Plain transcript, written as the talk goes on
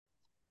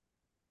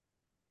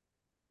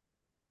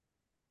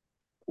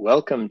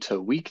Welcome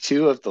to week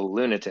 2 of the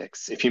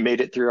Lunatics. If you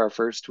made it through our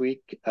first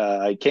week,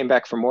 I came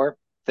back for more.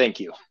 Thank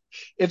you.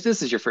 If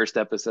this is your first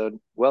episode,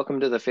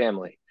 welcome to the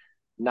family.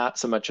 Not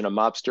so much in a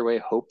mobster way,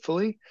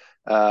 hopefully.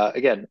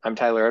 Again, I'm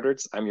Tyler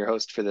Edwards. I'm your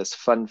host for this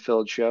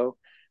fun-filled show.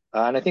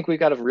 And I think we've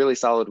got a really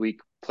solid week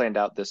planned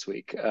out this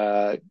week.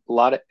 A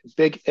lot of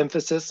big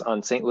emphasis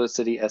on St. Louis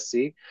City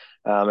SC.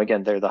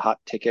 Again, they're the hot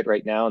ticket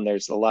right now, and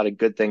there's a lot of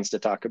good things to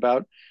talk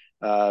about.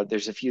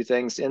 There's a few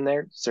things in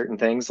there, certain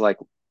things like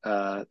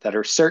that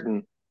are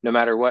certain no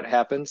matter what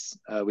happens.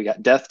 We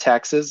got death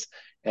taxes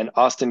and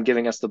Austin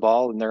giving us the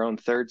ball in their own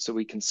third so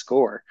we can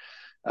score.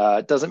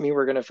 It doesn't mean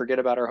we're going to forget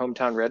about our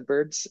hometown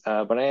Redbirds,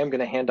 but I am going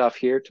to hand off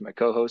here to my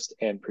co-host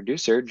and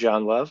producer,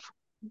 John Love.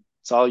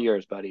 It's all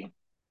yours, buddy.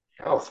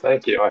 Oh,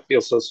 thank you. I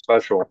feel so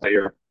special that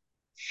you're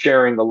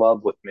sharing the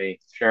love with me,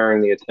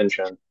 sharing the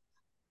attention.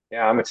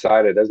 Yeah, I'm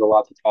excited. There's a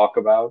lot to talk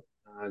about.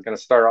 I'm going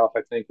to start off,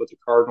 I think, with the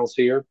Cardinals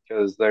here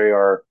because they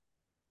are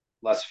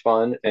less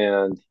fun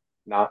and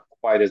not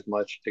quite as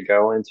much to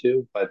go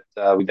into, but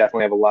we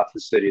definitely have a lot for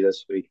City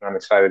this week, and I'm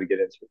excited to get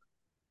into it.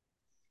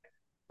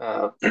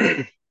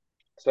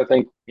 So I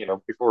think,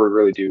 before we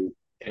really do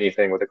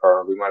anything with the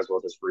Cardinals, we might as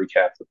well just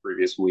recap the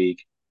previous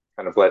week,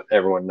 kind of let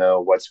everyone know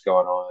what's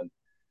going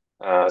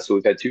on. So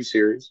we've had two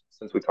series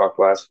since we talked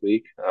last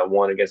week.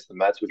 One against the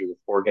Mets, which is a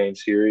four-game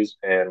series,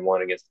 and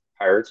one against the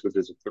Pirates, which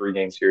is a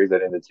three-game series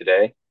that ended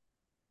today.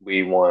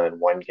 We won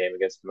one game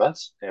against the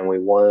Mets, and we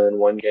won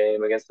one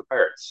game against the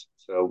Pirates.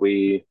 So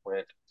we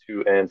went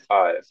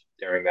 2-5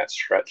 during that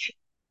stretch.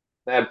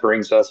 That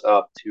brings us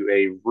up to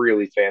a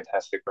really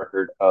fantastic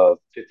record of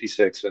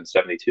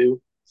 56-72,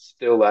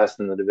 still last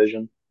in the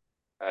division.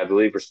 I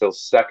believe we're still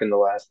second to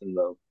last in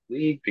the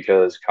league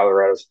because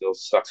Colorado still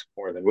sucks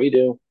more than we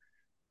do.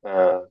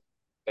 Uh,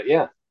 but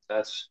yeah,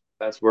 that's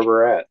where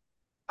we're at.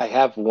 I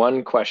have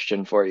one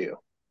question for you.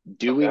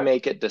 Do we Okay,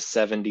 make it to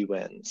 70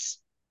 wins?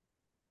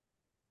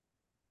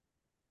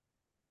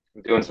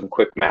 I'm doing some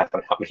quick math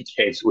on how many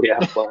games we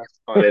have left.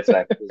 On it's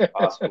actually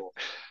possible.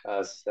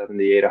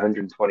 78,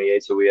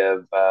 128. So we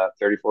have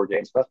 34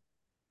 games left.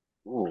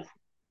 Ooh,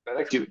 that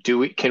actually, Do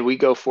we can we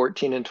go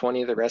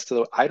 14-20 the rest of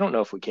the I don't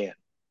know if we can.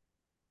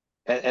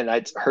 And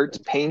it hurts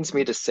pains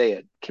me to say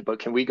it, but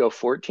can we go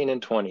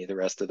 14-20 the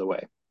rest of the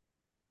way?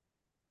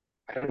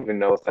 I don't even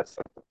know if that's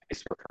the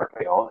pace we're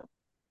currently on.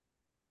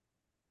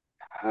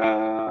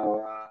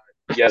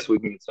 Yes, we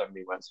can get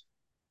 70 wins.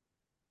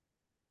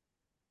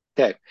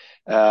 Okay.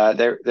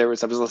 There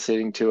was I was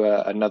listening to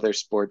another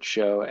sports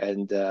show,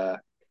 and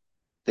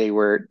they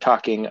were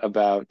talking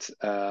about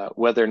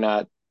whether or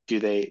not do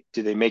they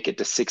make it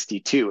to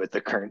 62 at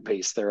the current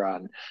pace they're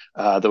on,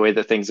 the way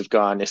that things have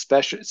gone,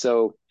 especially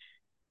so.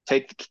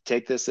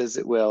 Take this as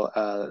it will.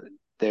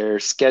 Their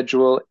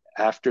schedule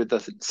after the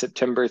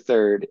September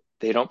 3rd,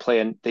 they don't play,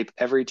 and they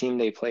every team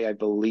they play, I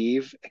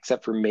believe,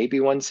 except for maybe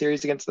one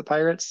series against the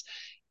Pirates,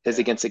 is Yeah,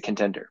 against a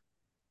contender,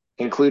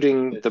 yeah.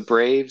 including the It's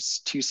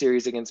Braves, two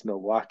series against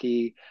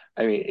Milwaukee.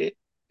 I mean,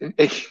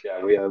 it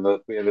yeah. We have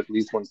at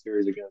least one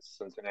series against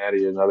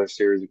Cincinnati, another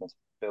series against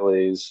the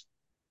Phillies.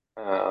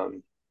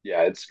 Um,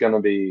 yeah, it's gonna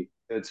be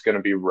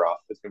rough.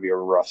 It's gonna be a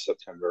rough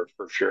September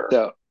for sure.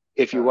 so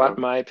if you want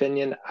Um, my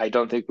opinion, I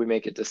don't think we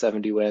make it to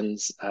 70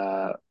 wins.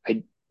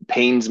 It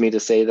pains me to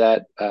say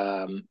that,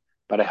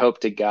 but I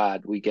hope to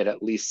God we get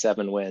at least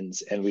 7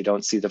 wins and we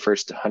don't see the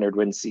first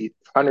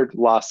 100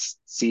 loss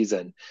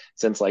season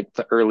since like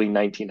the early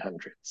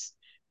 1900s.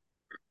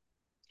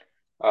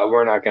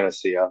 we're not gonna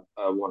see a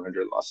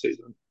 100 loss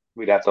season.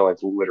 We'd have to like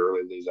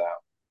literally lose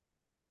out.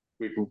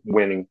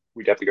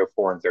 We'd have to go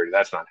 4-30.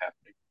 That's not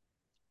happening.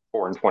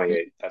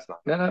 4-28. That's not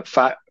No, no, not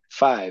gonna happen.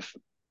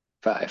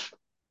 five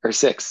or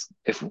six.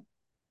 If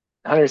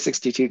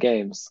 162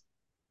 games,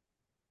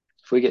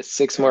 if we get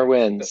six more Yeah,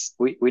 wins,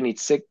 we need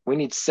six. We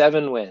need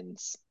 7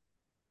 wins.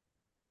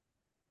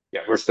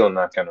 yeah, we're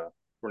not gonna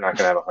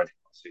have a 100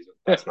 loss season.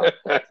 That's not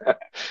happening.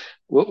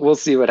 We'll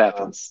see what Uh,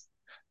 happens.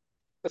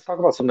 let's talk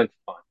about something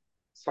fun.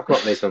 Let's talk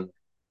about Mason.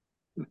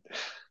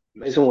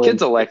 Mason Kid's Wynn gets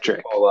to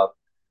electric. call up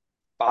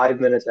 5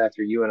 minutes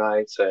after you and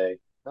I say,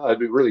 "Oh, it'd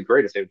be really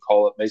great if they would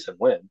call up Mason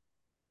Wynn."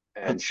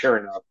 And sure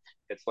enough,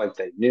 it's like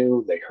they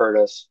knew, they heard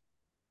us.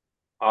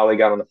 Ollie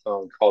got on the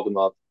phone, called him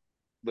up,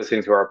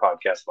 listening to our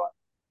podcast live.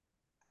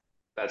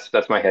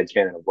 That's my head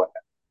canon of what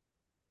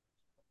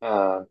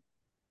happened.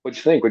 What'd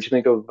you think? What'd you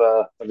think of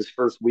his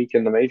first week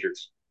in the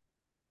majors?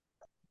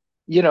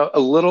 A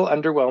little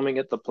underwhelming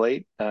at the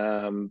plate,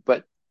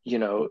 but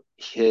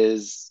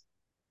his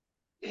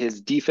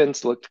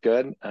defense looked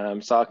good.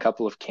 Saw a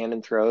couple of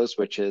cannon throws,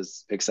 which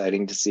is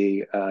exciting to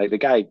see. It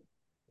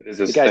is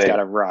The his guy's thing. got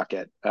a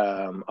rocket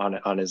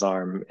on his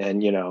arm,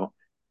 and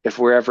if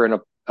we're ever in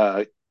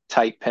a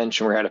tight pinch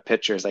and we're out of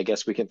pitchers, I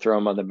guess we can throw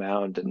him on the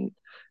mound and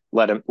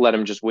let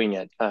him just wing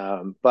it.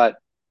 But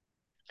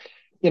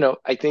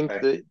I think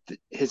Okay.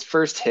 his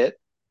first hit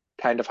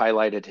kind of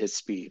highlighted his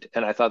speed,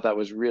 and I thought that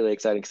was really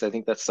exciting because I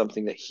think that's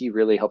something that he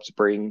really helps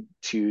bring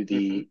to Hmm.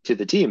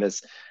 the team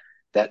is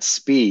that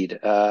speed.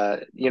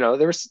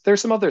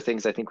 There's some other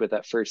things I think with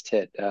that first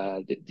hit.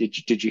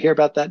 Did you hear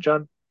about that,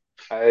 John?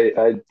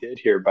 I did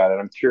hear about it.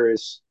 I'm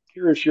curious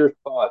your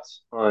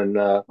thoughts on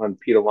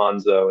Pete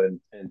Alonso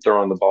and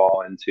throwing the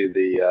ball into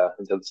the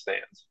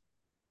stands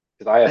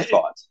because I have I,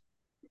 thoughts.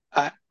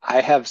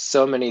 I have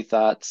so many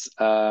thoughts.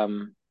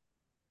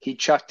 He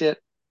chucked it.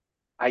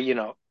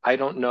 I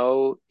don't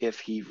know if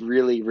he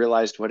really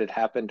realized what had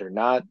happened or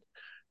not.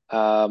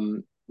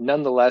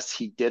 Nonetheless,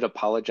 he did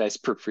apologize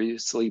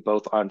profusely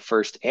both on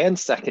first and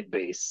second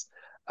base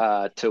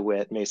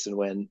to Mason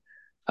Wynn.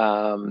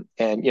 And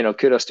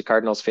kudos to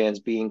Cardinals fans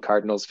being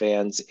Cardinals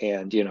fans,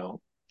 and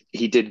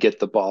he did get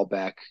the ball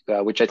back,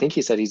 which I think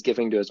he said he's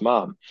giving to his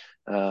mom,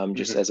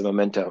 just Hmm. as a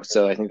memento.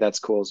 So I think that's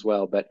cool as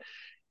well. But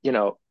you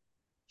know,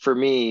 for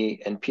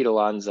me and Pete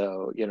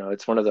Alonso,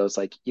 it's one of those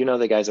like,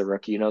 the guy's a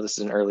rookie. This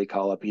is an early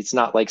call up. He's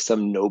not like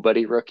some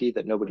nobody rookie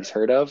that nobody's Right.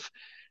 heard of.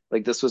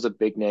 Like this was a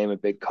big name, a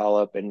big call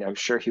up, and I'm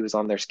sure he was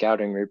on their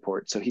scouting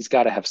report. So he's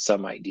got to have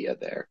some idea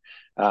there.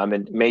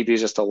 And maybe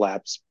just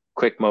a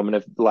quick moment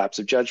of lapse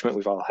of judgment.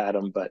 We've all had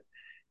them, but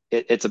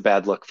it's a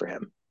bad look for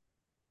him.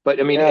 But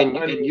I mean, Yeah, in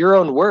I in mean your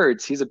own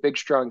words, he's a big,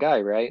 strong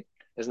guy, right?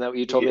 Isn't that what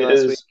you he told me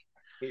last week? is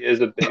he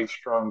is a big,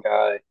 strong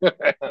guy.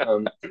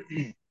 Um,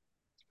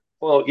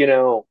 well,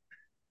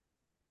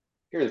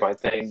 here's my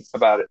thing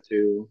about it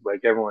too.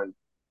 Like everyone,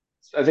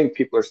 I think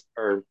people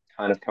are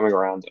kind of coming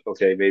around to,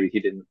 okay, maybe he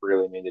didn't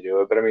really mean to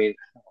do it, but I mean,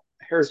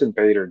 Harrison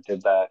Bader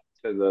did that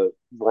to the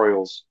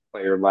Royals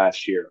player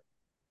last year.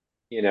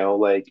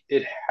 Like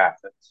it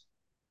happens.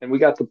 And we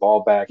got the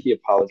ball back. He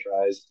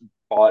apologized,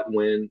 bought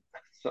Win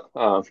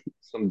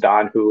some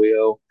Don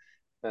Julio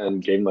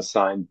and gave him a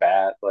signed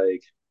bat.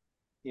 Like,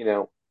 you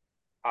know,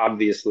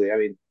 obviously, I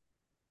mean,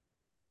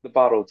 the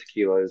bottle of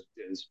tequila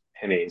is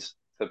pennies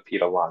to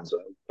Pete Alonso,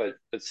 but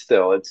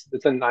still, it's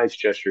a nice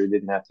gesture he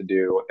didn't have to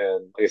do.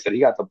 And like I said, he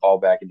got the ball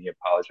back and he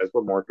apologized.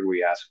 What more could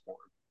we ask for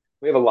him?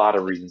 We have a lot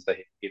of reasons to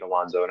hate Pete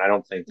Alonso, and I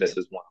don't think Yeah, this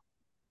is one.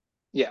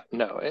 yeah,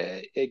 no,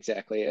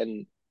 exactly.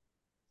 And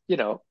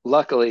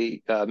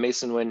luckily,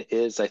 Mason Wynn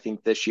is, I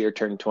think, this year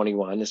turned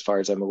 21, as far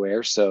as I'm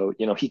aware. So,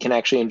 he can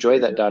actually enjoy Very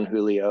that good. Don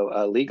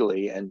Julio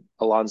legally, and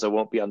Alonso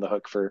won't be on the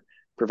hook for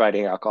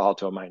providing alcohol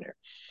to a minor.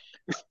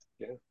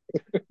 Yeah,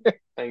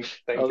 thank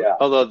God.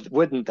 Although,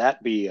 wouldn't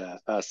that be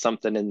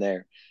something in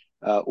there?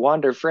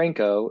 Wander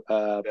Franco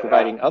Yeah.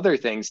 providing other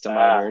things to Ah,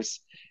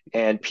 minors,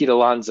 and Pete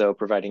Alonso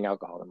providing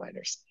alcohol to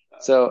minors.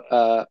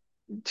 So,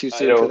 too I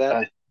soon for don't.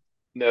 that?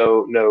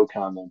 No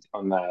comment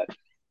on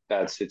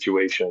that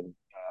situation.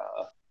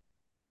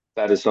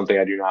 That is something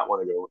I do not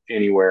want to go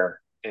anywhere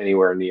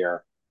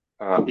near.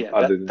 Yeah,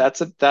 Other than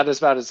that is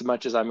about as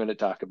much as I'm going to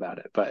talk about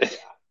it. But yeah,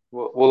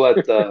 we'll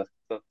let the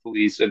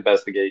police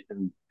investigate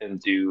and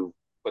do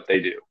what they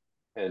do,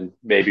 and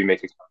maybe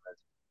make a comment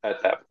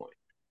at that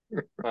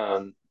point.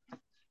 Um,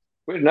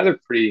 we had another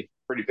pretty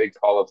big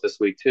call up this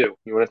week too.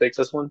 You want to take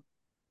this one?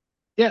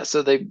 yeah,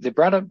 so they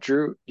brought up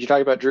Drew. You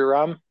talk about Drew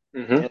Rom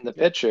Mm-hmm. and the Yep,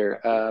 pitcher.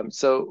 absolutely.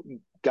 So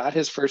got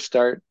his first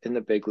start in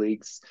the big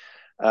leagues.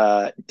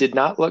 Did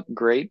not look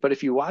great, but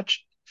if you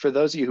watch, for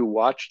those of you who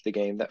watched the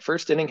game, that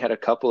first inning had a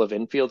couple of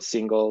infield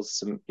singles,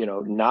 some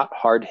not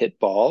hard hit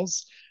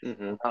balls,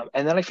 Mm-hmm.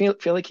 and then I feel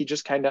like he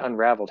just kind of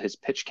unraveled. His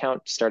pitch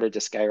count started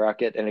to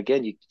skyrocket, and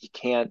again, you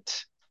can't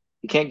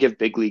give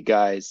big league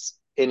guys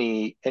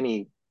any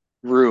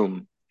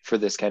room for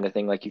this kind of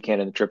thing like you can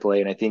in the AAA,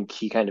 and I think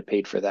he kind of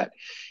paid for that.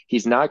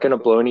 He's not going to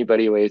blow Absolutely.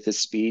 anybody away with his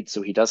speed,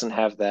 so he doesn't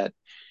have that.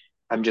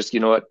 I'm just,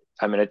 what,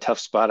 I'm in a tough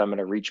spot. I'm going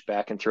to reach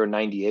back and throw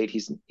 98.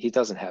 He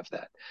doesn't have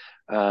that,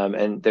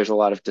 and there's a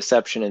lot of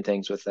deception and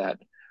things with that.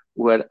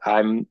 What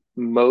I'm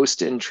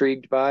most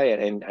intrigued by,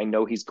 and I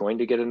know he's going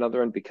to get another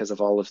one because of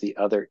all of the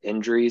other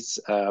injuries.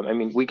 I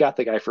mean, we got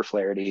the guy for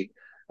Flaherty.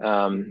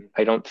 Mm-hmm.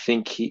 I don't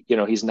think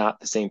he's not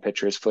the same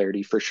pitcher as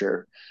Flaherty for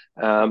sure,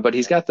 but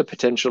he's Yeah. got the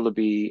potential to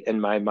be, in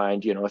my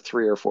mind, a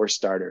 3 or 4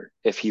 starter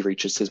if he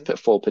reaches his Mm-hmm.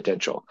 full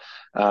potential.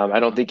 Yeah.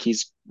 I don't think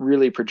he's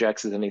really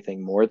projects as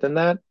anything more than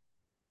that,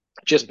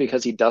 just Mm-hmm.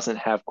 because he doesn't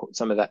have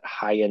some of that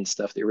high end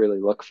stuff that you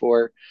really look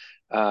for.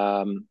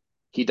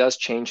 He does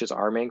change his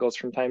arm angles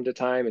from time to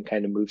time and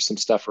kind of move some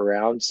stuff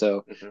around.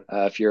 So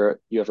Mm-hmm. if you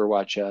ever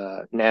watch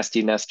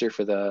Nasty Nestor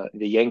for the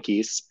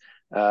Yankees,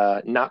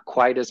 not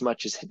quite as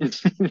much as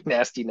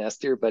Nasty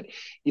Nestor, but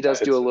he does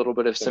do a little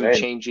bit of It's a some name.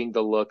 changing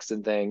the looks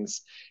and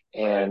things,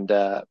 Right.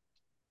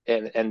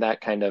 and and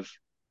that kind of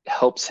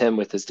helps him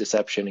with his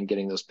deception and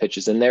getting those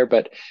pitches in there.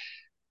 But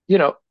you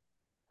know,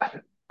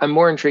 I'm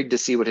more intrigued to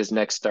see what his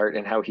next start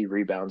and how he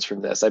rebounds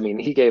from this. I mean,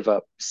 he gave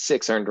up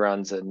 6 earned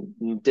runs and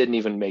didn't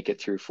even make it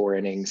through 4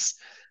 innings.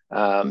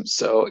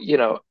 So he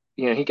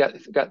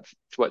got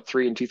what,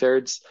 3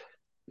 2/3.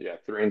 Yeah,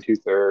 3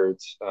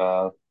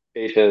 2/3,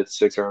 8 hits,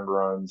 6 earned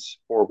runs,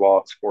 4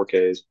 walks, 4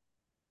 Ks.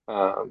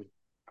 I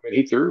mean,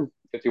 he threw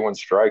 51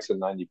 strikes and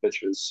 90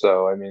 pitches.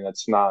 So, I mean,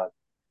 that's not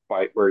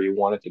quite where you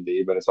want it to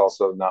be, but it's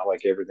also not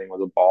like everything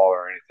was a ball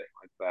or anything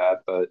like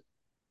that. But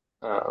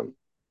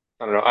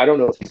I don't know. I don't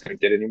know if he's going to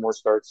get any more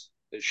starts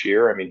this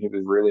year. I mean, he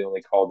was really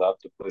only called up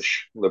to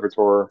push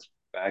Liberatore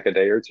back a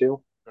day or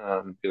two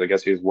because I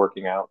guess he was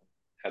working out,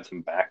 had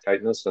some back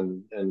tightness,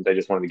 and they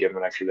just wanted to give him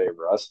an extra day of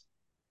rest.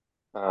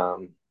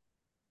 Um,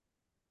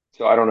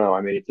 so I don't know.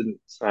 I mean, it didn't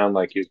sound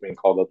like he was being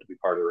called up to be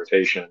part of the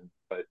rotation,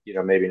 but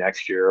maybe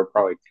next year he'll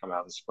probably come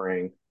out in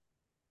spring.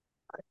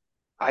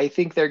 I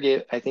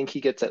think he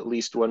gets at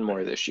least one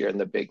more this year in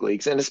the big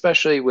leagues, and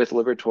especially with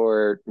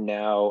Libertor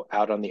now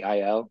out on the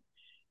IL.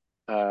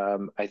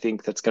 I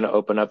think that's going to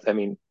open up. I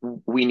mean,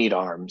 we need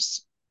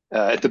arms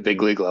at the big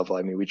Hmm. league level.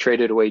 I mean, we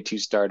traded away two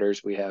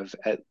starters. We have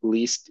at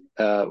least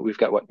we've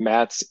got what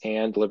Mats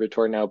and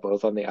Libertor now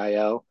both on the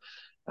IL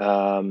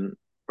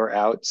or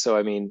out. So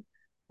I mean,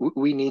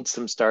 we need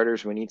some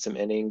starters. We need some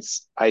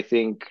innings. I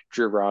think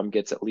Drew Rom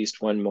gets at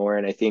least one more,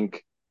 and I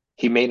think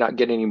he may not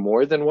get any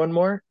more than one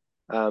more.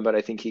 But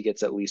I think he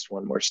gets at least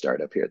one more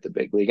start up here at the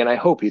big league, and I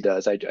hope he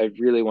does. I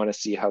really want to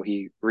see how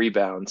he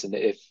rebounds and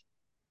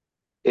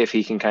if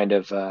he can kind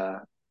of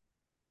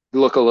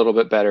look a little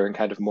bit better and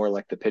kind of more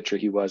like the pitcher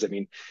he was. I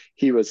mean,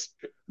 he was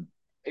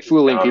He was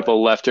fooling dominant.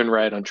 people left and He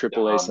right was on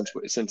AAA dominant.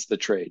 since the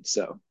trade.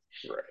 So,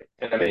 Right.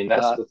 And I mean,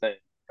 that's uh, the thing.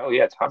 Oh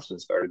yeah, Thompson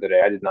started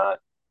today. I did not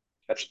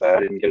catch that. I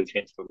didn't get a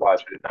chance to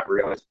watch. I did not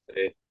realize that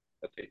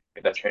they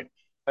made that change.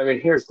 I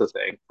mean, here's the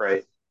thing,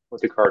 right?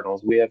 With the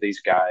Cardinals, we have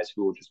these guys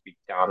who will just be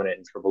dominant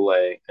in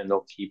AAA, and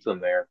they'll keep them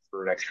there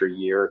for an extra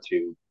year or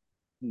two,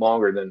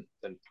 longer than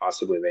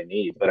possibly they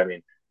need. But I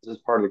mean, this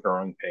is part of the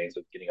growing pains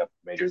of getting up to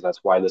majors.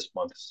 That's why this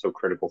month is so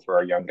critical for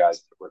our young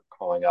guys that we're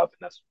calling up,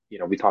 and that's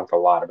we talked a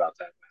lot about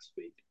that last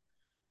week.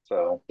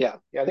 So yeah,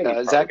 yeah, I think he's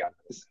probably Zach, got.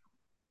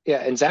 yeah,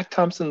 and Zach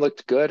Thompson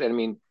looked good. And I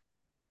mean,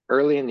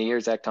 early in the year,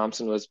 Zach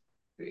Thompson was,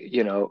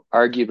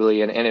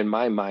 arguably, and in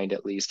my mind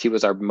at least, he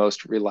was our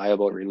most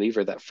reliable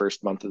reliever that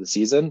first month of the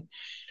season.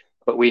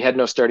 But we had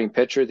no starting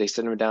pitcher. They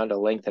sent him down to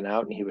lengthen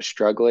out, and he was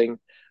struggling.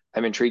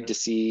 I'm intrigued Mm-hmm, to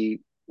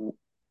see.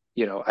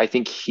 I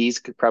think he's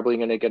probably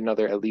going to get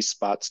another at least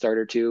spot start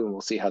or two, and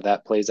we'll see how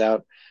that plays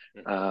out.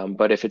 mm-hmm,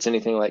 But if it's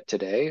anything like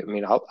today, I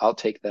mean, I'll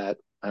take that.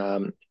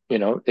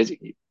 Is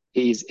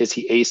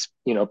he ace?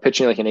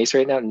 Pitching like an ace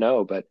right now?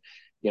 No, but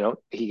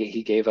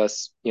he gave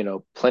us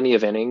plenty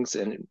of innings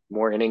and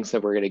more innings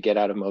than we're going to get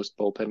out of most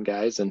bullpen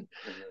guys. And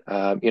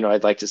mm-hmm,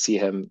 I'd like to see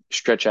him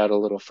stretch out a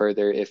little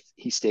further if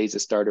he stays a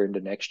starter into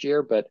next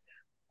year. But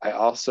I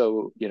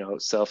also,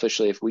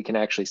 selfishly, if we can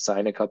actually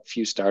sign a couple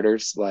few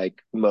starters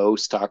like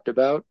Mo's talked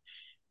about,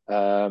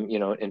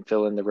 and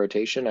fill in the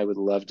rotation, I would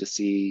love to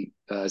see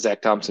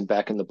Zach Thompson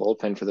back in the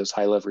bullpen for those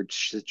high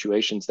leverage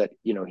situations that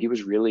he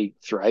was really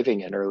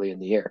thriving in early in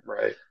the year.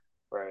 right,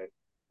 right,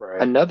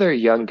 right. Another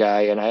young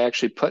guy, and I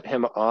actually put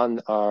him on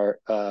our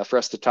for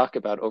us to talk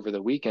about over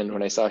the weekend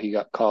when I Mm-hmm. saw he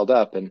got called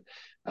up, and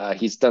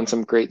he's done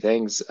some great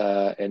things.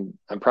 And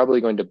I'm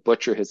probably going to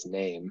butcher his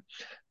name,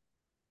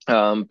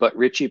 but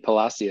Richie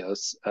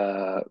Palacios,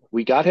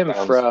 we got him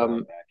Sounds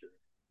from accurate.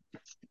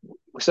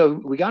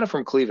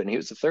 Cleveland. He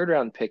was a third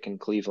round pick in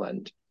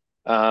Cleveland,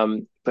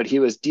 but he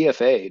was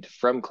DFA'd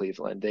from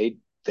Cleveland. They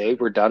Mm-hmm,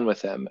 were done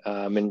with him,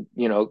 and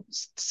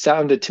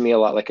sounded to me a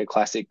lot like a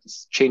classic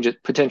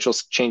potential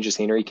change of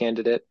scenery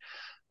candidate.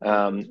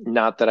 mm-hmm,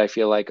 Not that I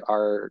feel like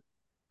our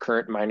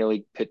current minor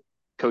league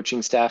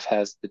coaching staff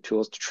has the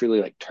tools to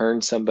truly like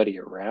turn somebody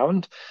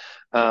around,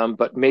 mm-hmm,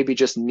 but maybe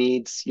just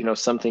needs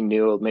something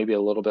new, maybe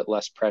a little bit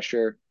less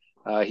pressure.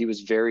 He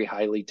was very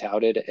highly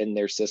touted in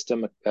their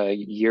system a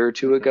year or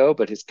two mm-hmm, ago,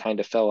 but has kind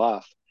of fell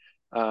off.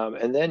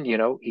 And then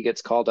he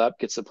gets called up,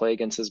 gets to play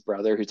against his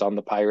brother, who's on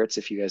the Pirates,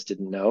 if you guys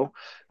didn't know.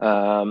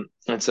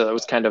 And so that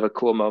was kind of a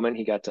cool moment.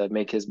 He got to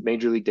make his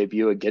major league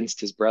debut against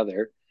his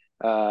brother,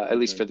 at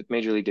least mm-hmm, for the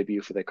major league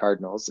debut for the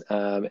Cardinals.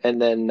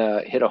 And then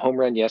hit a home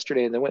run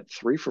yesterday, and then went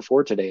 3 for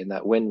 4 today in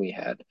that win we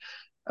had.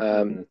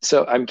 mm-hmm.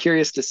 So I'm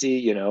curious to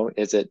see,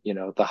 is it,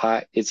 the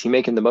high, is he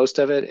making the most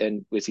of it?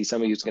 And is he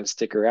somebody who's going to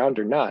stick around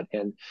or not?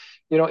 And,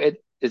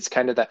 it's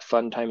kind of that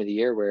fun time of the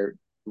year where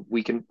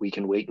we can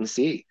wait and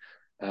see.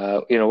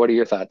 What are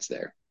your thoughts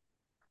there?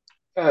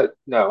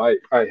 No,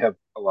 I have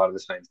a lot of the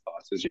same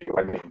thoughts as you.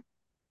 I mean,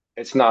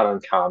 it's not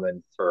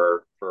uncommon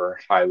for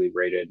highly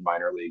rated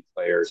minor league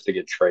players to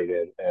get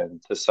traded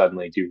and to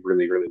suddenly do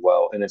really, really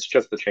well. And it's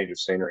just the change of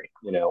scenery.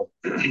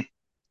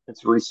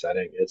 It's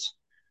resetting. It's,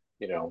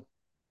 you know,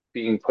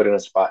 being put in a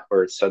spot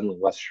where it's suddenly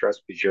less stress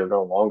because you're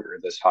no longer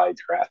this high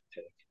draft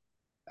pick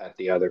at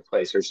the other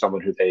place or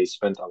someone who they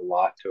spent a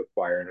lot to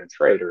acquire in a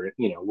trade or,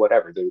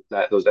 whatever.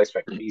 Those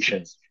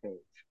expectations change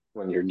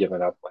when you're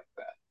given up like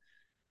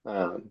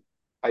that.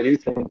 I do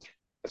think,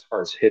 as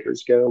far as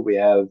hitters go, we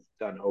have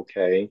done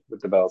okay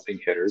with developing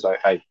hitters.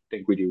 I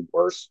think we do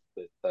worse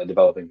with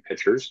developing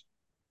pitchers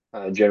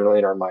generally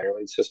in our minor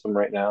league system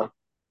right now.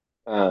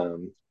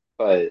 Um,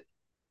 but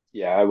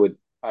yeah,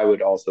 I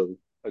would also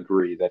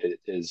agree that it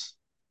is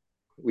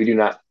we do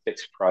not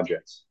fix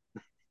projects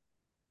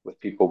with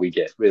people we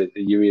get.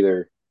 You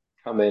either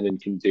come in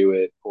and can do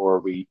it, or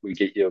we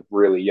get you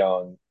really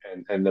young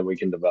and then we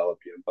can develop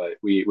you. But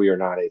we are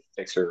not a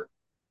fixer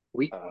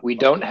We club.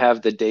 don't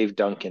have the Dave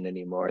Duncan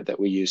anymore that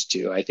we used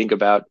to. I think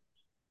about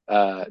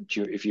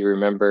if you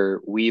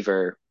remember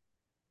Weaver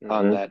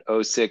on Mm-hmm. that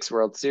 '06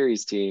 World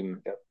Series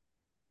team, Yep.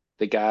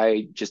 the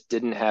guy just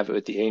didn't have it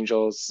with the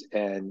Angels,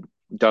 and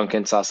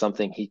Duncan saw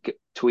something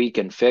tweak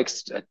and Right.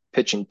 fix,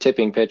 pitching,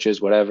 tipping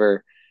pitches,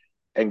 whatever,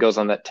 and goes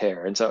on that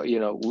tear. And so,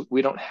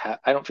 we don't have,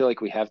 I don't feel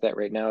like we have that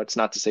right now. It's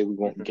not to say we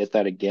won't Hmm. get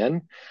that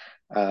again,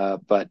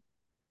 but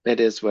it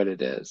is what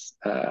it is.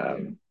 Yeah.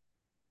 All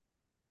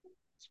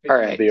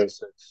Speaking of right. the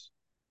 '06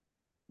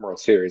 World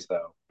Series,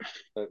 though,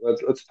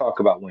 let's talk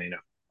about Wayno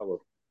a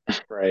little,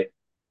 right?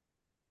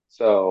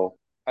 So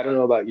I don't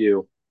know about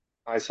you.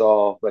 I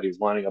saw that he was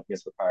lining up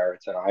against the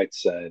Pirates, and I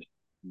said,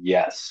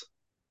 yes,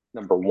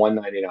 number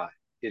 199.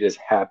 It is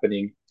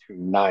happening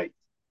tonight.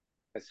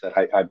 I said,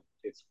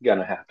 it's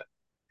gonna happen.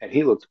 And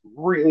he looked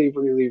really,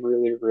 really,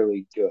 really,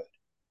 really good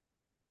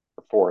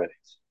for 4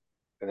 innings.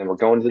 And then we're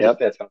going to the Yep.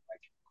 fifth. I'm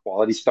like,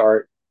 quality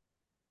start.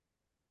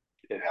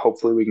 And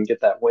hopefully we can get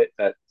that win,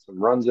 that some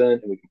runs in,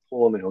 and we can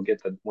pull him, and he'll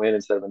get the win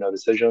instead of a no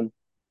decision.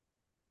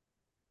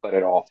 But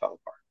it all fell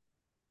apart,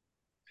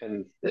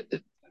 and that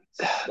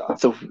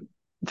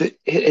The,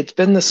 sucked. it's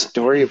been the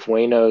story of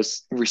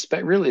Wayno's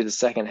respect, really the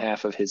second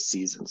half of his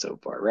season so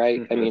far,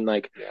 right? I Hmm. mean,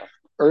 like Yeah,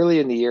 early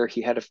in the year,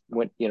 he had a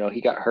went,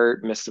 he got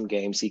hurt, missed some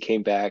games. He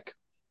came back.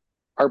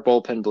 Our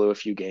bullpen blew a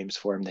few games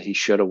for him that he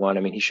should have won.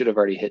 I mean, he should have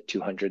already hit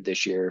 200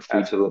 this year if we,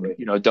 absolutely,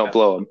 don't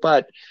blow him. absolutely.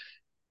 But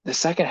the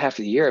second half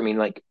of the year, I mean,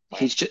 like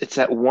it's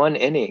that one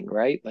inning,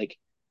 right? Like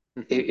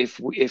Hmm.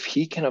 if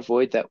he can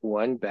avoid that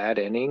one bad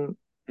inning,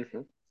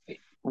 Hmm.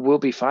 we'll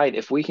be fine.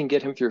 If we can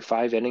get him through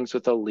 5 innings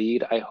with a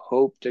lead, I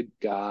hope to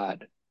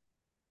God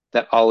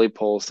that Ollie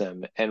pulls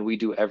him and we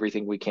do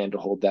everything we can to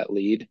hold that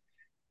lead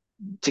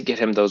to get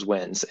him those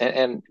wins.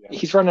 And Yeah,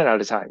 he's running out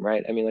of time,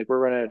 right? I mean, like we're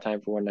running out yeah. of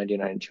time for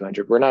 199 and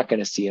 200. We're not going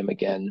to see him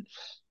again,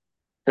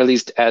 or at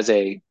least as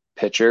a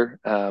pitcher.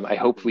 I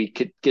hope Hmm. we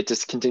could get to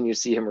continue to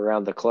see him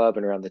around the club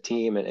and around the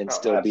team and Oh,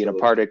 still being a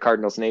absolutely. part of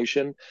Cardinals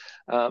Nation.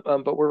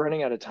 But we're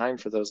running out of time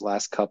for those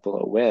last couple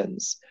of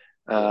wins.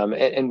 Yeah.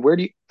 And where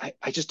do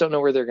I just don't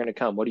know where they're going to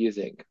come. What do you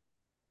think?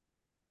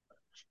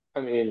 I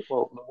mean,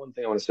 well, the one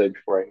thing I want to say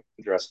before I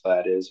address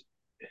that is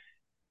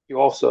you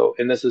also,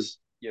 and this is,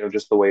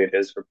 just the way it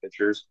is for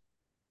pitchers,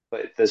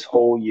 but this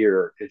whole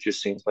year, it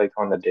just seems like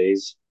on the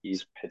days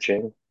he's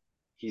pitching,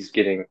 he's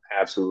getting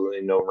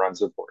absolutely no run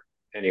support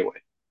anyway.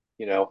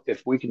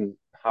 If we can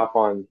hop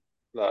on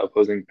the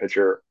opposing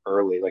pitcher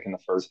early, like in the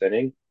first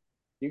inning,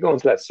 you go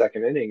into that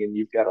second inning and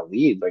you've got a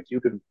lead, like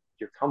you're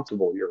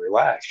comfortable, you're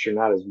relaxed, you're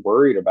not as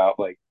worried about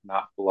like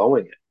not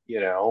blowing it.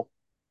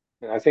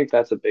 And I think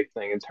that's a big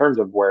thing in terms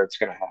of where it's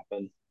going to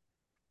happen.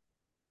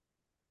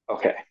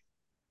 Okay,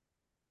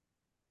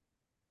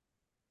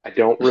 I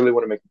don't really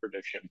want to make a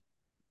prediction,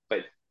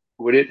 but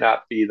would it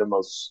not be the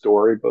most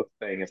storybook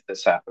thing if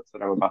this happens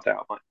that I'm about to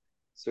outline?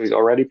 So he's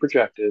already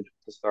projected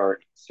to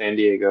start San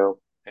Diego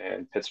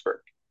and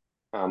Pittsburgh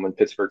when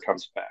Pittsburgh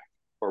comes back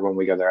or when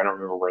we go there. I don't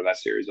remember where that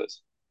series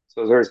is.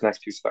 So those are his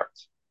next two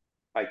starts.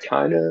 I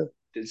kind of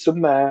did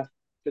some math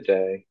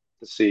today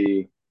to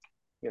see,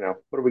 what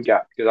do we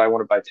got? Because I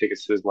want to buy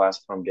tickets to his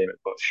last home game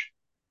at Busch.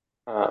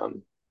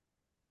 Um,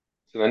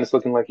 so then it's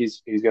looking like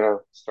he's gonna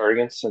start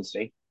against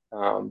Cincy.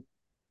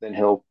 Then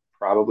he'll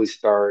probably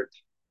start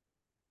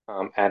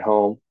at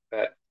home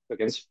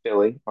against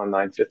Philly on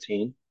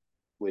 9/15,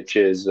 which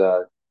is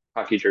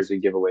hockey jersey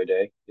giveaway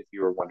day, if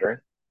you were wondering.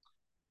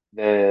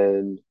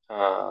 Then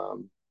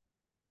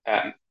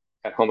at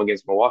at home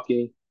against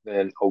Milwaukee,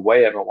 then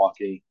away at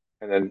Milwaukee,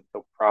 and then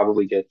he'll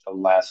probably get the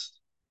last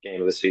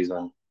game of the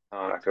season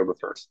on October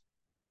 1st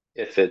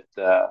if it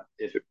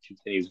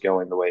continues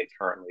going the way it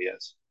currently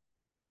is.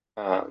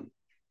 Um,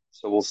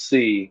 so we'll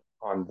see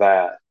on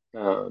that.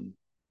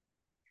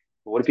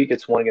 But what if he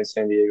gets one against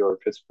San Diego or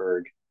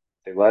Pittsburgh?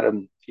 They let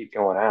him keep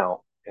going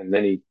out, and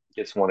then he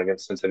gets one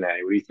against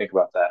Cincinnati. What do you think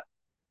about that?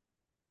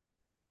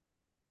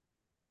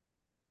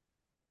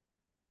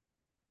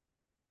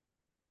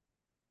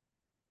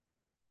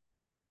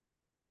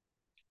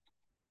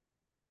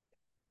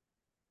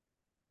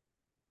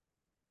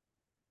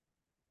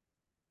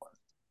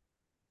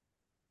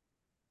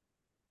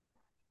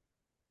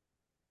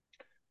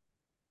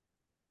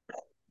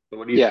 So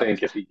what do you Yeah,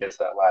 think if he gets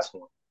that last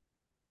one?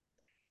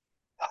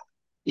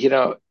 you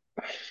know,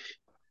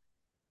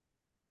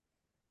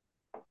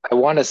 I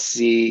want to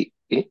see.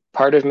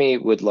 Part of me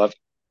would love.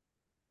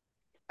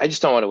 I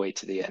just don't want to wait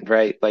to the end,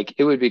 right? Like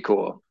it would be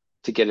cool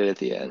to get it at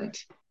the end. Right.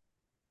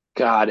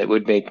 God, it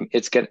would make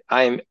it's good.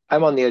 I'm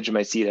on the edge of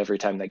my seat every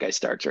time that guy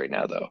starts right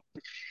now, though.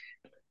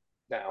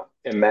 Now,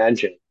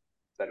 imagine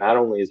that not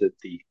only is it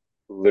the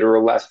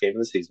literal last game of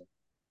the season,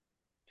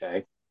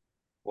 okay,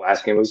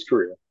 last game of his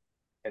career,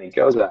 and he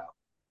goes out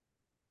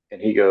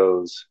and he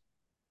goes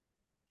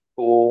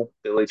full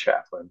Billy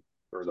Chaplin.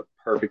 It was a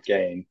perfect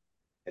game.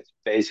 It's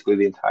basically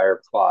the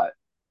entire plot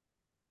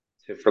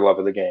to For Love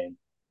of the Game.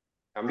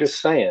 I'm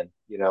just saying,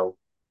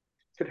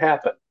 could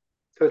happen.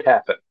 Could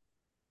happen.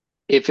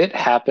 If it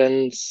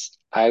happens,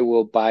 I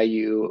will buy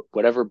you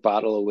whatever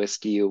bottle of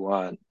whiskey you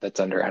want that's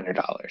under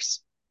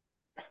 $100.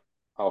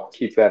 I'll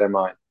keep that in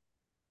mind.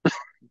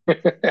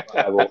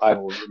 I will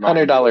hundred remind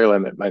you of dollar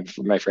limit, my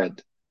that.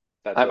 friend.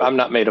 That's I'm a I'm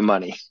not made of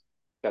money.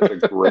 that's a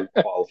great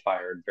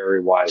qualifier and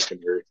very wise on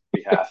your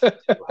behalf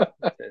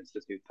to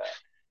institute that.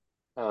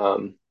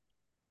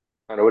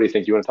 I don't know. What do you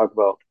think? You want to talk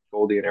about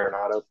Goldie and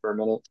Arenado for a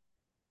minute?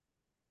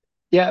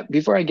 Yeah,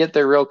 before I get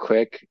there, real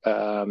quick,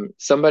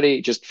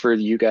 somebody just for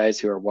you guys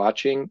who are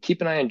watching, keep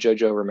an eye on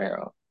Jojo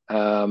Romero.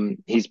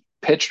 He's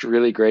pitched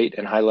really great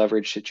in high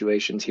leverage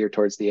situations here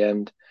towards the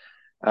end.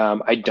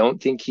 I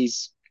don't think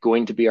he's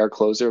going to be our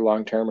closer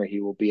long term, or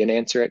he will be an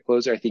answer at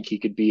closer. I think he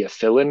could be a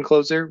fill-in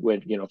closer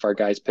when if our Right.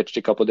 guys pitched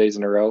a couple days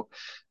in a row.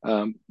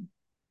 Um,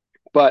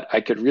 but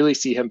I could really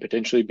see him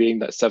potentially being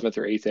that seventh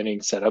or eighth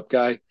inning setup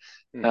guy.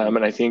 Hmm.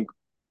 And I think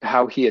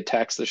how he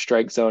attacks the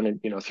strike zone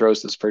and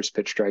throws those first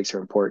pitch strikes are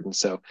important.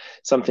 So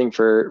something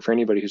for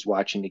anybody who's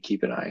watching to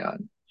keep an eye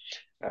on.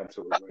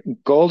 Absolutely.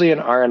 Goldie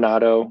and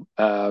Arenado,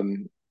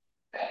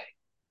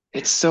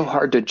 it's so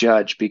hard to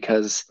judge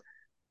because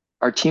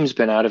our team's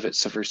been out of it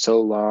so for so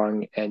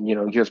long, and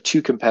you have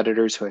two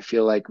competitors who I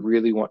feel like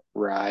really want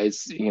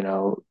rise,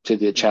 to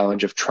the Hmm.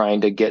 challenge of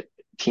trying to get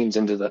teams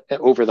into the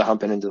over the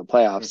hump and into the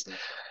playoffs.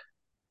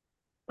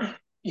 Hmm.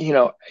 You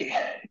know,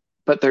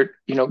 but they're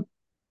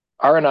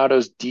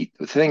Arenado's the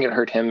thing that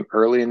hurt him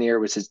early in the year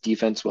was his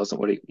defense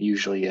wasn't what it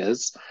usually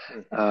is.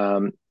 Hmm.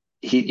 Um,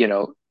 he,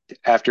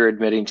 after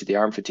admitting to the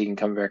arm fatigue and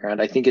coming back around,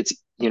 I think it's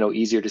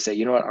easier to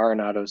say, what,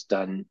 Arenado's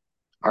done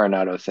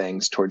Arenado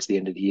things towards the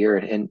end of the year,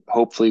 Right. and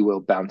hopefully will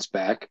bounce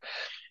back.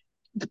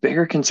 The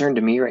bigger concern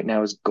to me right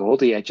now is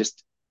Goldie.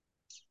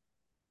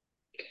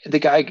 The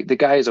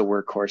guy is a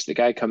workhorse. The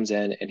guy comes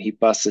in and he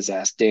busts his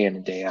ass day in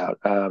and day out.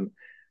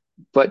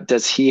 But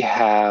does he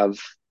have,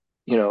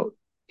 you know,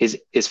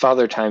 is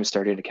Father Time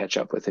starting to catch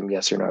up with him?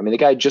 Yes or no? I mean, the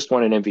guy just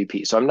won an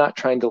MVP, so I'm not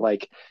trying to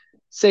like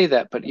say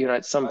that, but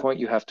at some I, point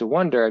you have to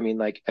wonder. I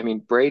mean,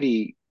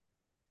 Brady,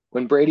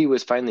 when Brady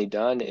was finally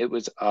done, it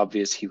was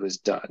obvious he was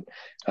done.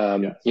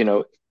 yes.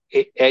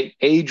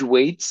 Age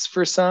waits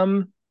for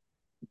some,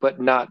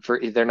 but not for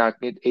they're not.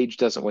 Age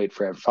doesn't wait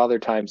forever. Father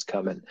Time's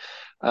coming,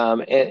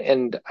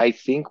 and I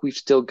think we've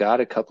still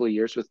got a couple of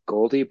years with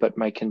Goldie, but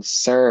my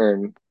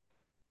concern,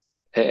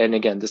 and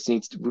again, this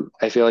needs to,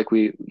 I feel like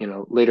we,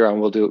 later on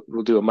we'll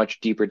do a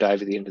much deeper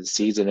dive at the end of the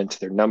season into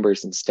their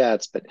numbers and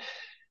stats, but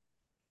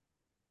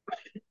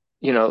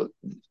you know,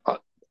 uh,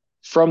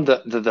 from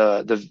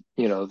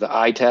the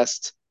eye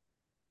test,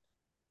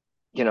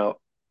 you know,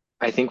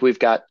 I think we've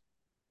got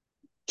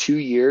 2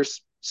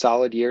 years,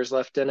 solid years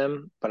left in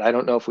him, but I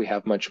don't know if we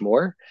have much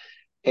more.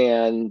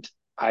 And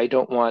I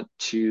don't want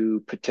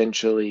to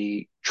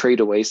potentially trade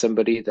away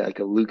somebody like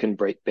a Luke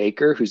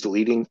Baker, who's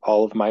leading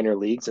all of minor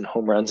leagues in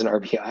home runs and Hmm.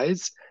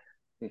 RBIs.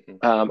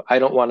 Hmm. I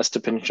don't want us to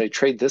potentially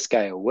trade this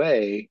guy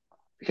away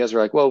because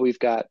we're like, well, we've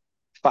got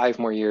 5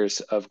 more years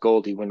of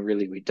Goldie when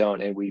really we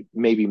don't, and we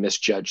maybe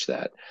misjudge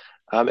that.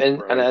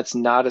 And Right. that's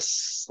not a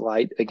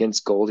slight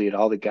against Goldie at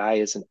all. The guy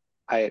isn't.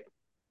 I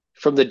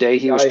From the day The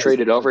he was guy has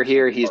traded over become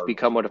here, a he's Cardinals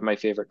become one of fan. my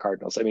favorite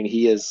Cardinals. I mean,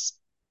 he is.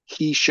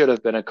 He should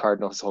have been a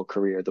Cardinal his whole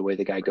career. The way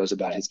the guy goes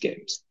about his Absolutely.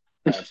 games.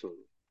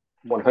 Absolutely.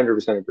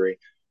 100% agree.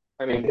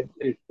 I mean,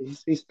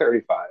 he's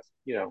 35.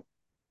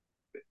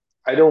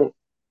 I don't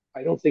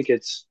I don't think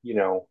it's,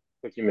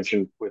 like you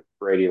mentioned with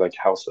Brady, like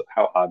how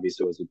obvious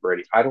it was with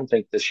Brady. I don't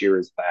think this year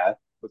is that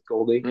with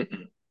Goldie,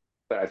 Mm-mm.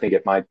 but I think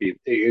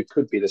it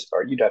could be the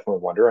start. You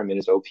definitely wonder. I mean,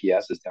 his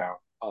OPS is down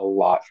a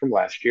lot from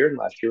last year, and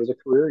last year was a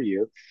career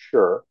year,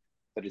 sure,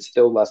 but it's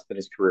still less than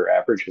his career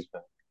average has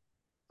been.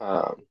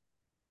 Um,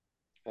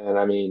 and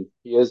I mean,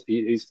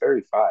 he's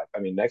 35. I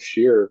mean, next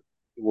year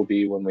will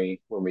be when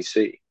we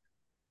see.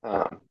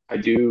 I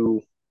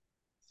do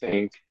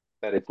think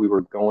that if we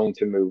were going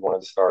to move one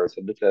of the stars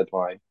at the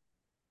deadline,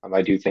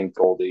 I do think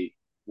Goldie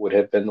would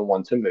have been the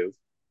one to move.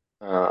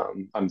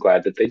 I'm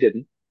glad that they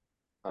didn't.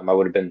 I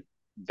would have been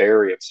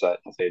very upset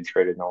if they had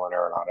traded Nolan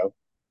Arenado.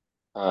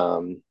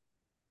 Um,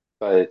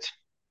 but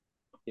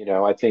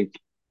I think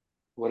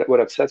what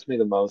upsets me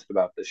the most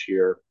about this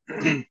year,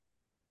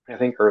 I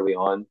think early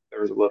on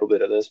there was a little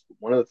bit of this. But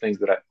one of the things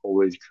that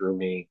always drew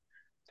me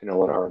to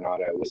Nolan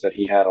Arenado was that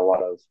he had a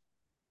lot of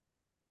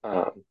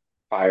um,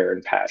 fire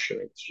and passion,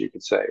 as you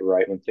could say,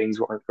 right? When things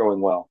weren't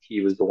going well,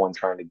 he was the one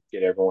trying to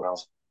get everyone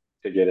else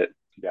to get it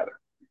together.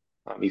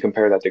 You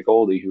compare that to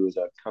Goldie, who is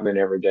a come in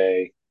every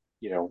day,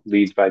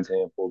 leads by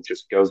example,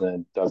 just goes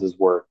in, does his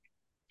work,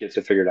 gets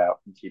it figured out,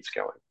 and keeps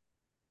going.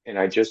 And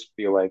I just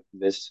feel like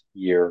this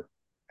year,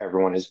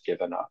 everyone has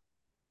given up.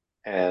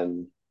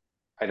 And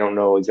I don't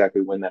know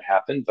exactly when that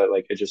happened, but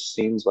like it just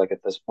seems like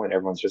at this point,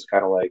 everyone's just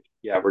kind of like,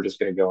 yeah, we're just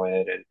going to go in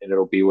and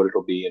it'll be what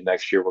it'll be. And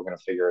next year, we're going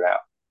to figure it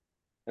out.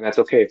 And that's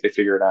okay if they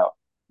figure it out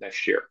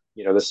next year.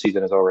 This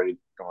season is already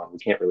gone. We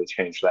can't really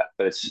change that,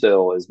 but it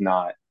still is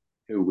not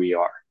who we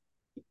are.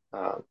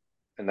 Um,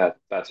 and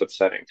that's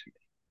upsetting to me.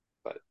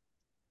 But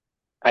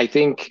I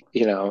think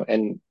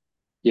and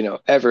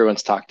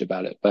everyone's talked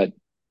about it, but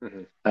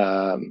mhm.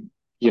 um,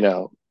 you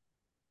know,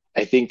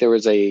 I think there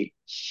was a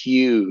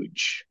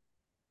huge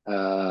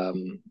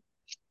um,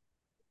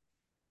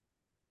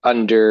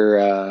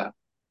 under.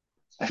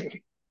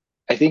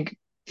 I think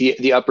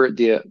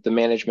the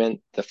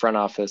management, the front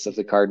office of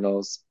the Mhm.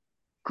 Cardinals,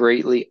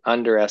 greatly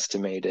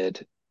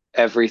underestimated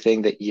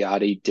everything that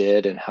Yachty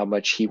did and how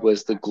much he Oh,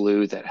 was the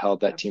glue that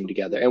held that team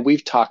together. And absolutely.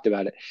 we've talked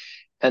about it.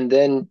 and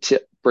then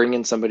to bring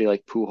in somebody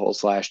like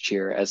Pujols last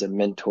year as a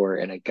mentor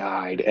and a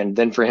guide, Mhm. and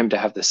then for him to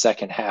have the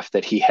second half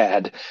that he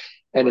had,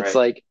 and it's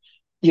Right. like,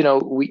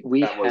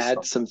 we That was had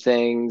something. some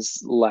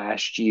things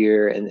last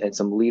year and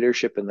some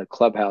leadership in the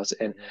clubhouse,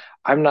 and Hmm.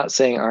 I'm not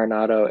saying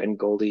Arenado and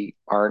Goldie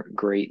aren't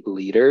great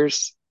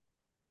leaders.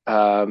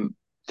 Um,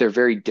 they're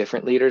very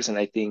different leaders, and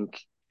I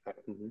think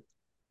Hmm.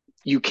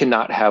 you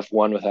cannot have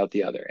one without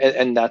the other.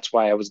 And that's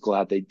why I was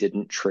glad they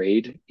didn't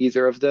trade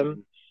either of them,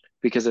 Hmm.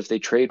 because if they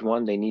trade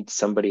one, they need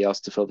somebody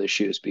else to fill their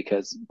shoes.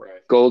 Because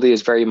Right. Goldie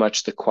is very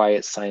much the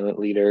quiet, silent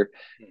leader.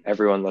 Hmm.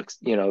 Everyone looks,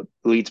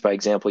 leads by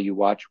example. You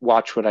watch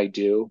what I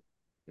do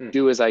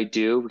Hmm. as I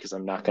do, because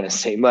I'm not going to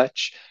say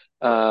much.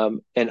 Right.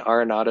 And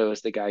Arenado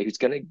is the guy who's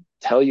going to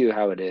tell you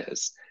how it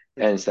is.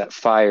 And it's Hmm. that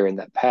fire and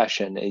that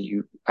passion, and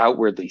you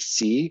outwardly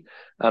see.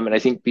 And I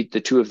Hmm. think the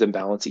two of them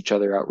balance each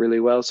other out really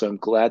well. So I'm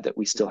glad that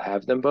we still Hmm.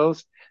 have them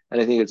both. And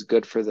I think it's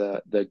good for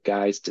the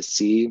guys to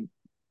see.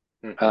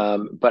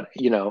 Hmm. But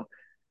yeah,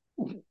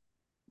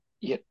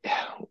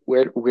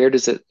 where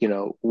does it,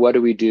 what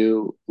do we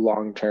do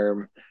long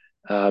term,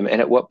 and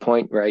at what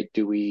point, right,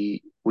 do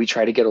we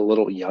try to get a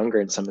little younger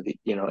in some of the,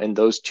 in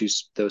those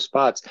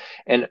spots.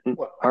 And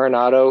Well,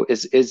 Arenado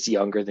is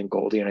younger than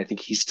Goldie, and I think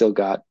he's still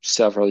got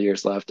several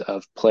years left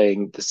of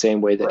playing the same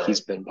way that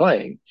he's right. been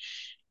playing.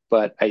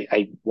 But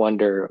I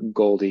wonder,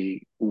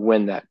 Goldie,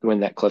 when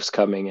that cliff's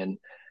coming. And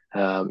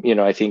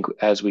I think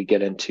as we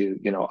get into,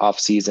 off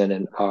season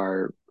and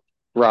our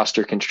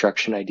roster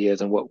construction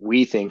ideas and what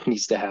we think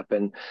needs to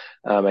happen,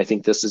 I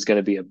think this is going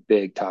to be a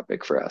big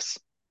topic for us.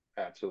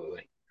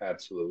 Absolutely.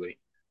 Absolutely.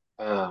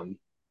 Um,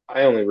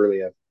 I only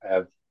really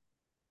have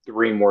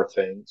three more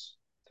things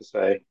to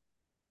say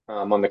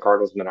on the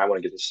Cardinals, and then I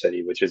want to get to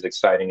City, which is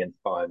exciting and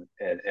fun,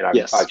 and I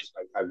Yes. just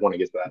I want to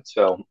get to that.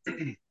 So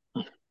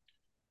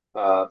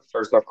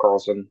first off,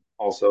 Carlson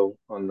also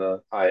on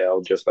the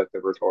IL, just like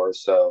Liberatore,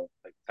 so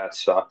like that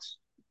sucks.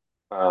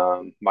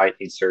 Might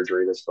need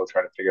surgery. They're still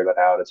trying to figure that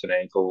out. It's an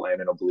ankle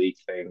and an oblique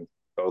thing,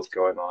 both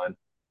going on.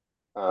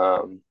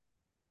 Um,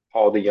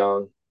 Paul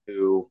DeYoung,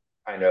 who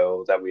I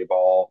know that we've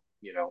all,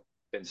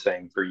 been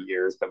saying for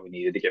years that we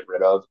needed to get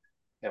rid of,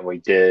 and we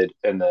did.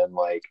 And then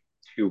like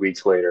 2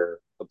 weeks later,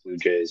 the Blue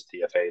Jays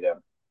DFA'd him,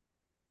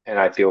 and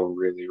I feel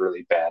really,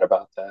 really bad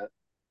about that.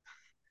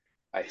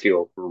 I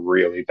feel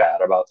really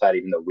bad about that,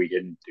 even though we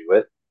didn't do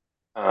it.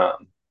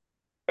 Um,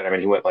 but I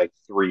mean, he went like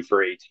 3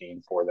 for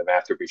 18 for them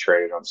after we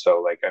traded him.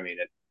 So like, I mean,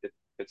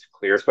 it's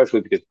clear, especially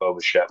because Bo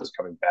Bichette was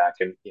coming back,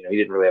 and he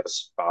didn't really have a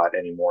spot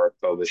anymore if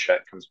Bo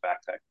Bichette comes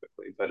back that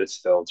quickly. But it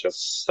still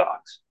just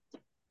sucks.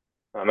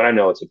 And I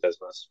know it's a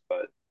business,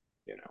 but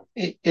you know,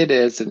 It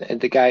is, and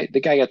the guy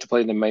got to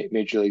play in the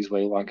major leagues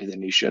way longer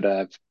than he should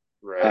have.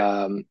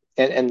 right?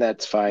 And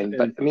that's fine.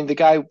 But And I mean, the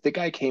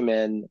guy came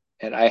in,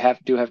 and I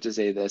do have to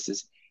say this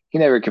is he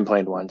never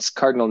complained once.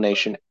 Cardinal right,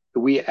 Nation,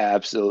 we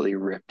absolutely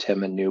ripped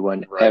him a new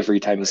one right, every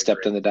time he I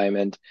stepped agree. on the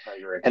diamond, I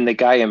agree. and the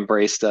guy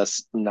embraced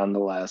us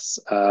nonetheless.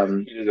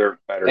 Right. He deserved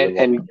better And than what we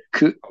and gave him.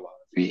 Ku- A lot.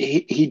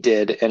 he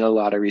did in a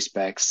lot of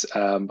respects.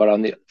 But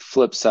on the Mhm.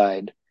 flip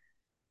side,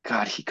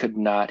 God, he could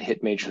not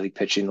hit major league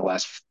pitching the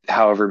last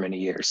however many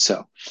years.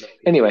 So No,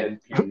 anyway,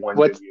 he had one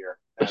what good year.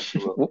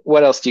 Absolutely.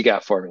 what else do you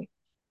got for me?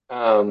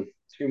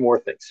 Two more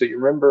things. So you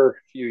remember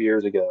a few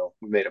years ago,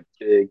 we made a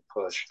big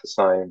push to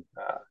sign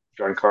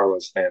Giancarlo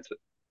Stanton,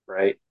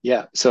 right?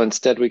 Yeah. So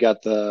instead, we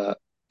got the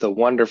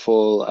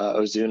wonderful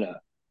Ozuna.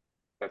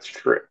 That's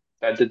true.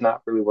 That did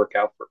not really work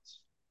out for us.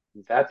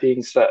 That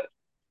being said,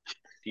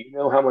 do you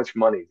know how much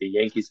money the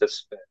Yankees have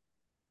spent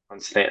on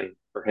Stanton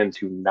for him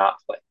to not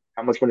play?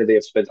 How much money they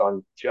have spent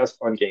on just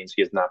on games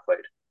he has not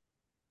played?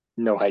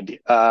 No idea.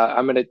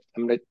 I'm gonna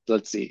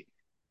let's see.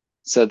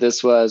 So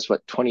this was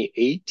what,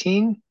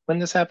 2018 when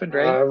this happened,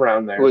 right?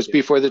 Around It there, was yeah,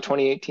 before the around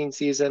there. 2018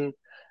 season.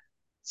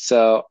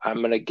 So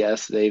I'm gonna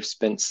guess they've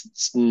spent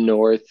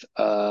north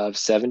of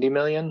 70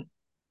 million.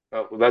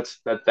 Well,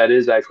 that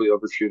is actually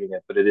overshooting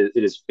it, but it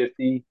is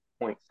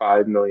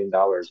 $50.5 million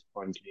on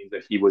games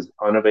that he was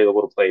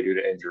unavailable to play due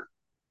to injury.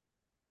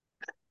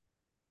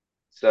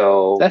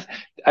 So That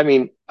I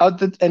mean,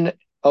 and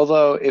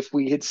although if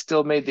we had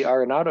still made the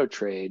Arenado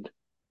trade,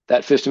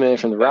 that 50 million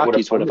from the that would have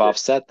Rockies would have funded it.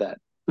 offset that.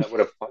 That would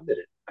have funded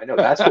it. I know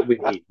that's what we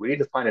need. We need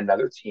to find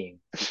another team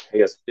to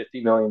pay us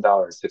 $50 million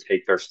to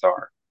take their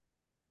star.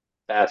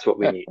 That's what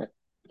we need.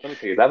 Let me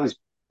tell you, that was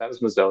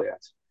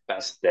Mozeliak's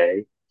best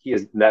day. He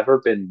has never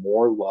been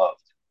more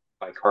loved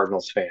by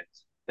Cardinals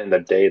fans than the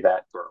day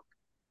that broke,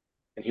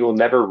 and he will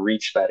never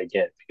reach that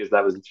again because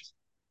that was just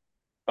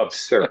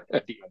absurd.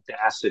 The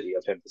audacity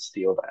of him to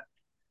steal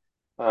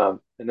that.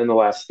 And then the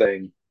last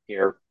thing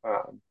here,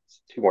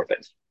 two more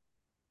things.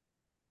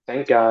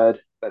 Thank God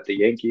that the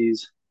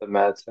Yankees, the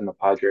Mets, and the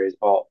Padres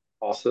all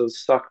also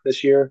suck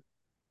this year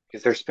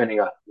because they're spending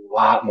a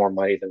lot more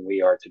money than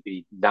we are to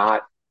be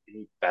not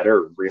any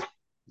better real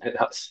than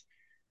us.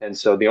 And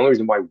so the only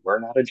reason why we're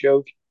not a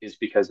joke is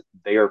because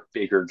they are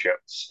bigger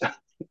jokes.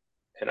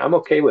 And I'm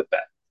okay with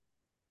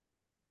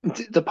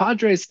that. The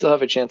Padres still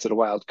have a chance at a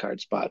wild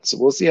card spot, so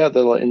we'll see how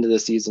the end of the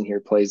season here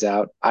plays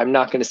out. I'm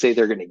not going to say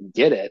they're going to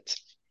get it,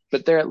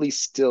 but they're at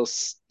least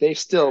they're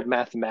still Right.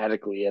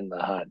 mathematically in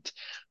the hunt.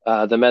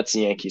 The Mets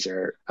and Yankees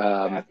are,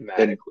 and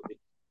Mathematically.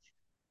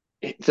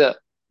 the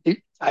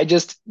I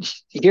just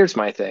here's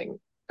my thing.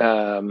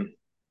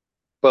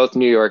 Both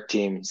New York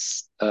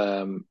teams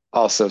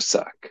also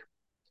suck,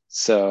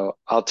 so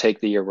I'll take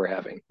the year we're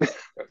having.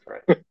 That's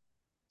right.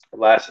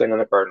 Last thing on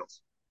the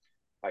Cardinals.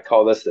 I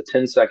call this the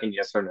 10-second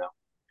yes or no.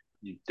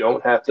 You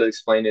don't have to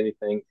explain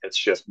anything. It's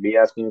just me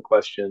asking a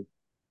question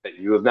that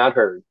you have not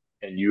heard,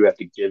 and you have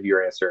to give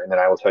your answer, and then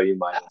I will tell you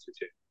my answer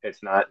too.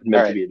 It's not All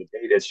meant to right, be a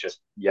debate. It's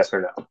just yes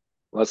or no.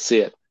 let's see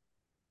it.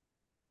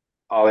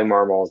 Ollie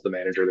Marmol is the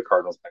manager of the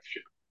Cardinals next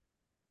year.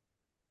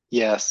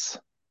 Yes,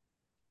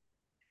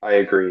 I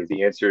agree.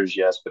 The answer is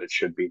yes, but it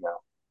should be no.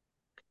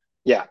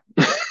 yeah,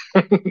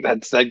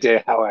 that's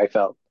exactly how I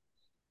felt.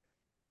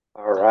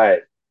 All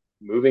right.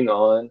 Moving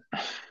on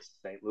to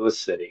St. Louis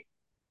City.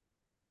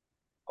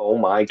 Oh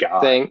my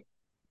God. Thank,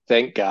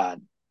 thank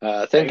God.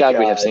 Thank Thank God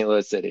we have God St.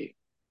 Louis City.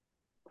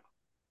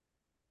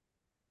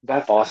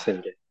 that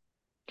Boston game.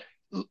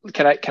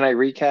 Can I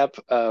recap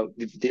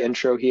the Yes.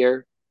 intro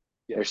here?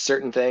 There's Yes.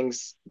 certain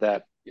things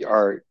that Yes.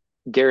 are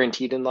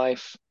guaranteed in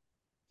life: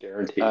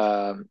 Guaranteed.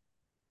 um,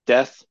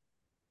 death,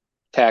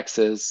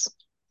 taxes,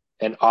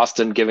 and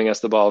Austin giving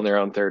us the ball in their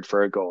own third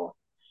for a goal.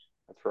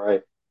 That's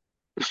right.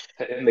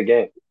 In the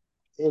game.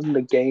 In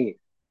the game.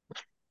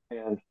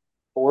 And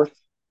fourth,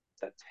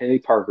 that Teddy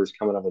Parker's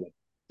coming up with a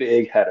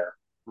big header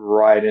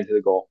right into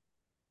the goal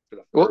for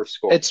the Well, first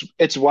score.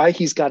 it's why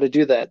he's got to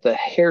do that, the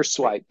hair Right.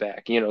 swipe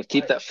back, keep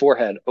Right. that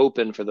forehead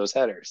open for those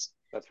headers.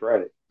 That's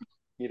right.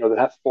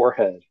 That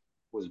forehead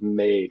was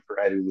made for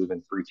Eddie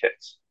Lubin free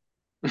kicks.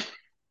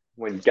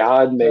 When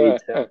God made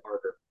Tim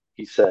Parker,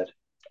 he said,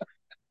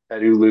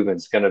 Eddie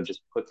Lubin's going to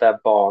just put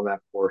that ball on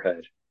that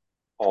forehead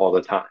all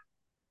the time.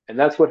 And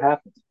that's what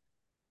happens.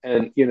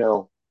 And,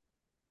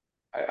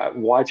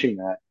 I'm watching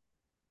that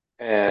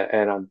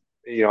and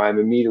I'm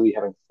immediately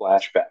having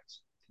flashbacks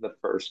to the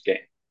first game,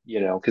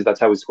 because that's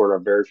how we scored our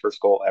very first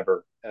goal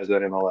ever as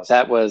an MLS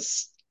that team.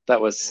 was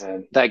that was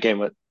And that game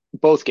with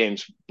both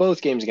games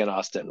against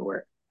Austin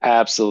were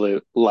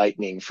absolute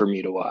lightning for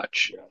me to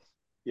watch. yes,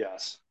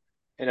 yes.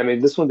 And I mean,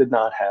 this one did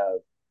not have,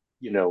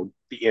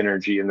 the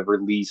energy and the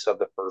release of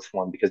the first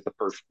one because the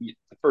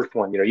first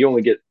one, you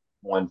only get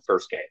one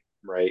first game,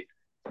 right?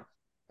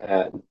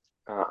 And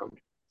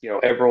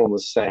everyone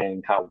was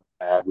saying how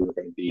bad we were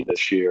going to be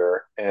this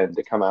year, and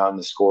to come out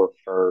and to score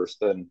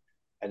first, and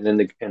then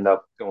to end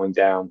up going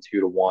down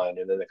 2-1,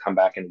 and then to come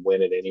back and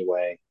win it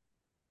anyway.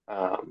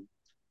 Um,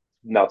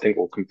 Nothing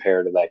will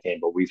compare to that game,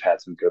 but we've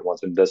had some good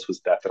ones, and this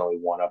was definitely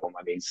one of them.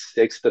 I mean,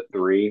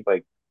 6-3,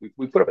 like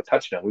we put up a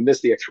touchdown. We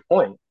missed the extra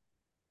point,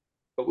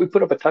 but we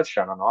put up a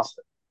touchdown on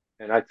Austin,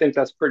 and I think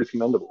that's pretty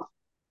commendable.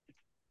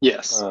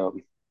 Yes.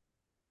 Um,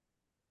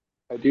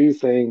 I do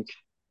think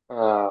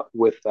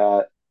with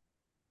that,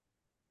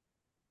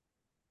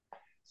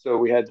 so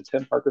we had the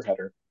Tim Parker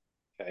header,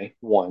 okay,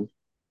 one.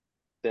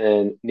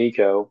 Then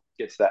Nico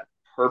gets that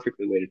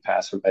perfectly weighted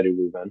pass from Eddie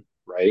Lubin,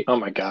 right? Oh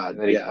my God.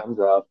 And then he Yeah. comes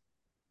up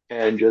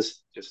and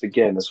just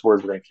again, this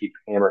word we're going to keep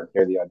hammering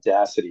here: the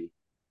audacity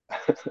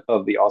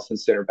of the Austin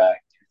center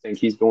back to think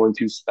he's going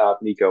to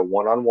stop Nico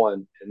one on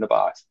one in the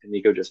box, and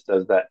Nico just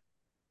does that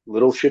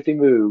little shifty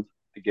move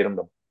to get him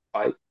to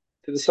bite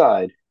to the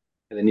side,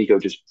 and then Nico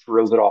just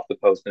drills it off the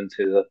post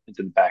into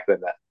the back of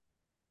the net.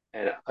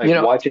 And like You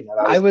know, watching that,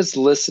 I I was like, was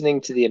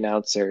listening to the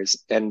announcers,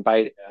 and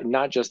by yeah,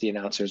 not just the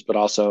announcers, but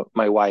also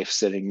my wife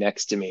sitting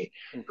next to me,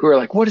 who mm-hmm, are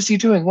like, "What is he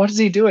doing? What is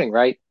he doing?"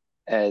 Right?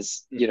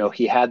 As mm-hmm,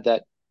 he had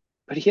that,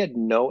 but he had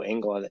no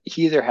angle on it.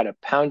 He either had to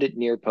pound it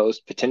near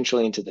post,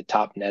 potentially into the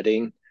top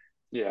netting,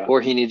 yeah,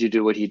 or he needed to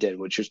do what he did,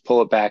 which was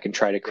pull it back and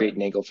try to create right,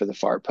 an angle for the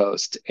far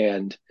post.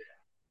 And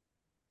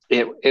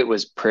it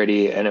was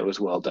pretty and it was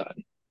well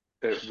done.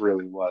 it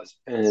really was.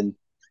 And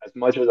as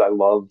much as I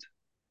loved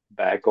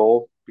that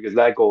goal, because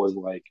that goal is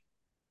like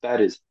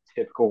that is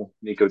typical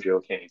Nico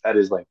Jokic. That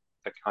is like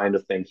the kind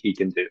of thing he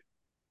can do.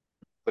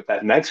 But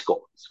that next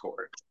goal he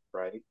scored,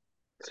 right?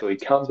 So he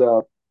comes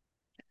up,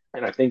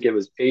 and I think it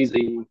was AZ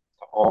to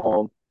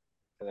Alm,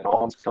 and then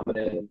Alm's coming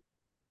in,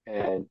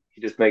 and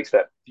he just makes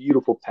that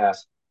beautiful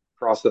pass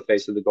across the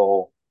face of the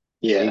goal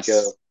to Yes.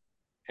 Nico,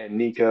 and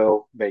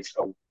Nico makes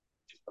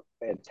just a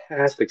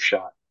fantastic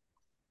shot,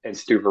 and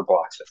Stuver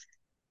blocks it.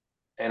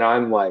 And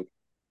I'm like,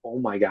 oh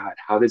my God,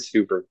 how did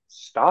Stuver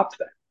stop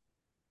that?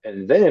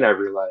 And then I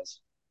realized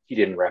he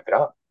didn't wrap it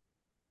up.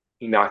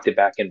 He knocked it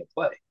back into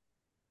play.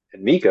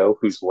 And Nico,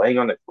 who's laying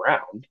on the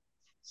ground,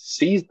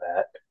 sees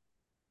that,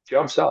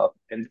 jumps up,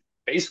 and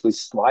basically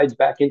slides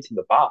back into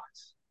the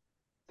box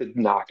to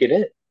knock it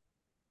in.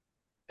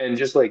 And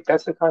just like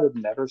that's the kind of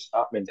never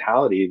stop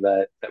mentality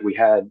that we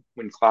had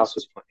when Klaus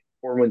was playing,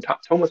 or when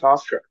Thomas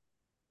Ostra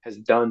has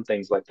done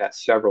things like that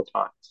several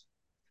times.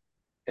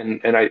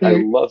 And I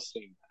There, love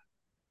seeing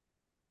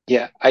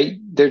yeah, I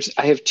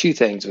have two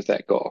things with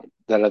that goal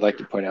that I'd like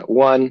to point out.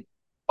 One,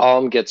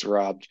 Alm gets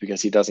robbed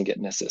because he doesn't get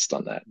an assist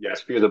on that. that.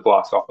 Yes, because it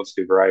blocks off of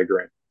Stuber. I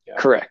agree. Yeah.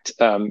 Correct.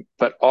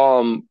 But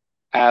Alm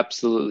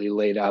absolutely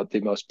laid out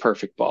the most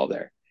perfect ball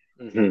there.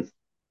 Hmm.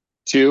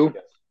 Two,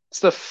 Yes. it's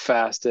the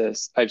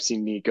fastest I've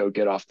seen Nico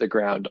get off the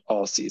ground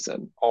all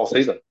season. All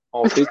season.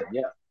 All season.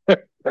 Yeah.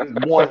 That is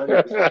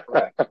 100%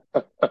 correct.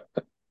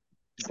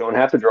 You don't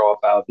have to draw a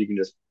foul if you can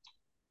just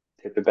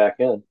tip it back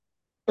in.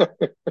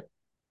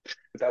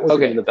 But that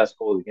wasn't even Okay, the best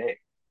goal of the game.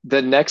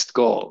 the next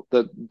goal,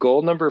 the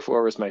goal number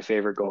four was my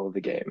favorite goal of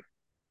the game.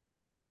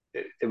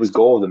 It was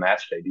goal of the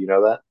match day. Do you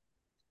know that?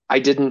 I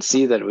didn't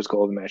see that it was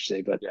goal of the match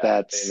today, but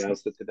Yeah, they that's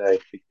announced it today,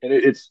 and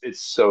it's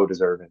so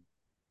deserving.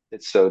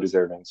 It's so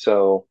deserving.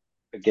 So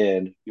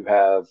again, you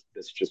have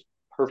this just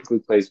perfectly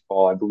placed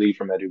ball, I believe,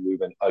 from Edu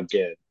Lubin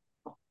again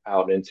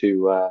out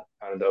into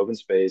open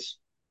space.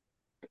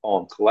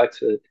 Palm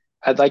collects it,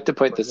 I'd like to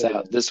point brings this it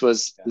out. in. This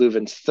was Yeah.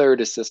 Leuven's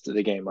third assist of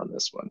the game on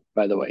this one,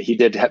 by the way. He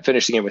did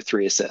finish the game with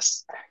three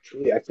assists.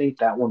 Actually, I think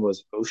that one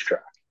was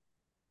Ostrak.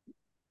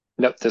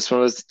 Nope, this one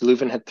was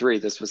Leuven had three.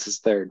 This was his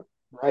third.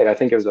 Right, I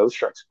think it was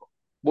Ostrak's goal.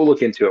 We'll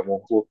look into it.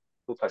 We'll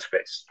touch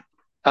base.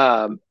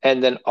 And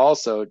then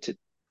also to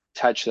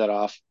touch that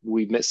off,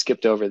 we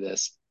skipped over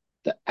this.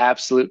 The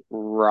absolute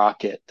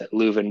rocket that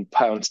Leuven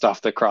pounced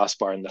off the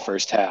crossbar in the Oh,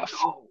 first half.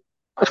 no.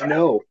 I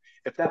know.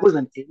 If that was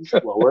an inch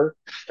lower,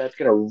 that's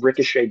going to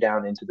ricochet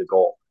down into the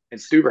goal. And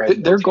Stuber had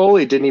no Their chance.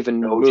 goalie didn't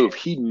even No move. chance.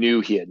 He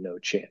knew he had no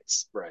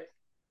chance. Right.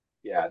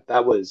 Yeah,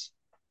 that was.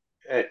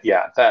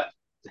 Yeah, that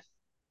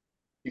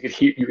you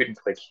could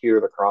like hear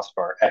the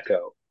crossbar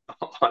echo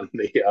on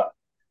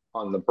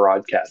the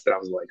broadcast, and I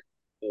was like,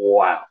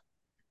 wow.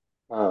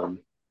 Um,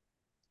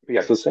 but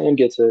yeah, so Sam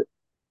gets it.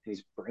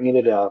 He's bringing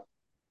it up,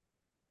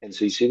 and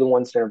so you see the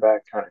one center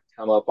back kind of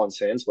come up on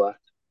Sam's left,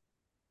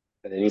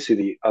 and then you see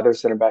the other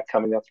center back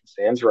coming up from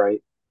Sam's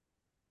right,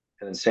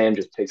 and then Sam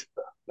just takes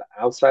the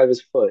outside of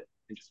his foot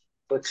and just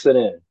flicks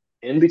it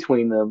in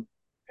between them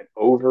and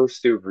over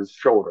Stuver's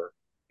shoulder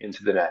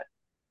into the net.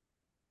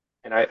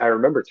 And I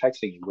remember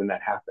texting you when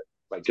that happened,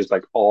 like just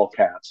like all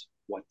caps.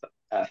 What the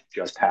f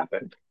just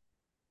happened?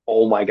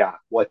 Oh my god!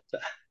 What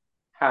the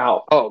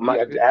how? Oh The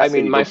my! I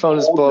mean, audacity, my the phone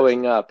is boldness.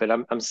 blowing up, and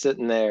I'm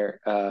sitting there,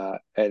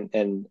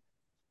 and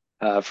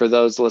for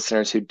those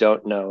listeners who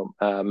don't know,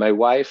 my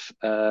wife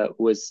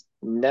was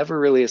never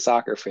really a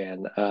soccer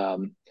fan.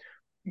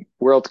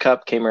 World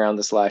Cup came around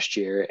this last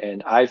year,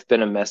 and I've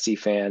been a Messi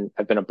fan.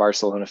 I've been a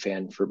Barcelona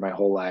fan for my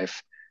whole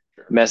life.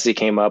 Sure. Messi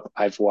came up.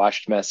 I've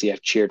watched Messi.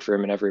 I've cheered for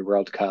him in every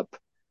World Cup.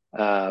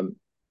 Um,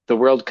 the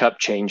World Cup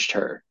changed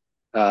her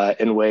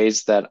in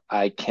ways that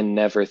I can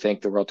never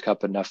thank the World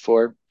Cup enough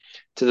for,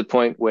 to the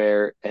point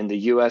where in the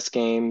US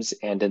games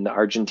and in the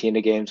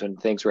Argentina games, when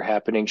things were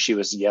happening, she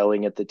was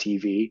yelling at the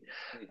TV.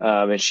 Mm-hmm.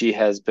 And she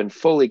has been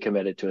fully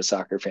committed to a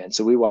soccer fan.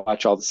 So we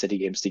watch all the city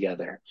games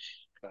together.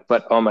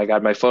 But oh my That's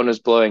God, my amazing. phone is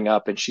blowing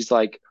up. And she's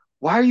like,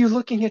 "Why are you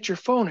looking at your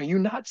phone? Are you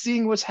not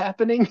seeing what's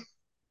happening?"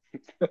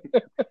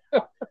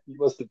 You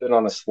must have been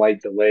on a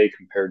slight delay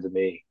compared to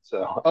me,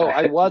 so Oh, I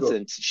I had to.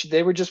 wasn't.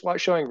 They were just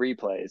showing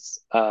replays.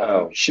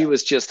 Oh She yeah,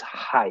 was just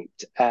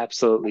hyped,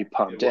 absolutely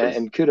it pumped, was.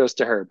 and kudos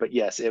to her. But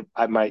yes,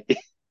 I might.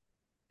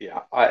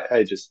 Yeah,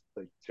 I just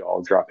like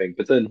jaw dropping.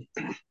 But then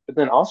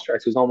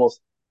Ostrax was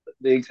almost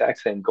the exact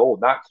same goal,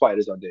 not quite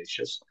as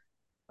audacious.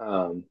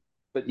 Um,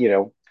 but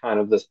kind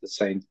of the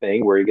same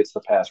thing where he gets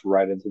the pass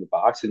right into the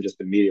box and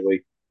just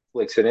immediately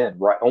flicks it in,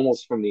 right,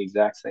 almost from the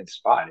exact same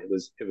spot. It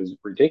was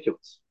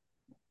ridiculous.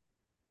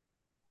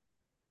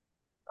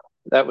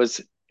 That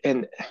was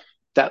and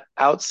that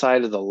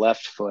outside of the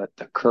left foot,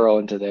 the curl Hmm.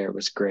 into there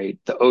was great.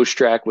 The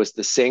Ostrak was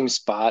the same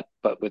spot,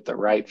 but with the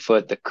right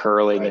foot, the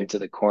curling Right, into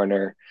the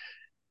corner,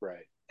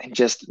 right, and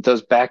just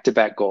those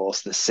back-to-back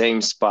goals, the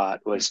same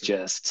spot was hmm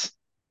just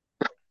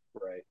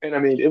right. And I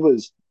mean, it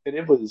was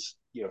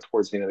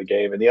towards the end of the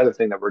game. And the other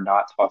thing that we're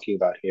not talking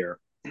about here,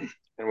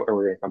 and we're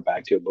going to come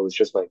back to it, but it was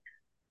just like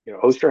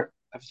Ostrak.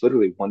 That was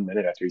literally 1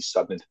 minute after he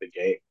subbed into the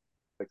game.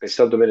 Like they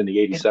subbed him in the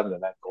and, 87,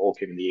 and that goal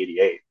came in the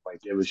 88.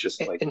 Like it was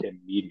just like and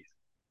immediate.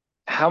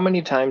 how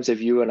many times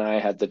have you and I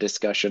had the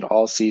discussion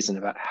all season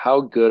about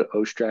how good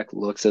Ostrak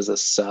looks as a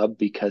sub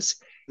because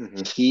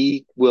Hmm.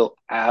 he will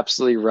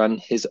absolutely run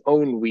his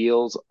own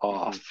wheels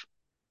Hmm. off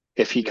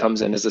if he Yep.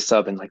 comes in as a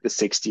sub in like the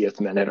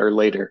 60th minute or Right.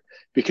 later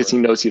because he Right.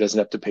 knows he doesn't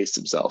have to pace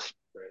himself.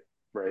 Right.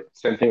 Right.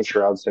 Same thing with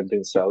Shroud. Same thing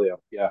with Celio.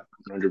 Yeah,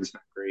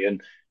 100% agree.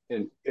 And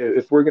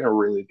if we're gonna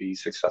really be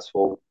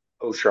successful,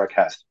 Ostrak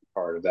has to be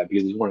part of that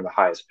because he's one of the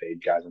highest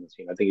paid guys on the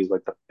team. I think he's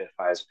like the fifth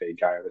highest paid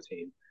guy on the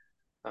team.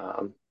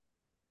 Um,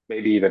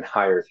 Maybe even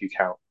higher if you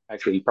count.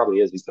 Actually, he probably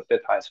is. He's the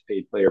fifth highest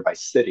paid player by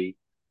city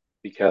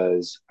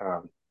because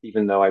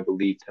even though I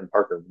believe Tim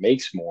Parker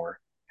makes more,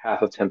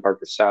 half of Tim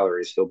Parker's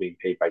salary is still being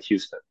paid by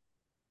Houston.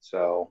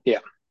 So, Yeah.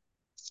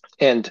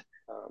 And,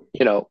 um,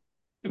 you know,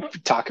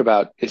 talk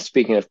about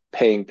speaking of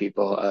paying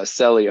people,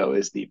 Celio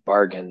is the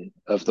bargain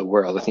of the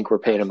world. I oh, think we're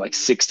paying him like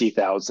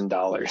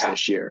absolutely. $60,000 Yeah,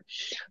 this year.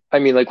 I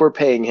mean, like we're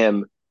paying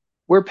him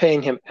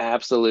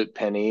absolute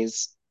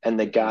pennies, and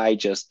the hmm guy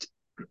just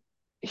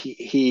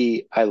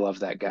I love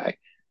that guy.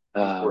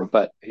 he's worth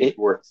But he's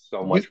worth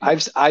so you, much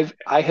money. I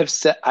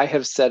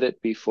have said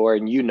it before,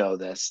 and you know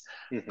this.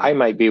 Hmm. I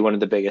might be one of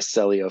the biggest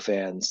Celio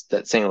fans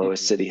that St. Louis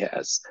Hmm. City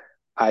has.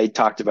 I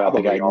talked about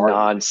the guy Probably are the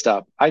nonstop.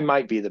 biggest. I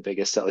might be the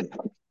biggest selling.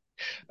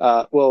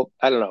 Well,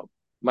 I don't know.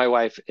 My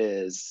wife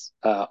is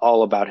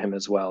all about him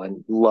as well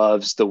and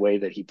loves the way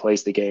that he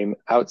plays the game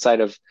outside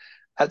of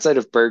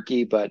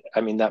Berkey. But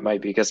I mean, that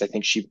might be because I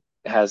think she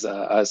has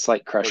a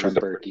slight crush on Berkey's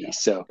a pretty Berkey. guy.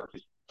 So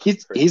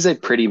Berkey's pretty. he's a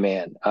pretty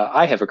man.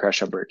 I have a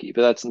crush on Berkey,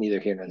 but that's neither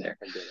here nor there.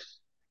 I get it.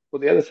 Well,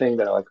 the other thing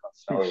that I like about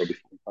Hmm. Sallow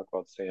before we talk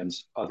about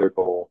Sam's other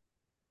goal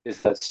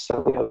is that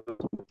some of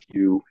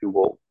you who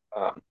will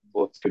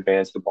look to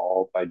advance the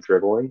ball by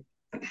dribbling.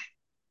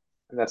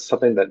 And that's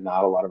something that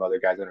not a lot of other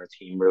guys on our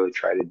team really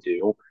try to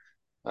do.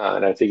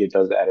 And I think it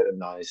does add a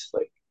nice,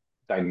 like,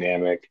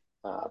 dynamic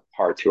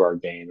part to our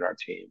game and our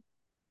team.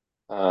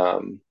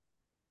 Um,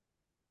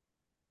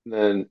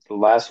 then the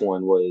last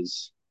one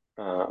was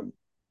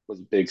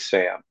Big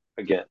Sam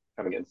again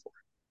coming in for.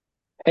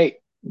 Hey,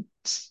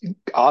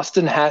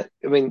 Austin had.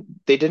 I mean,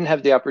 they didn't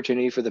have the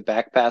opportunity for the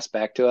back pass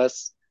back to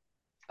us.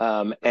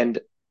 Right. And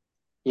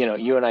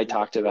you and I Or the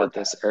talked forward about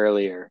this pass.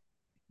 earlier.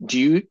 Do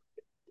you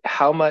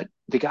how much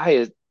the guy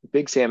is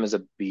Big Sam is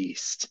a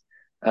beast.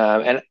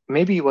 And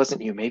maybe it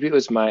wasn't you, maybe it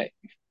was my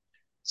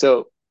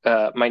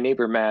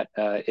neighbor Matt.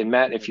 And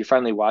Matt, if Mhm. you're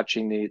finally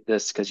watching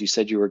this because you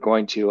said you were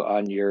going to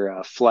on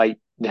your flight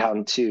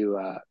down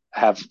to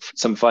have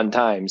some fun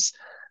times,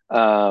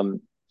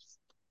 um,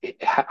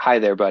 hi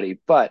there, buddy.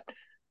 But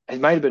it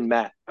might have been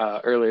Matt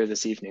earlier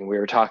this evening. We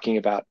were talking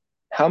about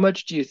how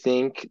much do you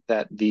think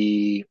that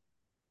the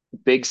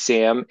Big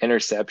Sam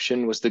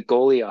interception was the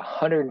goalie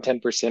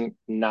 110%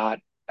 not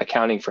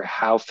accounting for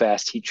how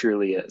fast he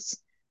truly is.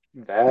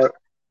 That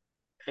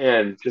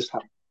and just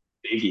how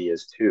big he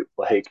is too.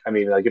 Like, I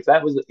mean, like if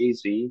that was the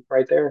AZ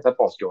right there, that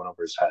ball's going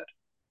over his head,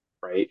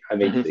 right? I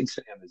mean, Mm-hmm. Big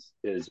Sam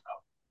is a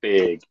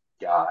big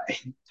guy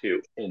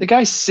too, The and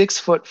guy's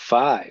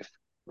 6'5".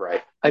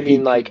 right, I and mean,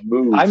 he like, I'm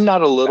moves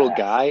not a little fast.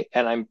 guy,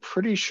 and I'm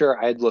pretty sure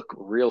I'd look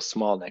real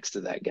small next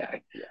to that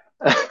guy.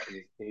 Yeah,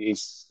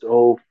 he's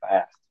so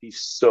fast. He's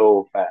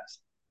so fast.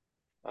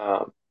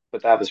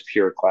 But that was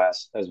pure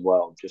class as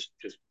well. Just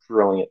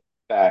drilling it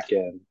back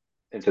in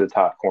into the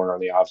top corner on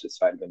the opposite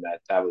side of the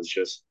net. That was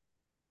just,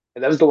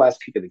 and that was the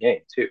last kick of the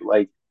game too.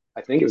 Like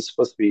I think it was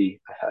supposed to be.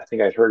 I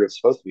think I heard it was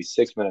supposed to be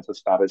 6 minutes of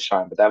stoppage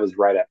time, but that was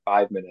right at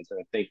 5 minutes, and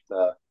I think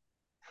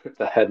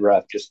the head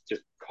ref just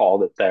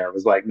called it there. It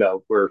was like,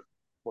 no, we're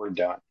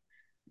done.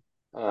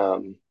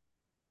 Um,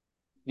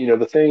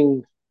 the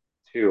thing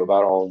too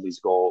about all of these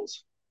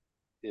goals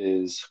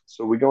is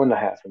so we go into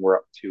half and we're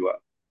up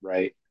 2-up,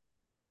 right?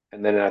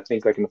 And then I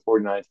think like in the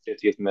 49th,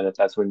 50th minute,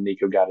 that's when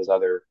Nico got his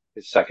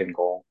second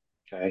goal.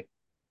 Okay.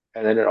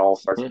 And then it all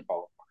starts to Mhm.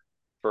 fall apart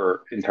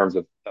for in terms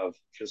of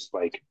just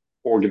like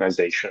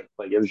organization.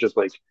 Like it was just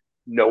like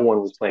no one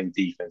was playing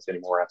defense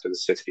anymore after the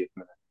 60th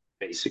minute,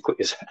 basically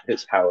is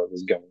how it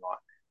was going on.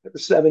 There were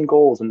 7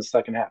 goals in the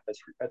second half.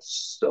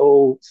 That's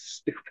so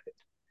stupid.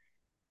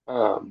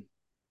 Um,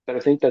 but I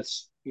think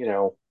that's,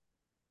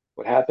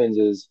 what happens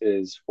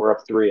is we're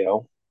up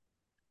 3-0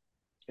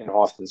 and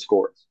Austin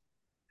scores.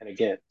 And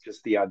again,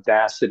 just the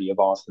audacity of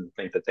Austin to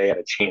think that they had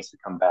a chance to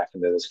come back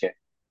into this game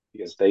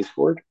because they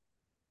scored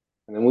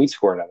and then we'd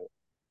score another.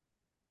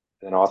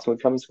 And then Austin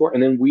would come and score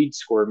and then we'd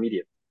score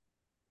immediately.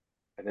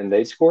 And then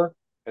they'd score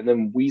and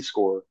then we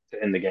score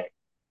to end the game.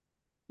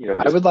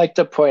 I Just would like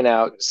to point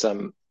out like that.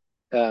 some.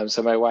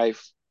 So my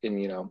wife,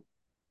 and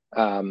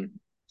um,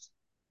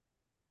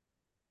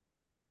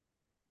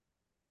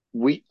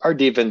 we our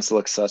defense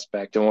looks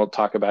suspect, and we'll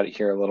talk about it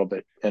here a little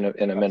bit in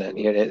a minute.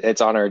 Absolutely.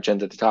 It's on our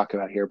agenda to talk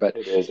about here, but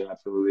It is.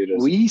 Absolutely it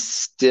is. we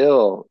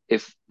still,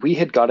 if we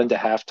had got into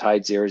half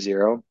tied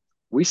 0-0,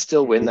 we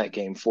still win Mm-hmm. that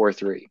game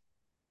 4-3.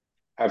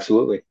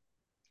 Absolutely.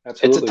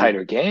 It's a Absolutely we do.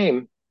 tighter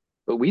game,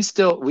 but we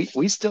still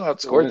Still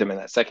outscored win. them in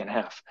that second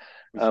half.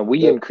 We still We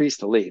did. increased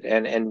the lead,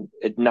 and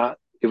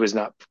it was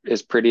not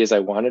as pretty as I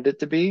wanted it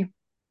to be,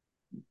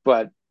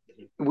 but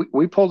Mhm.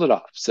 we pulled it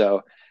off.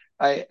 So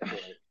I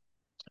Right.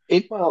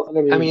 it Well, and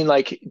I I mean, mean,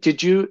 like,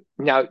 did you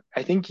now?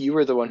 I think you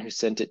were the one who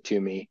sent it to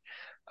me.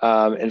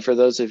 And for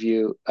those of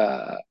you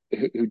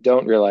who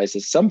don't realize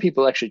this, some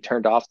people actually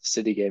turned off the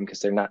City game because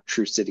they're not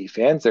true City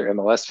fans; they're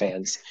MLS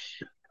fans.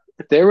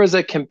 There was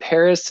a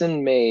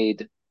comparison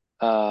made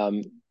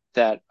um,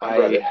 that on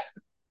Reddit,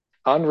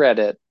 I on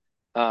Reddit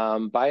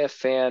by a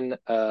fan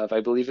of,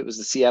 I believe it was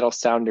the Seattle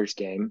Sounders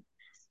game.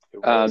 it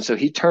was. So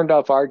he turned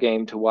off our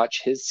game to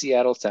watch his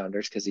Seattle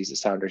Sounders because he's a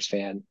Sounders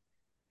fan.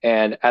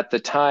 And at the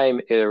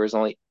time, there was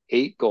only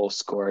 8 goals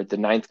scored. The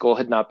ninth goal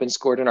had not been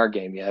scored in our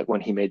game yet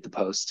when he made the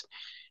post.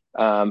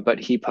 But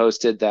he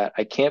posted that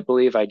I can't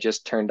believe I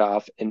just turned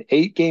off an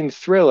 8-game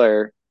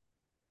thriller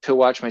to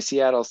watch my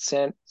Seattle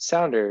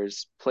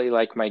Sounders play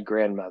like my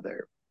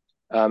grandmother.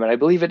 And I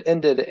believe it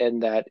ended in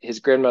that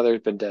his grandmother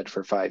has been dead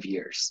for 5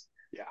 years.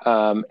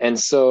 Yeah. And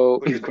so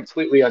Which is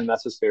completely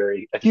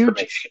unnecessary huge,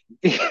 information.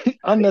 Negative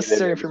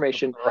unnecessary news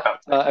information. around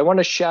there. I want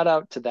to shout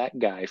out to that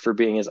guy for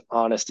being as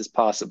honest as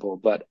possible,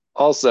 but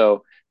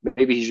also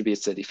maybe he should be a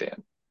City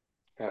fan.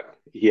 Uh,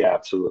 he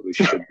absolutely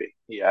should be.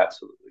 He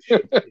absolutely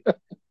should be.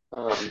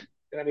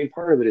 And I mean,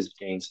 part of it is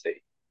gain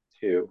state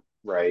too,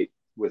 right?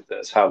 with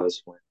this, how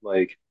this went.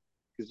 Like,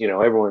 because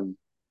everyone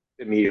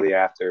immediately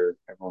after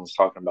everyone was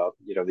talking about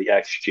the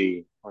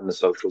XG on the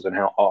socials and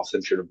how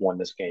Austin should have won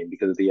this game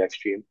because of the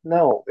XG.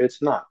 No,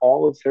 it's not.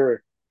 All of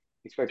their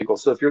expected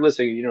goals. So if you're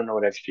listening, you don't know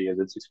what XG is.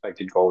 It's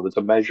expected goals. It's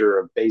a measure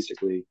of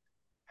basically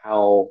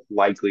how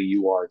likely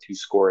you are to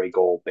score a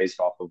goal based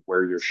off of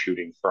where you're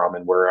shooting from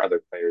and where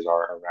other players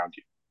are around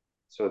you.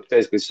 So it's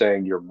basically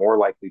saying you're more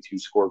likely to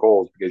score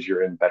goals because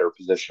you're in better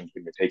positions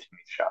when you're taking these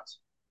shots.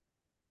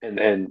 And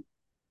then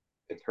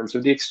in terms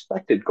of the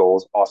expected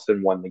goals,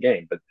 Austin won the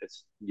game. But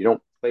you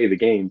don't play the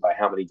game by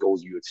how many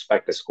goals you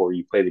expect to score.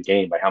 You play the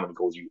game by how many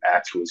goals you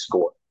actually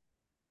score.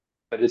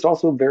 But it's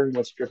also very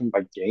much driven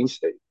by game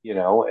state,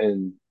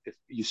 and if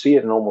you see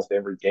it in almost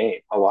every game.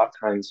 A lot of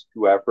times,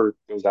 whoever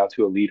goes out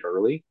to a lead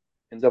early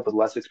ends up with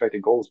less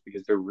expected goals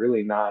because they're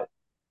really not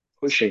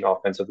pushing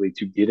offensively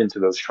to get into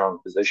those strong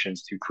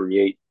positions to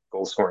create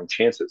goal scoring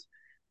chances.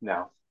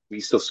 Now, we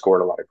still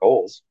scored a lot of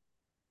goals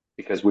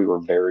because we were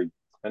very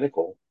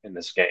clinical in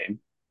this game,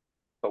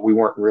 but we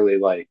weren't really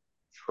like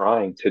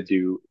trying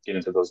to get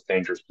into those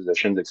dangerous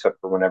positions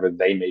except for whenever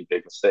they made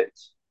big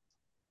mistakes.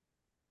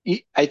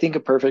 I think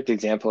a perfect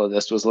example of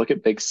this was look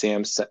at Big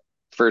Sam's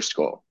first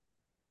goal.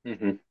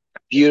 Mm-hmm. Yeah.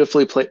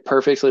 Beautifully played,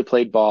 perfectly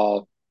played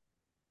ball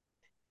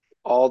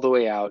all the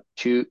way out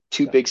to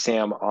Yeah. Big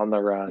Sam on the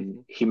run. Mm-hmm.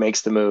 He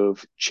makes the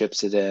move,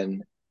 chips it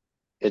in.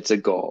 It's a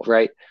goal,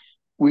 right?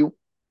 We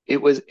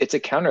it's a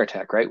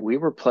counterattack, right? We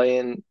were Mm-hmm.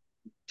 playing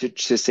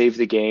to save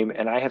the game,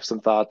 and I have some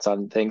thoughts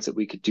on things that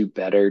we could do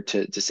better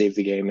to save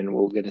the game, and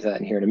we'll get into that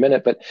in Mm-hmm. here in a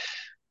minute. But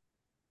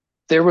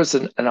there was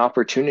an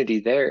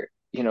opportunity there.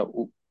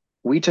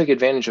 We took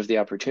advantage of the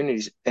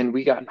opportunities, and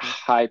we got Mm-hmm.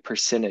 high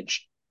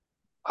percentage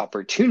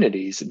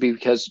opportunities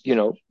because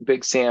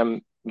Big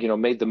Sam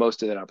made the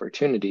most of that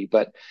opportunity.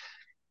 But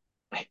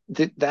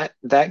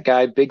that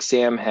guy Big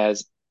Sam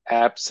has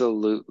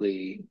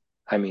absolutely,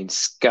 I mean,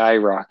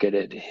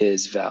 skyrocketed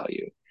his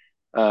value.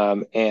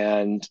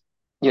 And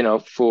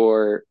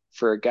for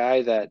a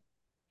guy that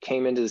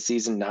came into the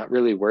season not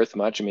really worth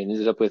much, I mean,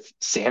 ended up with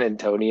San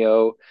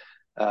Antonio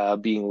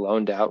being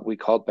loaned out. We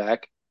called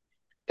back.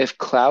 If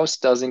Klaus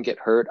doesn't get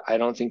hurt, I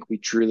don't think we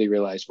truly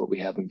realize what we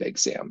have in Big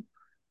Sam.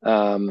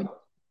 Um,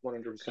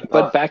 100%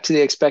 but not. back to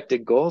the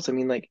expected goals, I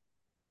mean, like,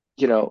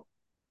 you know,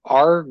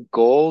 our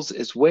goals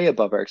is way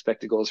above our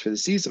expected goals for the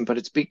season, but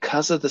it's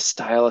because of the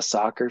style of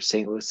soccer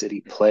St. Louis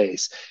City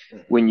plays.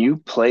 Mm-hmm. When you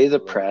play the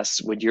Absolutely.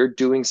 press, when you're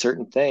doing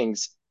certain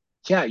things,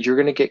 yeah, you're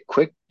going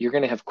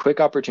to have quick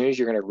opportunities,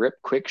 you're going to rip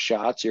quick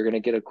shots, you're going to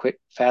get a quick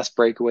fast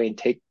breakaway and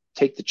take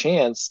the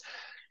chance.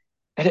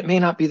 And it may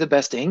not be the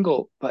best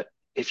angle, but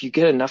if you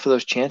get enough of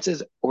those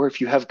chances, or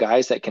if you have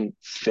guys that can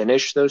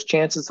finish those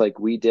chances like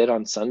we did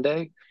on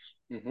Sunday,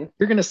 Mm-hmm.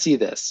 you're going to see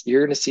this.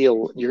 You're going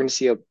Absolutely. to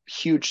see a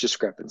huge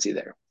discrepancy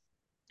there.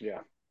 Yeah.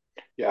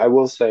 Yeah, I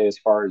will say as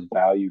far as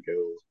value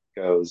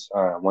goes,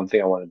 one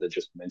thing I wanted to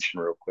just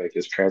mention real quick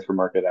is Transfer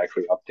Market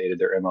actually updated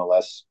their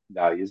MLS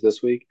values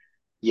this week.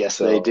 And Yes,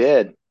 they so,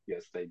 did.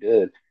 yes, they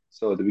did.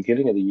 So at the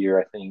beginning of the year,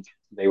 I think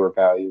they were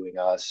valuing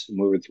us, and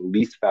we were the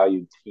least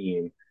valued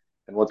team.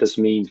 And what this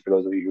means for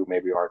those of you who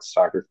maybe aren't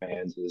soccer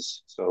fans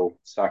is so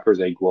soccer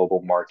is a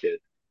global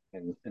market,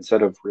 and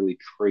instead of really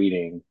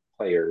trading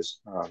players,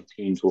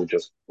 teams will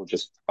just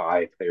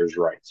buy players'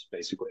 rights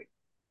basically.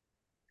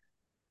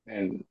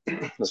 And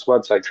this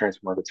website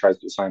Transfer Market tries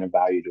to assign a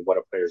value to what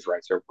a player's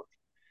rights are worth.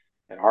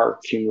 And our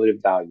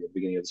cumulative value at the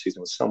beginning of the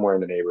season was somewhere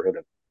in the neighborhood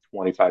of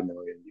 25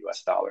 million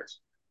US dollars.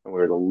 And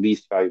we were the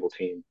least valuable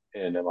team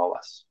in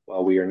MLS.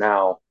 Well, we are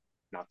now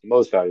not the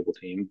most valuable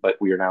team, but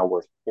we are now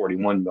worth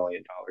 $41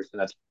 million. And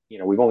that's,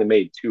 we've only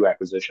made two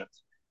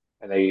acquisitions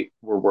and they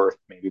were worth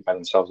maybe by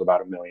themselves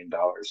about $1 million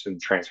in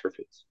transfer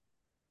fees.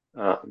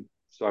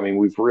 So, I mean,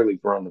 we've really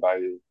grown the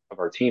value of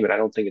our team. And I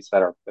don't think it's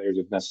that our players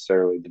have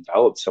necessarily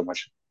developed so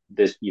much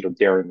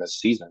during this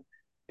season.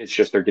 It's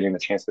just they're getting the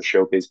chance to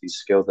showcase these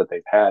skills that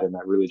they've had, and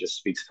that really just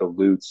speaks to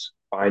Lutz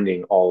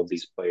finding all of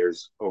these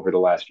players over the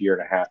last year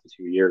and a half to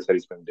 2 years that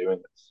he's been doing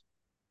this.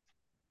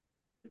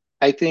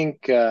 I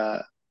think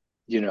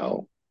you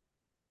know,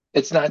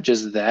 it's not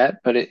just that,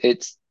 but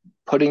it's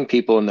putting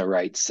people in the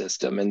right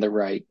system and the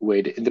right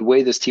way the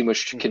way this team was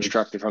Mm-hmm.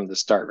 constructed from the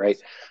start, right?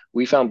 Yes.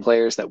 We found Mm-hmm.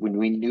 players that when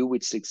we knew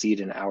would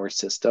succeed in our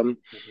system.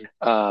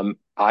 Mm-hmm.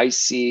 I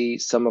see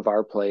some of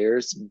our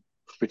players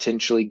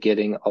potentially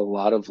getting a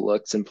lot of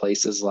looks in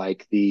places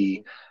like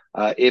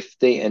Mm-hmm. if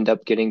they end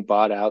up getting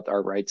bought out,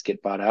 our rights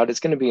get bought out. It's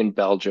going to be in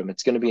Belgium.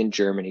 It's going to be in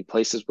Germany,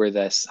 places where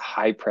this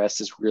high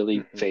press is really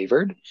Mm-hmm.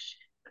 favored.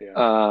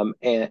 Yeah.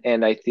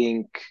 And I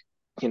think,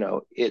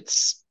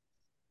 it's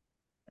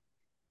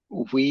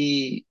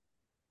we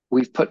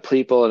we've put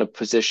people in a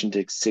position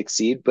to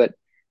succeed, but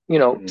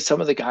Mm-hmm.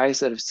 some of the guys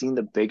that have seen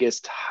the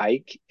biggest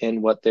hike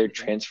in what their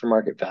Mm-hmm. transfer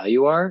market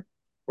value are,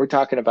 we're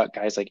talking about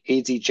guys like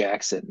AZ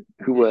Jackson,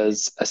 who Mm-hmm.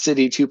 was a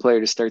City 2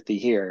 player to start the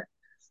year,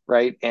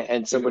 right? And He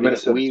was a somebody that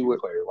Minnesota we two were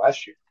player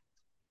last year.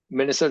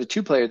 Minnesota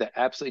 2 player that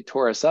absolutely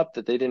tore us up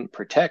that they didn't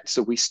protect,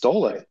 so we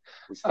stole Right. him.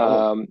 We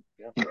stole him. Um,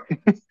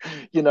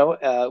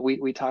 Yeah.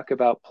 we talk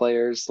about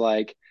players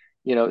like,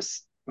 you know,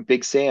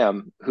 Big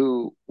Sam,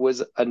 who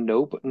was a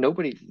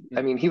nobody.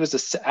 I mean, Hmm. he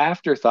was a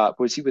afterthought.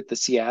 Was he with the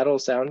Seattle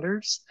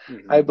Sounders?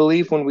 I Hmm.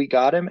 believe when we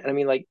got him, and I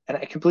mean, like, and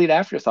a complete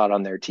afterthought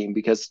on their team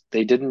because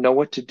they didn't know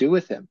what to do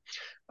with him.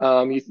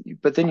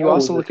 But then you Kyle also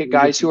was a look at three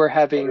guys who defensive are player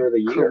having of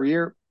the year.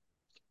 career.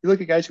 You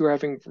look at guys who are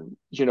having,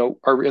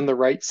 are in the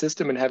right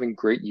system and having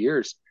great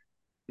years.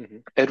 Hmm.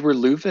 Edward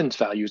Leuven's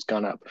value's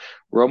gone up.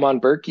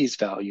 Roman Berkey's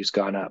value's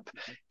gone up.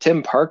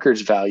 Tim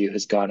Parker's value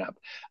has gone up.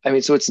 I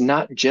mean, so it's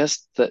not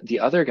just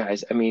the other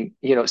guys. I mean,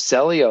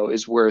 Celio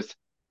is worth,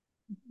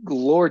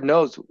 Lord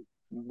knows,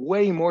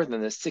 way more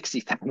than the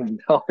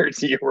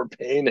 $60,000 a year we're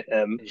paying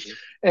him. Hmm.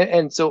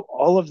 And so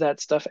all of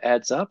that stuff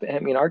adds up. And I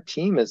mean, our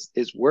team is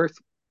worth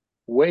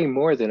way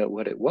more than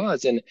what it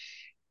was. And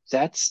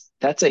that's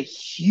a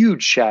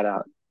huge shout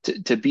out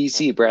to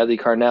BC Absolutely. Bradley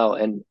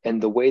Carnell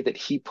and the Hmm. way that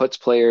he puts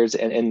players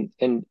and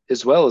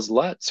as well as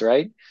Lutz,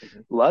 right?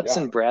 Hmm. Lutz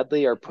Yeah. and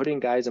Bradley are putting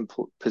guys in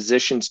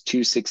positions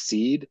to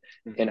succeed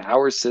in Hmm.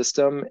 our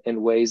system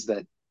in ways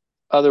that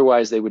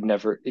otherwise they would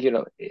never,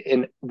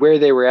 in where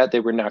they were at, they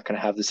were not going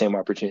to have the same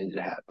opportunity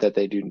to have that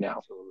they do now.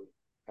 Absolutely.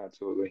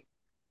 Absolutely.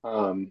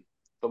 Um,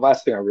 the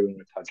last thing I really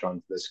want to touch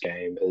on for this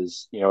game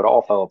is, it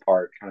all fell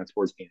apart kind of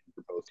towards the end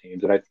for both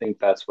teams. And I think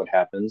that's what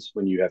happens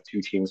when you have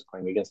two teams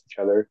playing against each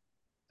other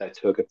that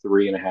took a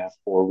 3.5,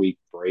 4 week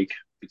break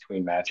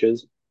between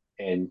matches.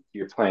 And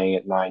you're playing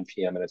at 9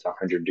 p.m. and it's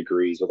 100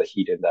 degrees with a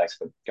heat index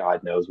that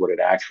God knows what it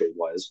actually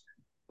was.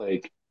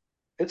 Like,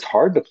 it's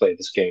hard to play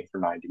this game for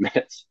 90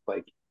 minutes.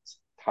 Like, it's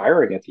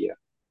tiring at the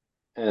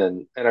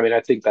end. And I mean,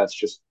 I think that's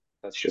just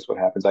what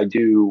happens. I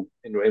do,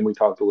 and we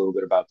talked a little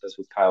bit about this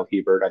with Kyle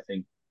Hebert. I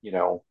think,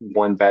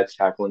 one bad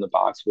tackle in the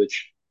box,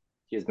 which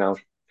he has now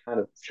kind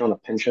of shown a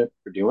penchant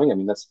for doing. I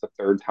mean, that's the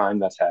third time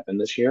that's happened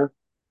this year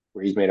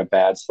where he's made a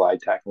bad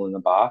slide tackle in the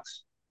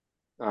box.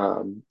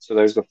 So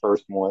there's the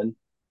first one.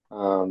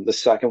 The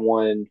second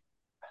one,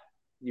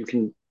 you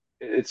can,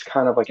 it's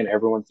kind of like an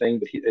everyone thing,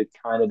 but it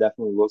kind of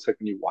definitely looks like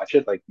when you watch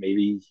it, like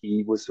maybe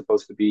he was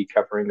supposed to be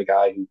covering the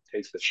guy who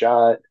takes the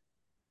shot.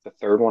 The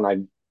third one,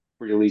 I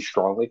really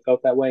strongly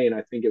felt that way, and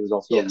I think it was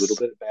also a little Yes.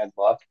 bit of bad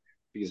luck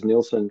because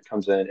Nielsen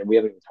comes in, and we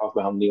haven't even talked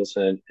about how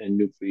Nielsen and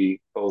Nuki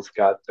both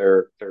got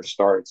their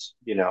starts,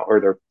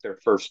 or their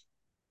first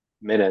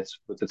minutes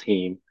with the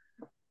team.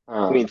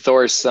 I mean, Um,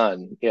 Thor's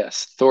son.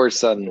 Yes. Thor's yes,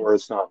 son, or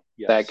it's not,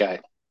 that yes,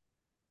 guy.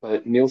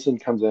 but Nielsen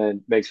comes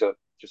in, makes a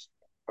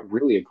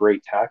really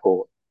great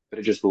tackle, but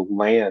it just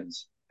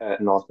lands at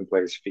an Austin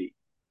player's feet.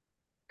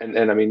 And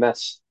I mean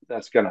that's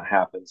gonna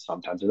happen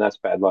sometimes, and that's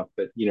bad luck.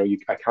 But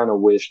I kind of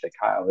wish that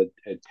Kyle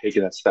had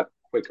taken that step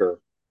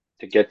quicker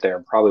to get there,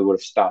 and probably would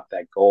have stopped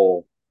that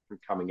goal from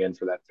coming in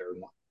for that third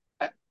one.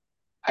 I,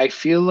 I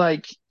feel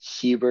like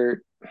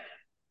Hebert,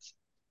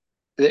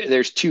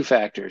 there's two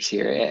factors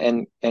here,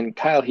 and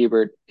Kyle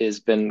Hebert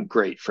has been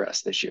great for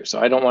us this year. So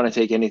I don't want to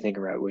take anything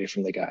away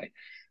from the guy.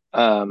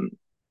 Um,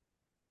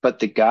 but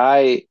the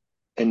guy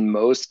in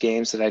most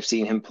games that I've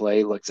seen him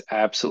play looks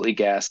absolutely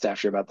gassed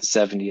after about the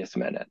 70th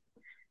minute.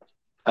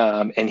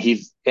 And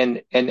he's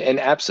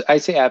I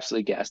say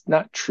absolutely gassed,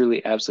 not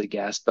truly absolutely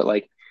gassed, but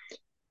like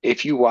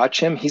if you watch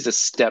him, he's a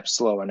step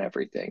slow on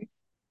everything.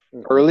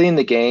 Hmm. Early in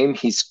the game,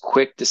 he's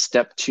quick to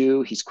step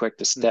two, he's quick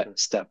to Hmm.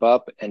 step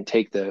up and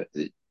take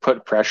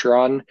put pressure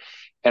on.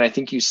 And I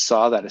think you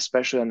saw that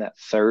especially on that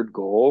third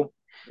goal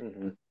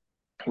Hmm.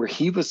 where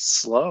he was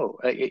slow.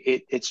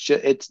 It's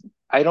just it's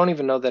I don't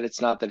even know that it's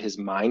not that his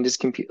mind is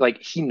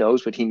like he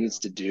knows what he Yeah, needs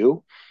to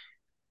do.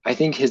 I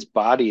think his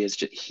body is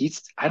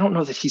just I don't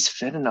know that he's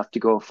fit enough to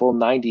go a full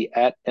 90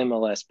 at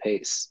MLS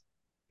pace.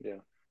 yeah.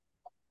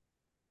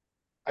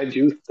 I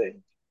do think,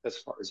 as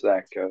far as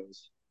that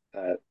goes,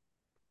 that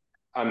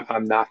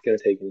I'm not going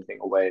to take anything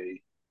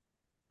away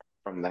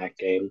from that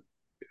game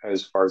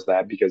as far as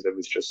that because it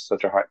was just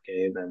such a hot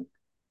game. And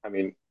I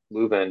mean,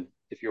 Leuven,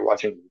 if you're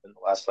watching Leuven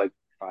the last like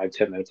 5,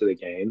 10 minutes of the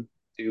game,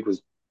 dude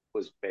was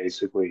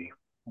basically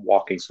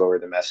walking slower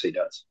than Messi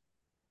does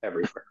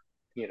everywhere,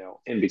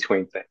 in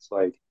between things.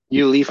 Like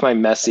You leave my that,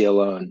 Messi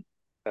alone.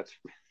 that's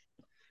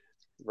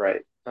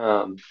right.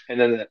 And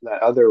then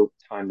that other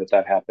time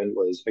that happened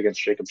was against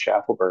Jacob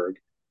Schaffelberg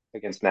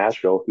against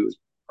Nashville, who was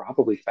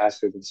probably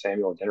faster than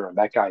Samuel Dinner.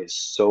 That guy is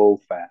so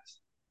fast,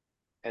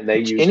 and they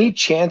use Any him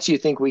chance you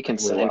think we can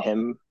extremely sign well.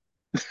 him?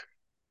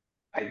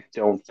 I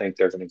don't think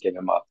they're going to give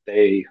him up.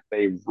 They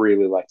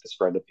really like to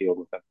spread the field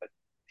with him, but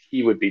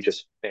he would be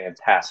just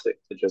fantastic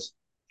to just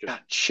God,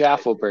 like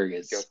Schaffelberg go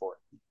is for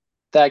it.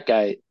 that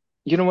guy.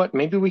 You know what?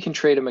 Maybe we can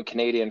trade him a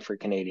Canadian for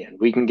Canadian.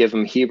 We can give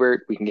him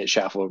Hebert. We can get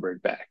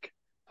Schaffelberg back.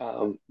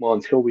 Well,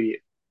 until we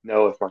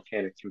know if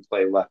Marcanic can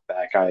play left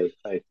back, I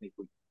think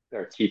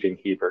they're keeping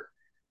Hebert.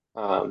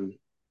 Um,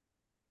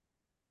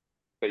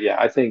 but yeah,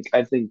 I think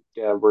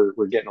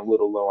we're getting a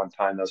little low on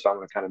time though, so I'm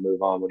going to kind of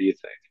move on. What do you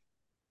think?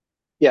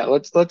 Yeah,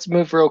 let's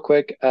move real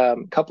quick.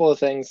 Couple of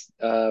things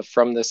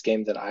from this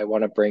game that I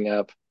want to bring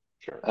up.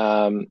 Sure.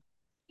 Um,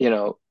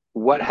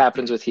 what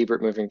happens with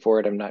Hebert moving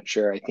forward? I'm not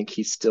sure. I think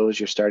he still is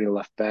your starting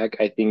left back.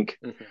 I think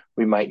Hmm.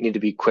 we might need to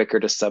be quicker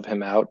to sub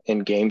him out in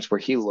games where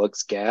he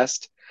looks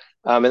gassed.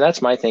 And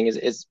that's my thing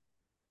is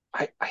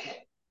I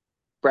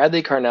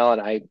Bradley Carnell,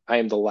 and I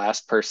am the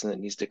last person that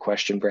needs to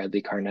question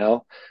Bradley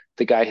Carnell.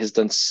 The guy has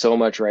done so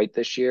much right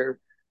this year.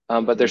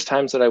 But Hmm. there's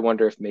times that I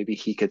wonder if maybe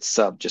he could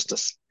sub just a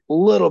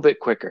little bit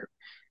quicker,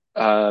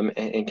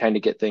 and kind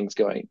of get things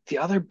going. The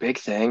other big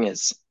thing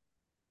is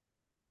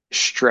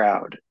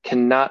Stroud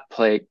cannot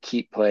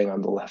keep playing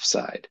on the left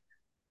side.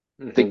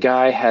 The Hmm.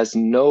 guy has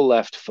no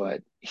left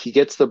foot. He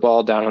gets the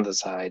ball down on the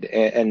side,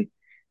 and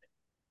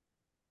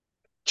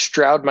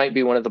Stroud might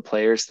be one of the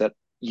players that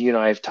you and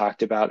I have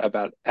talked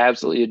about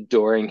absolutely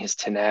adoring his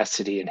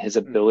tenacity and his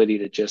Hmm. ability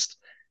to just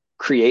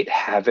create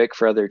havoc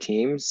for other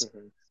teams.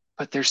 Hmm.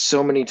 But there's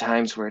so many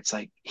times where it's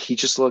like he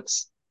just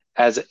looks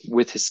as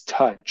with his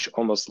touch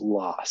almost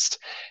lost.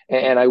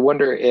 And I Hmm.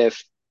 wonder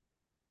if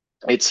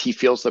it's he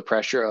feels the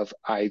pressure of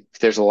I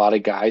there's a lot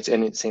of guys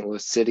and in St.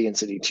 Louis City and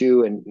City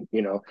 2 and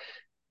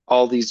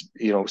all these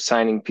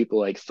signing people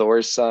like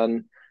Thor's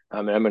son,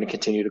 and I'm going to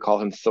continue to call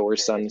him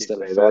Thor's Yeah, son if you instead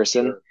of say that,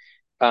 Thorson. sure.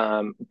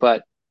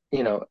 But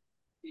you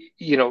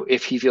know,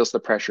 if he feels the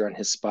pressure on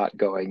his spot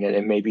going,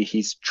 and maybe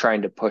he's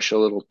trying to push a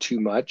little too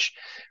much,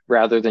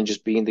 rather than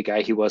just being the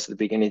guy he was at the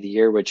beginning of the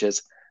year, which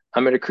is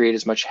I'm going to create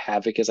as much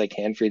havoc as I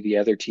can for the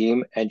other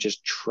team and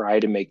just try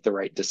to make the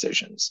right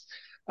decisions.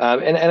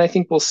 And I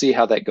think we'll see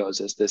how that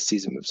goes as this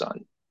season moves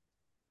on.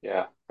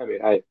 Yeah, I mean,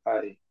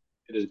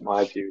 it is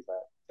my view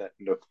that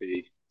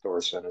Nookie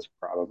Thorson is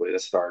probably the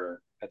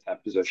starter at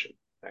that position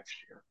next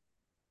year,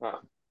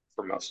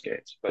 for most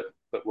games. But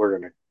we're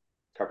going to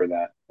cover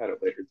that at a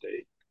later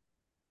date.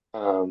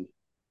 Um,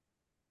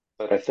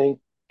 but I think,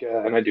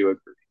 and I do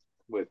agree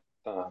with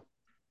uh,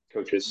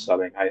 coaches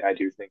subbing. I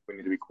do think we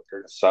need to be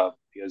quicker to sub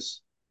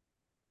because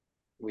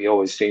we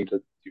always seem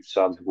to do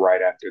subs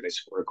right after they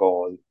score a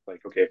goal. And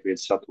like, okay, if we had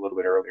subbed a little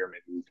bit earlier,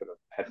 maybe we could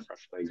have had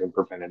fresh legs and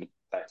prevented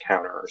that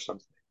counter or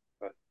something.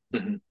 But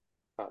Mhm.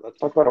 let's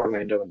talk about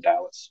Orlando and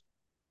Dallas.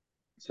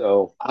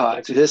 So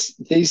next week, This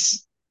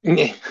these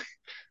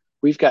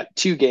we've got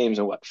two games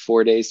in what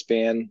 4 days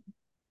span,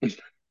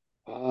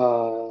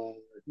 uh,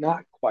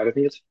 not quite. I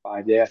think it's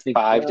 5 day. I think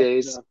 5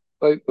 days. no,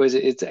 What was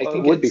it? It's I well, it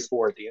think would be it's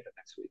four at the end of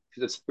next week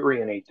because it's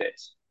 3 and 8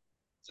 days.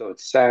 So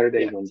it's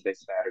Saturday, yeah, Wednesday,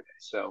 Saturday.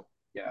 So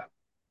yeah,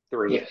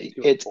 three, yeah.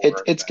 2 and 4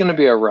 in It's that going to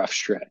be day. a rough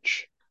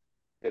stretch.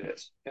 It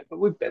is. Yeah, but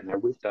we've been there.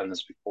 We've done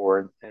this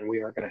before, and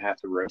we are going to have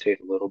to rotate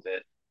a little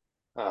bit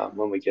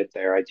when we get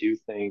there. I do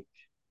think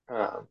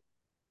um,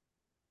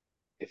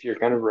 if you're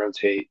going to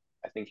rotate,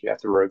 I think you have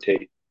to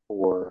rotate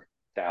for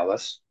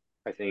Dallas.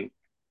 I think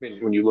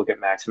when you look at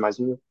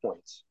maximizing your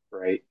points,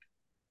 right,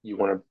 you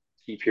want to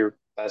keep your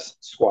best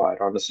squad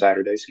on the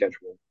Saturday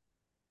schedule.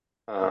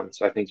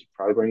 So I think you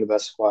probably bring the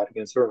best squad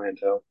against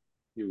Orlando.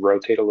 You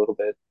rotate a little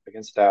bit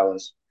against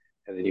Dallas,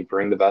 and then you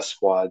bring the best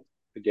squad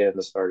again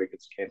to start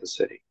against Kansas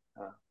City,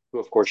 who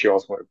of course you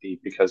also want to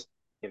beat because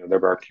their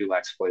barbecue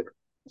lacks flavor.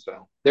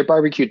 So Their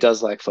barbecue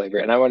does lack flavor,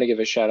 and I want to give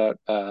a shout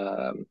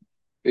out.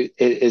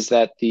 Is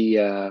that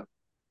the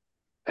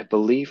I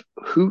believe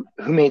who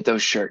made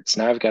those shirts?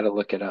 Now I've got to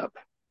look it up.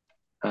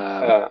 Um,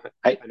 uh,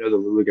 I I know the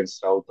Luligans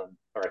sold them,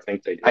 or I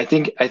think they I did.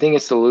 think I think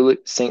it's the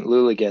St.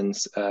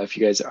 Luligans. If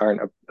you guys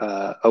aren't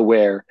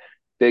aware,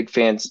 big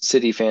fans,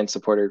 city fan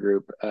supporter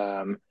group.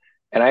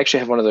 And I actually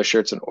have one of those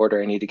shirts in order.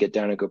 I need to get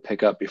down and go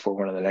pick up before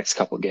one of the next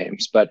couple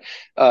games. But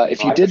if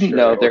Well, you I have a didn't shirt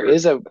I know, ordered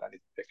that I need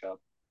to pick up.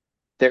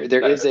 there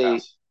That in is the a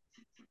past.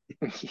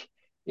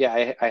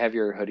 yeah, I have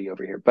your hoodie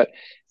over here, but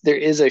there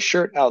is a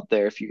shirt out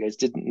there if you guys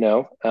didn't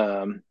know,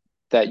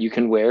 that you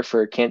can wear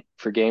for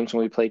games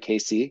when we play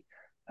KC,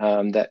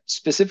 that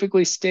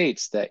specifically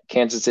states that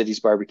Kansas City's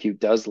barbecue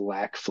does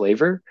lack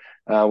flavor.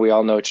 We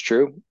all know it's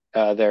true.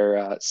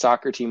 Their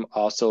soccer team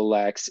also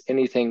lacks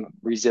anything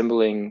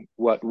resembling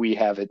what we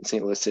have in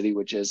St. Louis City,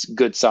 which is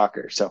good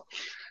soccer. So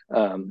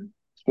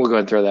we'll go ahead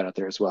and throw that out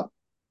there as well.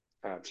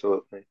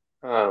 Absolutely.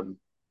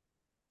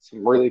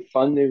 Some really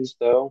fun news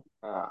though.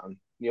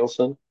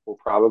 Nielsen will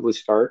probably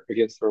start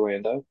against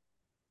Orlando.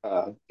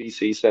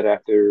 BC said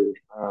after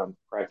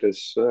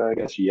practice, I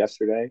guess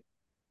yesterday,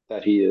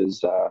 that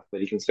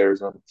he considers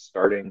them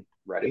starting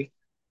ready,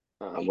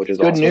 which is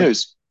Good awesome.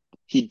 news.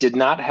 He did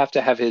not have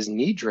to have his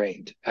knee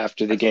drained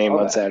after I the game saw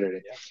on that.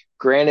 Saturday. Yeah,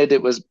 Granted,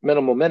 it was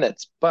minimal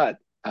minutes, but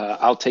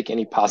I'll take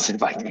any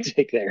positive I can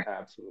take there.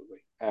 absolutely,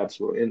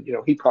 absolutely. And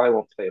he probably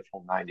won't play a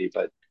full 90,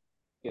 but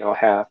a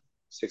half,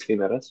 60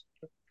 minutes,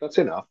 that's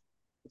enough.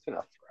 That's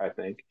enough, I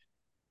think.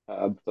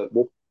 But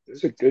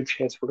there's a good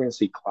chance we're going to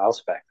see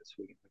Klaus back this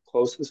week. The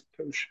closest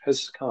coach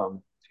has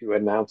come to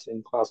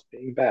announcing Klaus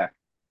being back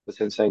was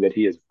him saying that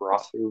he is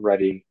roster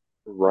ready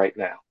right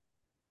now.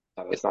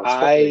 Now, that's not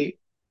starting. I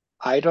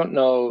I don't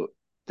know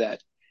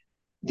that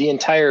the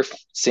entire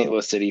St.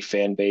 Louis City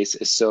fan base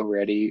is so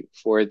ready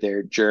for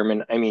their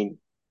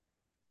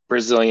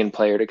Brazilian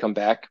player to come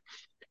back.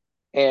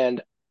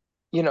 And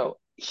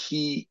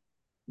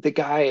the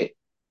guy,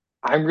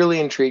 I'm really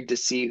intrigued to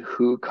see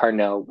who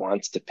Carnell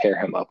wants to pair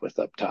him up with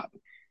up top.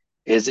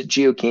 Is it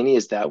Giochini?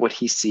 Is that what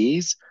he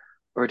sees?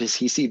 Or does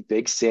he see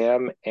Big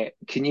Sam?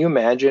 Can you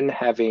imagine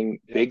having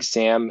Yeah, Big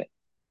Sam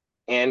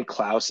and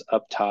Klaus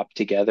up top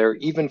together,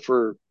 even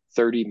for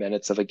 30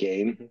 minutes of a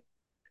game, Hmm.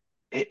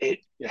 it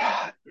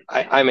Yeah,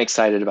 I'm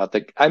excited about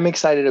I'm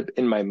excited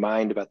in my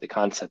mind about the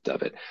concept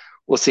of it.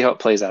 We'll see how it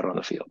plays out on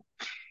the field.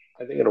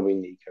 I think it'll be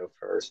Nico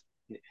first.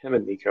 Him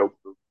and Nico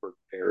were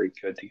very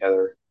good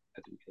together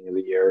at the beginning of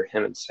the year.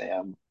 Him and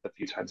Sam, the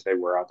few times they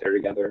were out there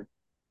together,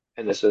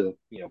 and this is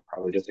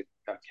probably just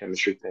a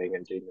chemistry thing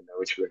and getting to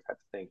know each other type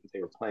of thing.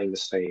 They were playing the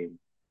same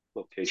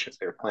locations,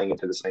 they were playing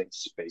into the same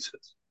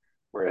spaces,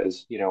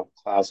 whereas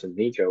Klaus and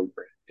Nico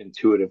were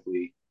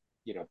intuitively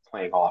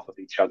playing off of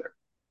each other.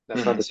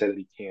 That's not Mm-hmm. to say that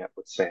he can't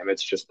with Sam.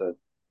 It's just a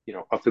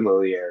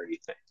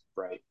familiarity thing,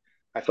 right?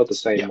 I felt the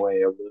same Yeah,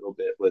 way a little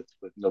bit with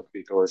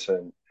Milky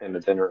Thorson and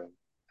Adeniran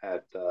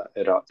at the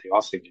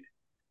Austin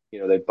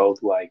game. They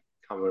both like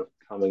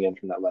coming in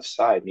from that left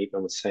side, and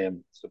even with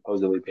Sam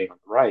supposedly being on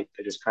the right,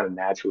 they just kind of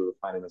naturally were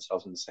finding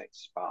themselves in the same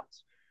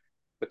spots.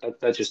 But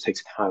that just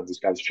takes time. These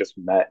guys just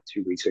met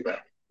 2 weeks ago.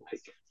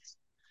 Like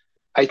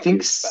I what do you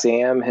think expect?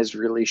 Sam has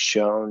really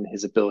shown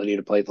his ability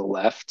to play the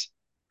left.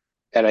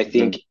 And I Hmm.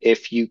 think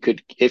if you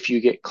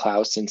get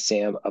Klaus and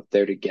Sam up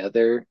there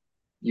together,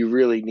 you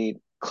really need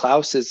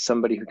Klaus is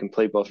somebody who can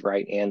play both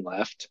right and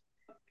left,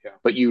 Yeah,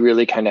 but you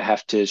really kind of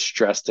have to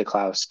stress to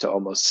Klaus to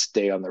almost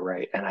stay on the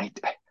right. And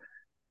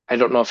I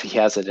don't know if he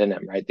has it in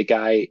him, right? The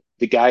guy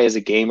is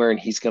a gamer and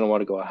he's going to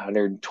want to go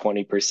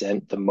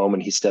 120% the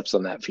moment he steps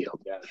on that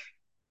field. yes,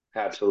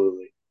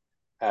 absolutely,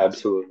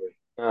 absolutely.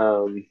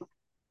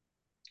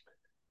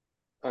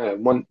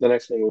 The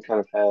next thing we kind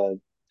of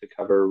had to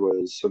cover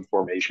was some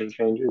formation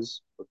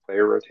changes with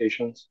player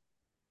rotations.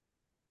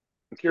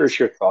 I'm curious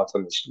your thoughts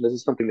on this. This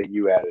is something that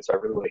you added, so I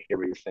really want to hear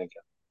what you're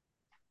thinking.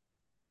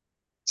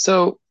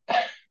 So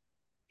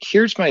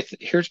here's my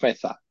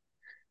thought.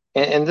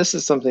 And this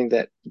is something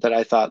that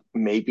I thought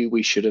maybe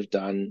we should have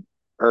done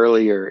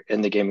earlier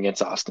in the game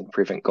against Austin to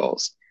prevent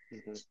goals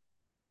Hmm.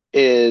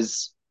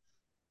 is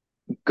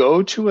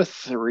go to a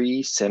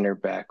three center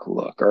back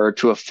look or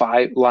to a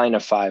five line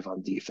of five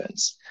on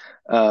defense.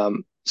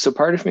 So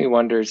part of me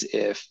wonders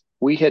if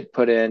we had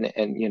put in,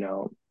 and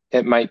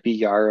it might be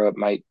Yara, it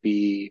might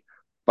be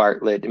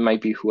Bartlett, it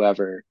might be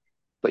whoever,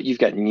 but you've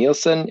got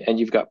Nielsen and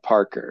you've got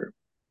Parker.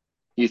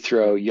 You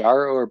throw Hmm.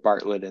 Yara or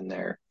Bartlett in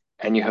there,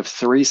 and you have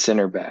three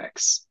center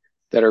backs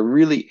that are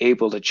really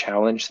able to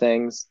challenge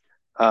things.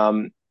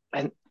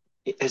 And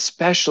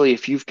especially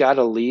if you've got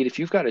a lead, if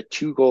you've got a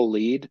 2 goal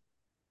lead,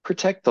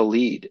 protect the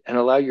lead and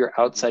allow your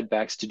Hmm. outside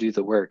backs to do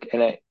the work.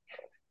 And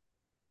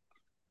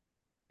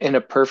in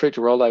a perfect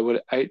world,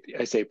 I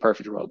say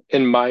perfect world.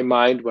 In my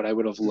mind, what I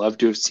would have Hmm.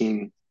 loved to have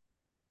seen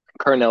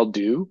Carnell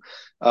do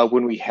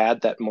when we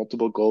had that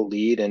multiple goal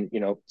lead and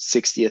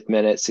 60th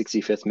minute,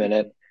 65th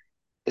minute Hmm.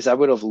 is I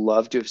would have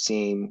loved to have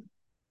seen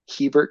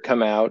Hebert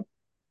come out,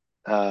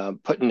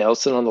 put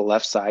Nelson on the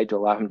left side to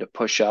allow him to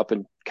push up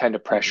and kind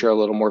of Hmm. pressure a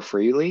little more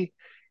freely,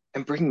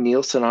 and bring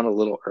Nielsen on a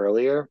little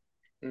earlier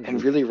and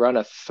Hmm. really run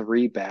a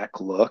three back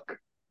look.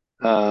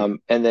 Hmm.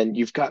 And then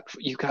you've got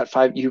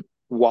five. You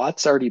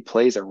Watts already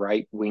plays a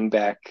right wing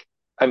back.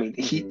 I mean,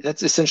 he Hmm.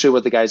 that's essentially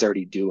what the guy's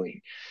already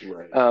doing.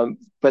 Right.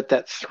 But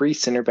that three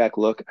center back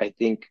look, I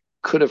think,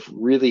 could have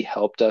really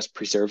helped us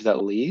preserve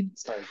that lead.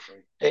 I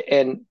agree.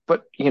 And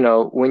but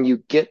when you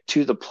get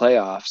to the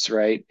playoffs,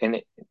 right?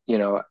 And you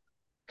know,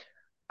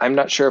 I'm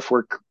not sure if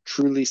we're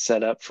truly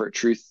set up for a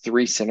true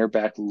three center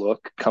back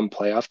look come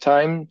playoff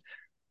time.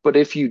 But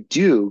if you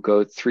do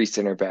go three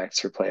center backs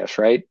for playoffs,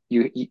 right?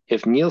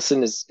 If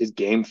Nielsen is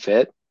game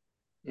fit,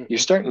 you're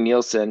Hmm. starting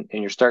Nielsen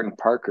and you're starting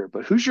Parker.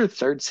 But who's your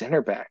third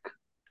center back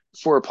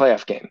for a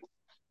playoff game?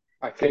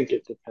 I think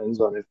it depends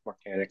on if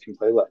Marcanic can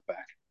play left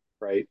back,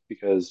 right?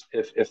 Because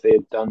if they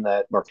had done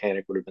that,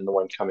 Marcanic would have been the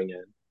one coming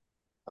in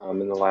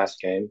the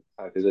last game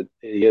because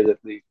he is at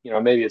least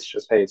maybe it's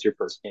just hey it's your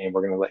first game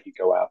we're going to let you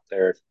go out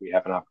there if we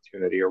have an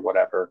opportunity or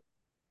whatever,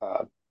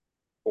 uh,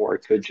 or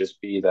it could just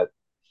be that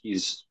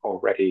he's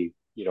already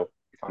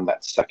become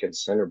that second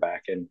center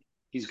back and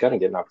he's going to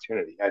get an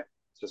opportunity. I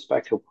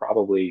suspect he'll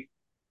probably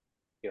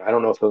I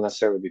don't know if he'll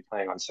necessarily be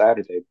playing on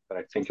Saturday, but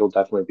I think he'll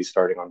definitely be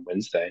starting on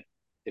Wednesday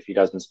if he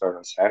doesn't start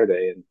on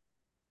Saturday,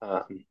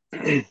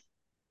 and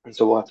and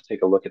so we'll have to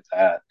take a look at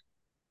that.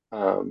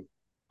 Um,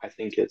 I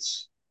think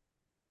it's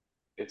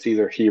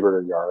either Hebert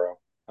or Yarrow.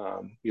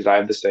 Because I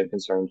have the same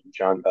concerns with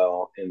John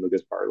Bell and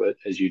Lucas Bartlett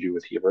as you do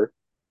with Hebert.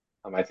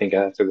 I think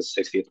after the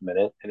 60th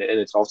minute, and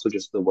it's also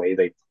just the way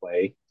they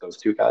play, those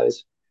two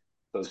guys.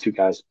 Those two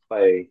guys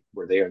play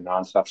where they are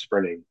nonstop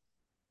sprinting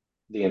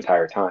the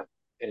entire time.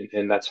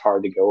 And that's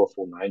hard to go a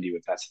full 90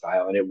 with that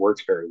style. And it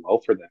works very well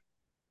for them.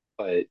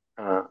 But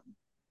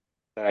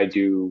I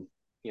do,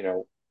 you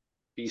know,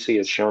 BC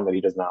has shown that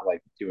he does not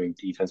like doing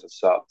defensive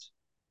subs.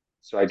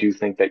 So I do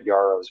think that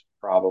Yarrow is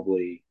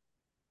probably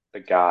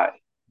the guy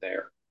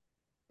there.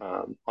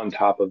 On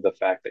top of the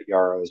fact that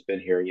Yarrow has been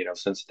here,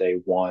 since day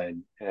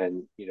one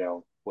and,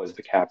 was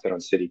the captain on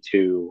City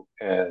 2.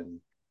 And,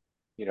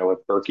 if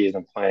Berkey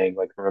isn't playing,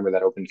 like remember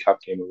that Open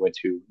Cup game we went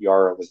to,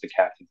 Yarrow was the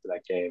captain for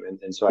that game.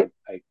 And so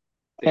I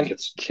think Can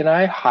it's can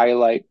I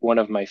highlight one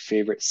of my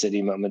favorite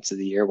city moments of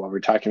the year while we're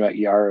talking about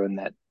Yarrow and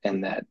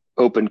hmm that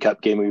Open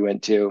Cup game we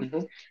went to?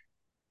 hmm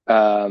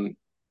Um,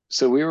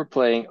 so we were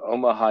playing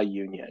Omaha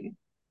Union,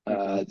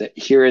 hmm that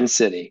here in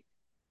city,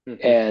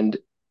 hmm and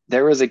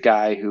there was a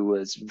guy who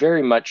was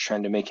very much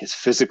trying to make his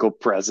physical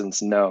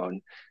presence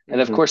known.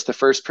 And of hmm course, the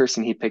first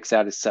person he picks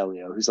out is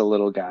Celio, who's a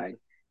little guy,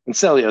 and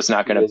Celio's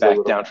not going he to is a back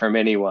little down guy. from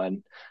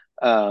anyone.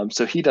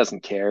 So he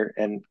doesn't care,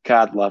 and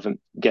God love him.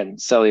 Again,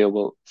 Celio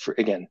will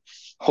again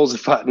holds a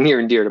spot near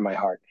and dear to my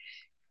heart.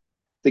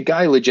 The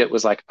guy legit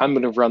was like, "I'm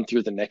going to run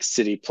through the next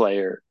city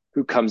player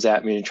who comes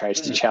at me and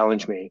tries to Mm.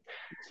 challenge me."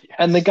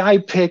 And the Yes, guy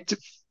picked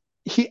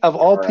he of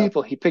all Yarrow.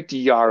 people, he picked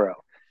Yeah,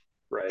 Yarrow.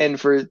 right. And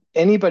for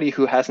anybody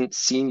who hasn't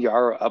seen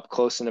Yarrow up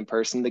close and in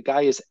person, the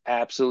guy is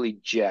absolutely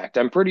jacked.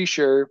 I'm pretty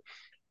sure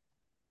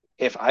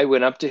if I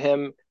went up to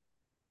him,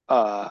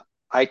 uh,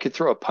 I could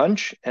throw a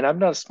punch, and I'm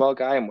not a small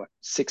guy. I'm what,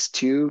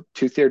 6'2",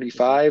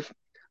 hmm 235.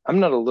 I'm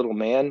not a little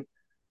man.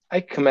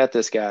 I come at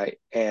this guy,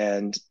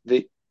 and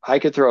I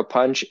could throw a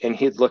punch, and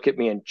he'd look at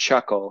me and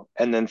chuckle,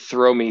 and then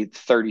throw me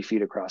 30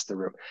 feet across the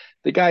room.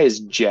 The guy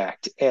is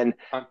jacked, and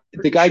I'm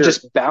the pretty guy sure he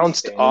just could be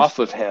bounced standing off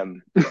of still.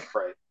 him.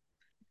 Right.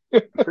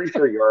 I'm pretty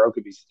sure Yarrow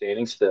could be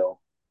standing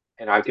still,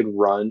 and I could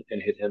run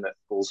and hit him at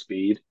full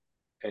speed,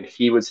 and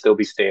he would still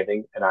be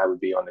standing, and I would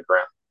be on the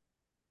ground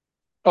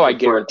Oh, like I a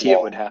brick guarantee it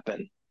would wall,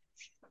 happen.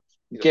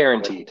 just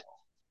brick Guaranteed.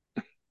 wall.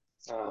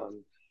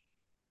 Um,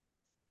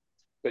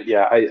 but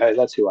yeah,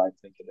 that's who I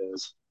think it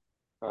is.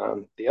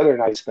 The other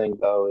nice thing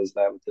though is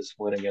that with this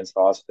win against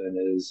Austin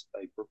is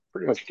like we're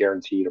pretty much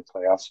guaranteed a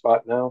playoff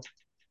spot now.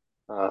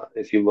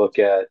 If you look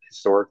at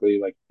historically,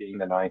 like being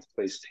the ninth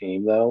place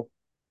team though,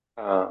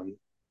 um,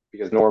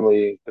 because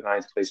normally the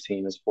ninth place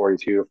team is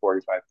 42 to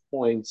 45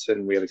 points,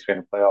 and we have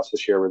expanded playoffs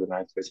this year where the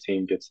ninth place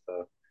team gets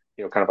the,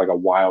 kind of like a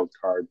wild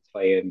card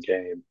play-in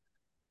game,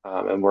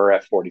 and we're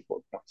at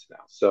 44 points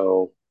now.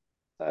 So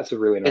that's a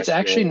really It's nice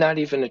actually feeling. not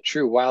even a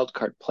true wild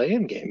card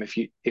play-in game. If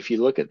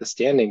you look at the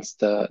standings,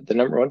 the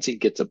number one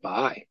seed gets a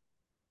bye.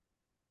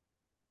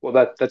 Well,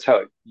 that's how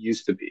it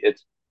used to be.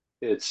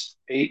 It's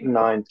eight and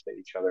nine play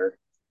each other,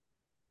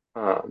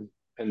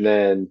 and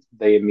then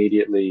they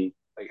immediately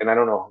like, and I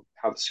don't know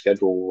how the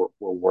schedule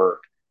will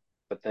work,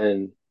 but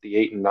then the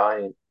eight and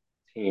nine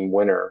team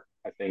winner,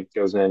 I think,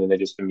 goes in and they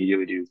just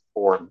immediately do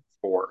 4 and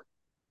 4,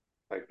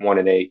 like 1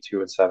 and 8,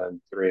 2 and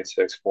 7, 3 and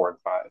 6, 4 and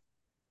 5.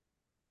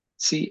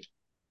 See,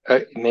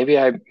 maybe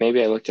I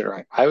looked at it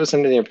wrong. I was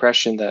under the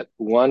impression that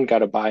one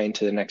got a bye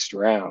into the next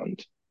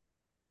round,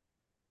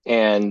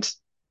 and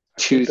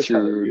I think two that's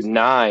how it through used to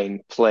be.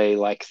 nine play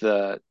like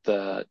the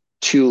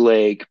two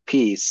leg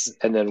piece,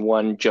 and then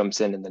one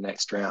jumps in the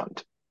next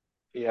round.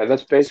 Yeah,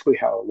 that's basically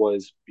how it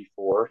was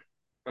before.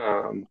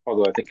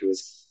 Although I think it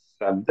was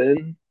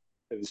seven,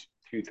 it was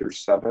 2 through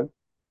 7.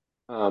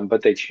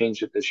 But they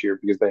changed it this year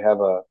because they have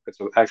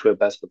actually a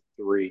best of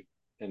three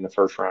in the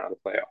first round of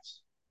the playoffs,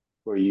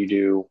 where you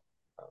do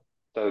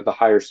uh, the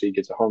higher seed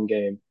gets a home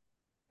game,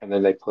 and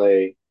then they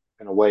play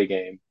an away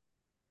game,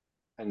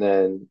 and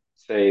then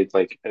say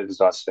like as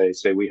us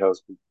say we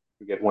host,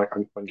 we get one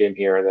game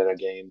here and then a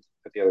game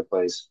at the other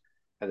place,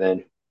 and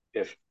then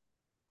if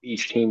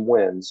each team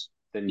wins,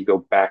 then you go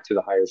back to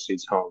the higher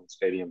seed's home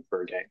stadium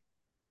for a game.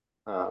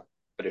 Uh,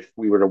 but if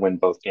we were to win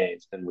both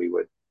games, then we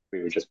would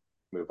just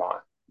move on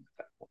at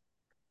that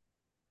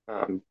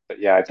point. But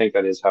yeah, I think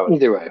that is how it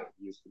Either way,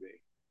 used to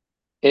be.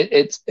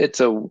 it's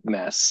a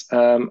mess.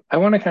 I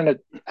want to kind of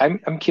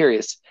I'm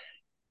curious.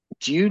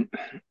 Do you?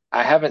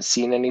 I haven't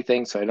seen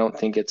anything, so I don't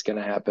think it's going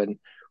to happen.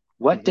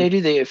 What hmm day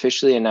do they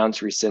officially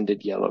announce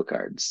rescinded yellow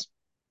cards?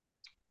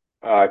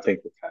 I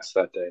think we're past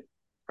that day.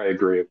 I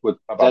agree with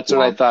about That's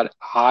what I Blom. thought.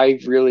 I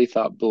Yeah, really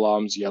thought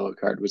Blom's yellow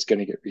card was going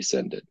to get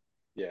rescinded.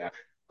 yeah.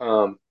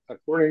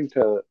 According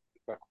to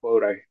a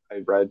quote I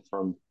read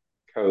from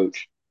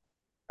Coach,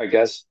 I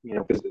guess,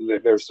 because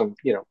there's some,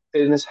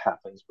 and this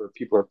happens where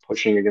people are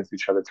pushing against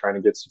each other, trying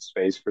to get some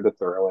space for the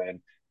throw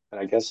in.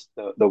 And I guess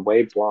the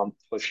way Blom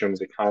pushed him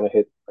is it kind of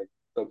hit like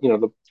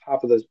the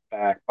top of the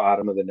back,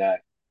 bottom of the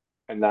neck.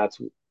 And that's,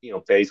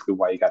 basically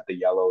why you got the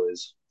yellow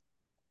is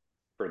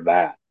for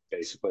that,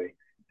 basically.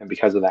 And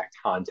because of that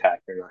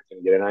contact, you're not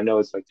going to get it. And I know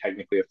it's like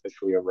technically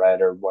officially a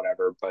red or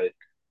whatever, but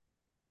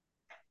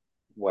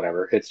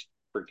whatever. It's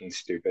freaking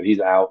stupid. He's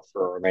out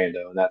for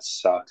Orlando, and that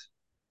sucks.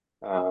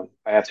 I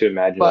have to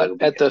imagine that But it'll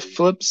be at the Indy.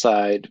 flip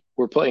side,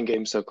 we're playing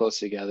games so close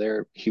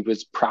together. He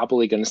was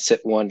probably going to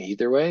sit one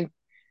either way.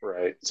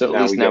 Right. So And at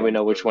now least we now get we him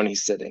know which for, one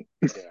he's sitting.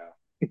 yeah,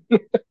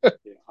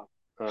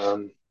 yeah.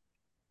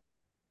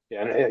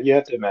 Yeah, and you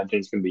have to imagine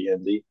it's going to be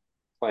Indy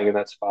playing in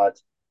that spot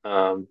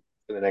for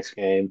the next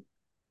game.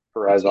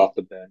 Perez off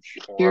the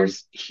bench for him.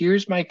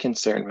 Here's my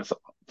concern with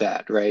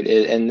that, right?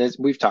 And this,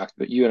 we've talked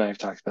about you and I have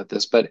talked about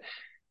this, but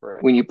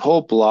Right. when you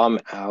pull Blom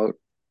out,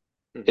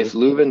 hmm if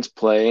Lubin's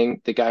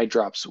playing, the guy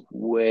drops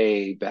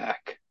way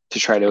back to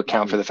try to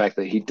account hmm for the fact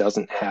that he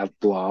doesn't Right. have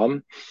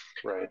Blom.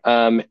 Right.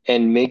 And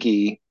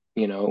Miggy,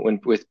 when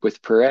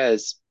with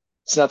Perez,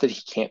 it's not that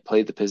he can't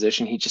play the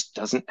position; he just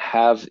doesn't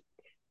have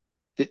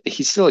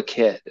he's still a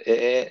kid,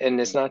 and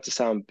it's not to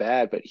sound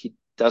bad, but he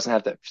doesn't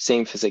have that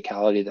same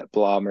physicality that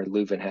Blom or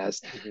Leuven has.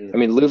 Mm-hmm. I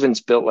mean,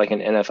 Leuven's built like an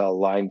NFL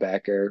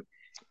linebacker.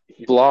 He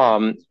really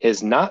Blom is.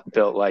 is not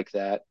built like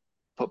that,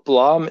 but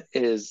Blom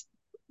is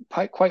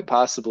quite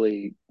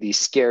possibly the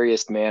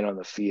scariest man on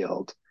the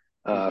field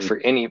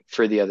Mm-hmm.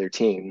 for the other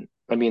team.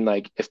 I mean,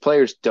 like if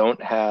players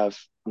don't have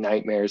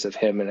nightmares of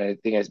him, and I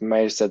think I might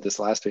have said this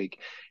last week,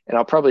 and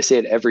I'll probably say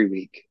it every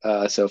week.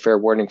 So fair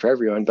warning for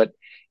everyone. But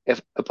if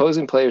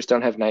opposing players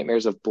don't have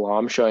nightmares of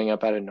Blom showing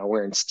up out of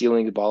nowhere and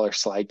stealing the ball or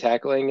slide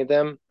tackling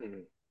them, Mm-hmm.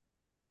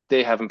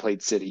 they haven't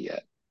played City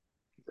yet.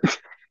 Right,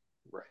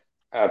 right,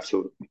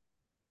 absolutely.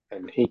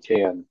 And he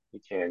can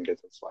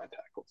get some slide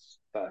tackles.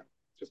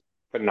 Just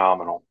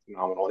phenomenal,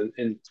 phenomenal.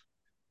 And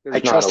I there's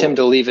not a trust him lot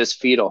to of leave games his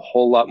feet a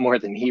whole lot more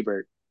than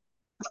Hebert.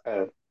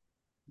 that.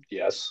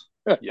 Yes,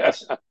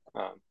 yes.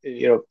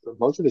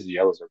 Most of his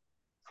yellows are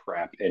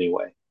crap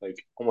anyway. Like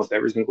almost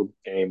every single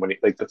game, when he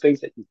like the things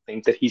that you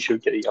think that he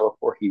should get a yellow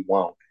for, he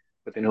won't.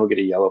 But then he'll get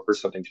a yellow for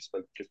something just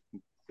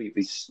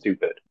completely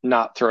stupid.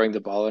 Not throwing the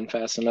ball in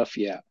fast enough.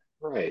 Yeah.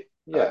 Right.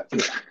 Uh, Yeah.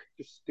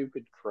 Just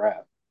stupid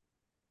crap.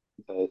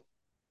 But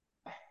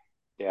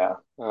yeah.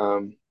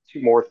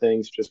 Two more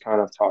things, just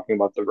kind of talking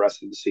about the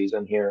rest of the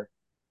season here.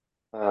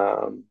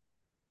 Um,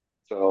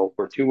 so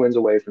we're 2 wins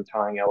away from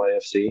tying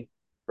LAFC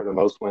for the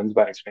most wins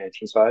by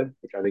expansion side,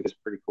 which I think is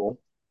pretty cool.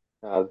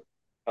 Uh,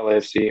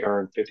 LAFC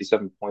earned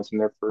 57 points in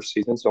their first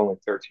season, so only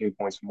 13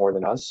 points more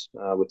than us,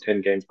 with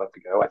 10 games left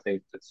to go. I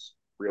think that's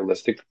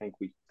realistic. I think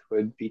we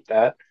could beat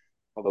that,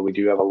 although we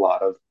do have a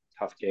lot of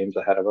tough games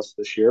ahead of us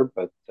this year.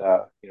 But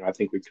I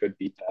think we could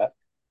beat that.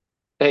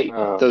 hey,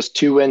 Um, those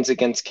 2 wins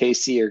against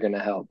KC are going to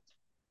help.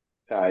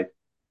 I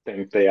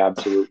think they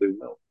absolutely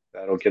will.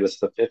 That'll get us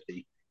to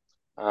 50.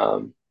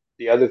 Um,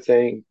 the other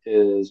thing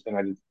is,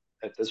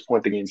 at this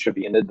point, the game should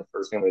be ended. The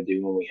first thing I'm going to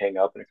do when we hang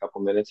up in a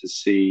couple minutes is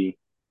see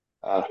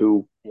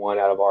who won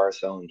out of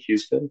RSL in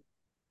Houston.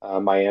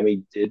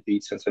 Miami did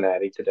beat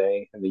Cincinnati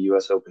today in the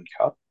U.S. Open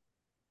Cup,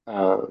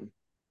 um,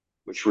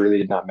 which really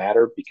did not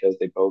matter because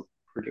they both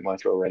pretty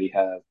much already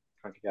have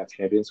CONCACAF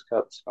Champions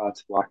Cup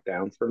spots locked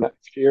down for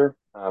next year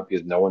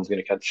because no one's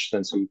going to catch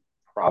Cincy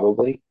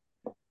probably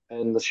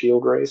in the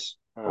Shield race.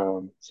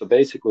 So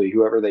basically,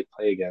 whoever they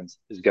play against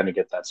is going to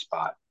get that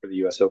spot for the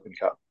U.S. Open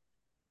Cup.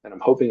 And I'm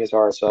hoping it's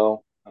RSL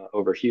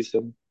over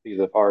Houston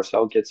because if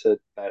RSL gets it,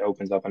 that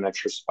opens up an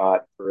extra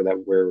spot for that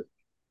where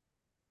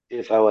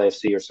if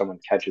LAFC or someone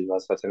catches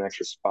us, that's an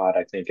extra spot,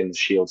 I think, in the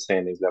Shield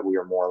standings that we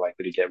are more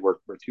likely to get. We're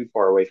too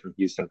far away from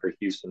Houston for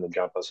Houston to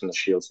jump us in the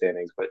Shield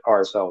standings, but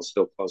RSL is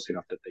still close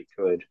enough that they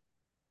could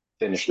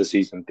finish the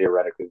season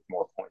theoretically with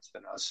more points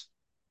than us.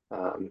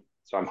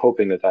 So I'm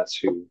hoping that that's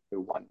who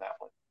won that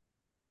one.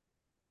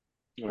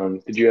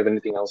 Did you have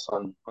anything else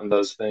on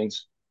those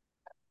things?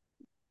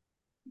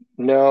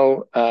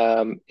 No,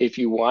 if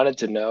you wanted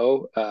to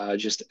know,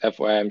 just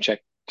FYI, I'm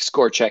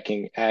score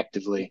checking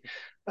actively.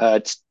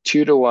 It's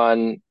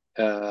 2-1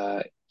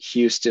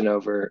 Houston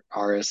over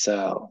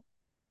RSL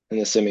in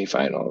the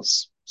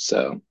semifinals.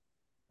 So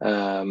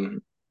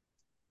um,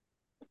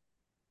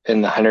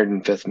 in the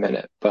 105th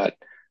minute. But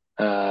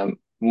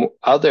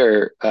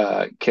other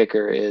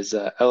kicker is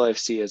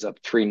LFC is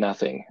up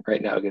 3-0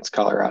 right now against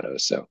Colorado.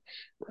 So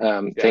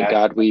Right. thank Yeah.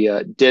 God we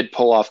did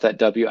pull off that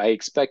W. I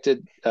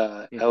expected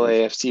Mhm.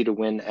 LAFC to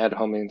win at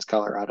home against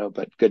Colorado,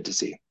 but good to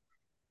see.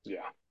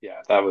 Yeah.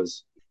 Yeah. That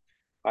was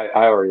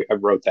I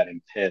wrote that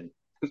in pen.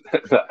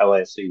 The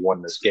LAFC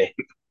won this game.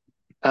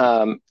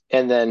 And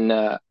then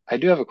I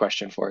do have a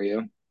question for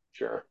you.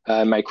 Sure.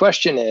 My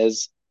question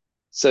is,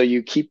 so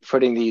you keep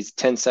putting these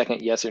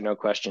 10-second yes or no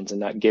questions and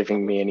not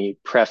giving me any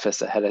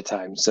preface ahead of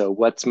time. So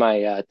what's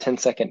my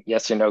 10-second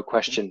yes or no Mhm.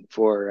 question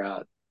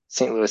for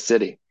St. Louis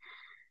City?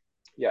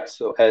 Yeah.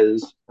 So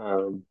as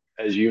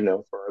you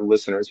know, for our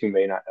listeners who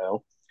may not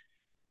know,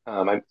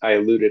 I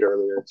alluded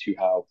earlier to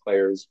how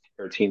players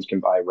or teams can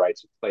buy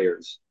rights of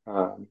players,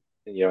 and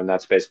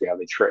that's basically how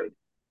they trade.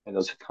 And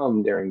those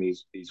come during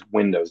these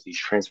windows, these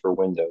transfer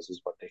windows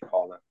is what they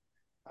call them.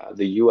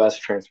 The U.S.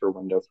 transfer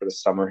window for the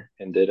summer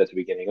ended at the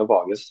beginning of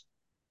August,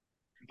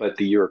 but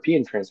the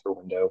European transfer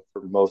window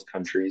for most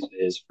countries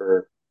is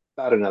for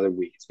about another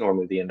week. It's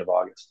normally the end of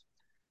August.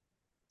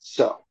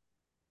 So,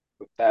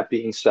 with that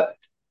being said,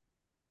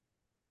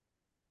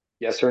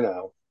 yes or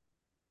no,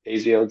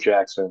 AZL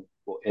Jackson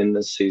will end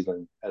this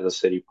season as a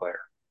City player.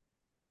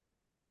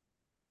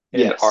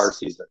 End our Yes,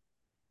 season.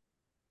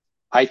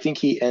 I think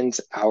he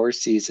ends our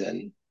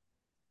season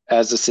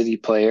as a City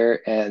player.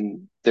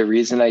 And the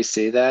reason I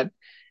say that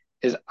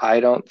is I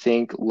don't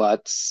think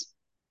Lutz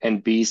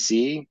and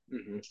BC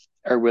Mm-hmm.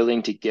 are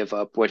willing to give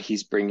up what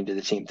he's bringing to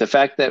the team. The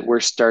fact that we're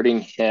starting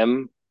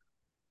him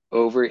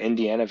over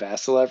Indiana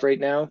Vassilev right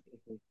now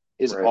Mm-hmm.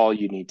 is Right, all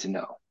you need to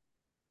know.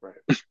 right.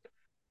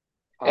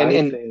 And I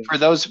and think, for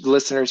those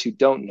listeners who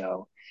don't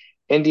know,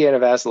 Indiana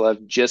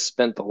Vassilev just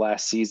spent the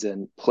last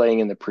season playing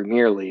in the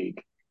Premier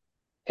League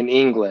in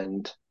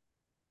England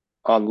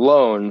on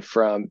loan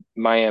from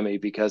Miami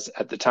because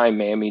at the time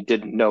Miami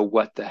didn't know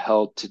what the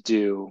hell to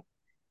do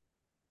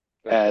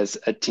as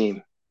Backwards. a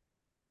team.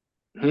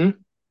 Hmm?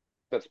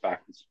 That's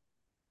backwards.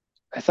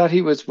 I thought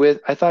he was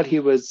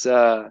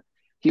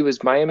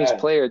Yeah, Miami's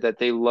player that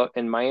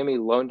and Miami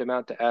loaned him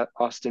out to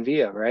Austin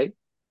Villa, right?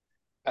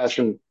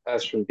 Ashton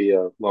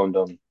Villa loaned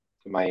him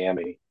to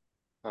Miami,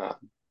 uh,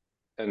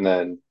 and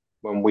then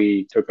when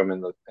we took him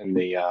in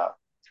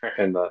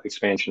the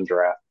expansion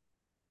draft,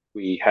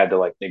 we had to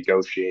like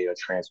negotiate a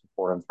transfer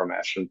for him from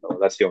Ashton Villa.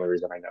 That's the only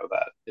reason I know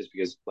that is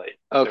because like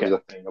there was Okay. a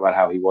thing about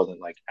how he wasn't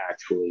like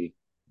actually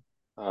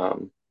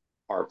um,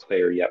 our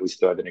player yet. We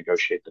still had to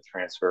negotiate the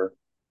transfer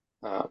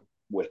um,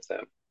 with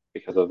them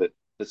because of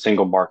the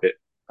single market,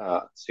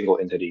 single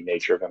entity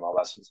nature of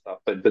MLS and stuff.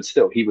 But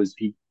still,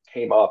 he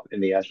came up in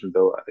the Aston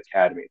Villa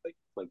academy. Like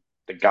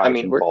the I guy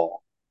mean, can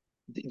ball.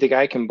 the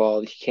guy can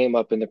ball. He came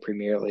up in the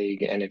Premier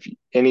League, and if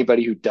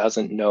anybody who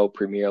doesn't know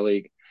Premier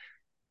League,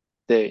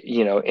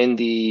 in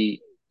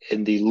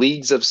the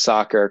leagues of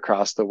soccer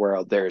across the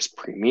world, there's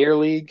Premier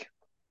League.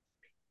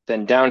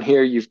 Then down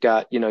here, you've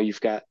got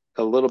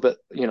a little bit,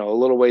 a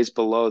little ways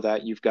below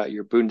that, you've got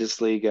your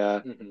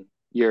Bundesliga, Mm-hmm,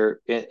 your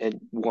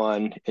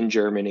one in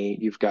Germany.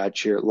 You've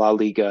got your La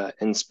Liga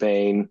in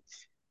Spain.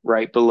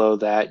 Right below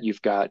that,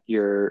 you've got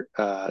your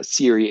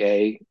Serie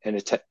A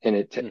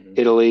mm-hmm,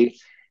 Italy,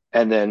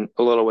 and then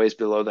a little ways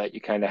below that,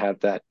 you kind of have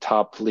that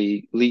top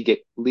league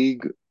Lagoon.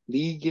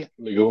 Ligue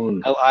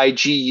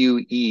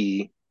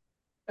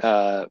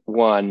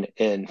one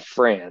in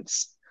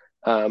France.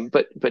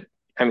 But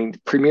I mean,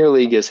 Premier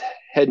League is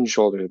head and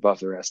shoulders above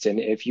the rest. And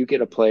if you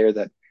get a Mm-hmm, player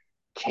that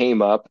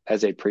came up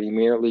as a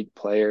Premier League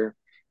player,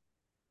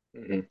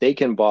 mm-hmm, they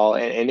can ball.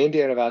 And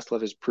Indiana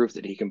Vassilev has proved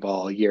that he can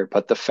ball all year.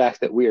 But the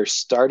fact that we are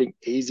starting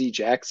AZ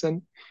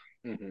Jackson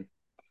mm-hmm,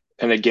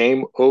 in a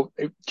game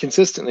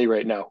consistently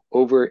right now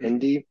over mm-hmm,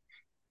 Indy,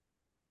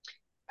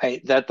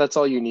 that's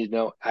all you need to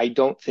know. I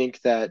don't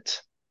think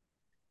that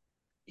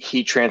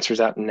he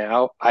transfers out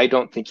now. I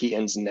don't think he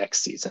ends next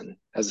season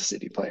as a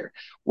City mm-hmm. player.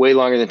 Way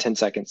longer than 10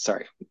 seconds.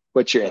 Sorry.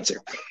 What's your That's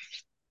answer?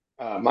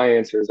 fine. My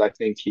answer is I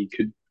think he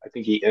could. I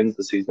think he ends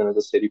the season as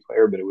a City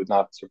player, but it would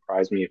not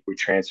surprise me if we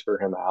transfer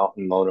him out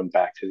and loan him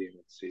back to the end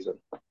of the season.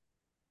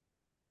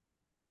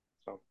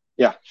 So,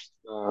 Yeah.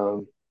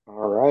 all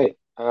right.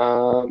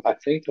 I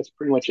think that's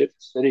pretty much it for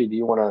City. Do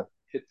you want to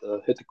hit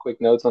the quick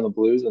notes on the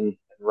Blues and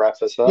wrap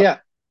this up? Yeah.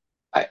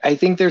 I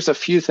think there's a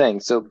few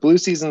things. So blue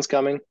season's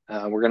coming.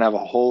 We're gonna have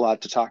a whole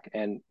lot to talk,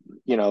 and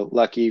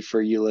lucky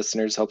for you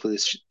listeners, hopefully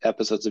this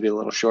episodes will be a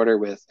little shorter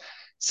with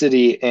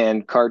City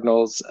and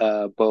Cardinals,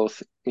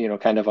 both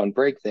kind of on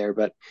break there.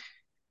 But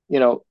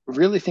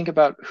really think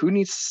about who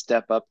needs to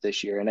step up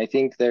this year. And I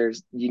think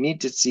you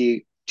need to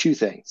see two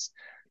things.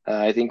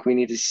 I think we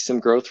need to see some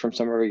growth from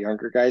some of our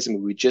younger guys. I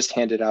mean, we just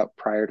handed out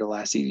prior to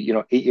last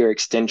season, 8-year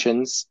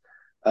extensions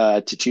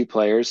to two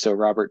players. So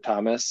Robert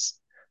Thomas,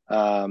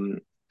 um,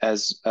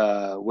 as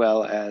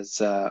well as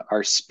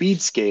our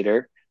speed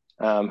skater,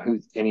 who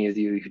any of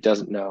you who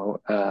doesn't know,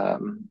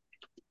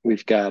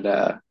 we've got,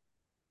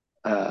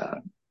 uh,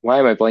 why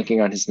am I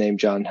blanking on his name,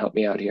 John? Help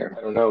me out here.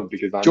 I don't know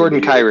because I'm Jordan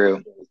immediately Cairo.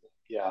 blanking on his name.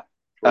 Yeah,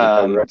 Jordan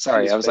Kyrou. I can see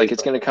Sorry, his I was like, face,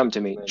 it's but I going to can't come think to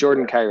of his me. name.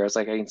 Jordan Yeah. Cairo. I was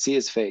like, I can see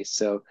his face.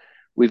 So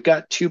we've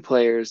got two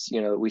players,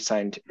 we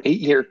signed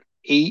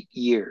 8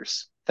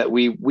 years that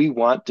we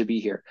want to be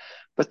here.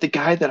 But the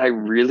guy that I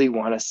really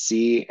want to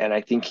see, and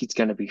I think he's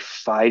going to be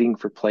fighting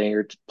for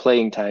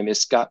playing time, is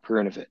Scott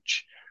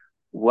Perunovic.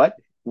 What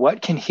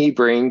what can he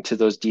bring to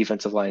those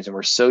defensive lines? And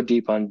we're so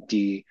deep on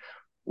D.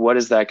 What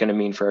is that going to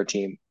mean for our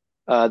team?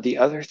 The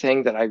other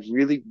thing that I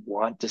really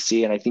want to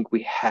see, and I think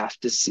we have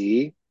to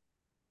see,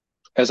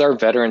 as our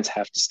veterans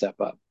have to step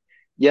up.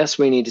 Yes,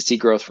 we need to see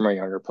growth from our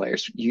younger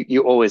players.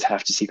 You always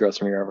have to see growth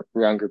from your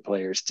younger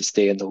players to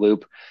stay in the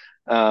loop.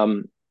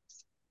 Um,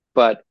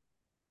 but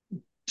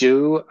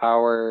do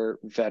our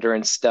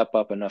veterans step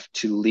up enough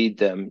to lead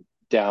them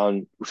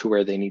down to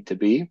where they need to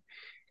be?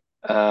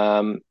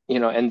 And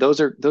those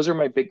are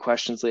my big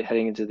questions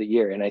heading into the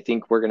year. And I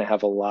think we're going to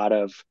have a lot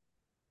of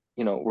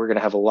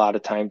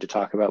time to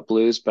talk about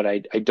blues, but I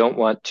don't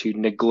want to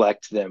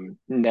neglect them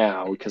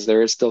now because Mhm.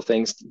 there is still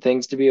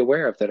things to be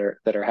aware of that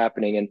are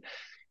happening. And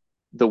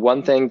the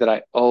one thing that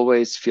I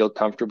always feel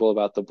comfortable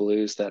about the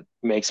Blues that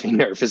makes me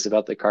nervous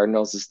about the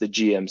Cardinals is the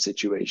GM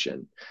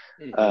situation.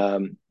 Mhm.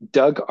 Um,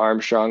 Doug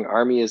Armstrong,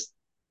 Army is,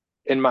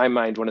 in my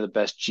mind, one of the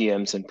best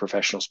GMs in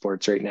professional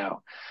sports right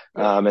now.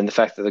 Yeah. And the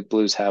fact that the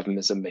Blues have him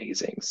is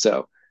amazing.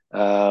 So,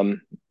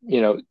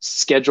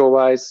 schedule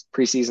wise,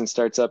 preseason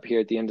starts up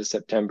here at the end of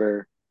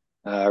September.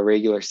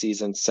 Regular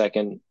season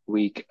second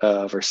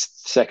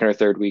or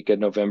third week of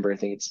November. I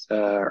think it's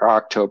or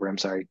October. I'm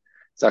sorry.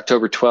 It's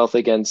October 12th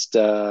against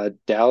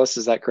Dallas.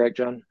 Is that correct,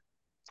 John?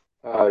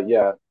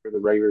 Yeah, for the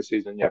regular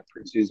season, yeah,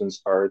 preseason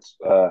starts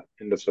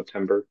end of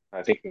September,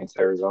 I think against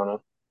Arizona.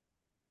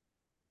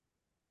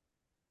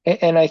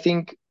 And I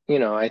think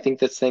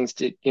that's things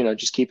to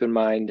just keep in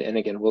mind. And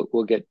again,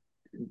 we'll get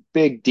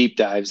big deep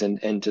dives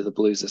into the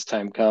Blues as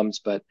time comes.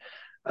 But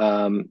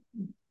um,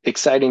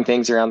 exciting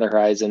things are on the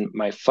horizon.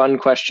 My fun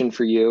question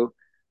for you.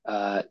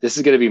 This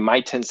is going to be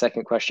my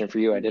 10-second question for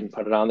you. I didn't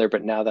put it on there,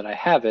 but now that I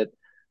have it,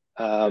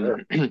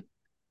 um, Sure.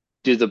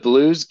 Do the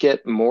Blues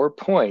get more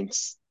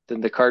points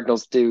than the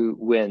Cardinals do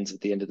wins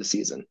at the end of the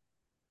season?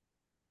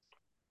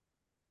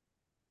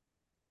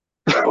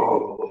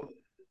 Oh,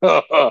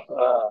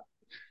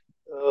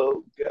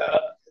 oh God.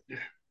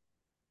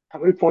 How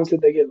many points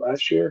did they get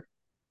last year?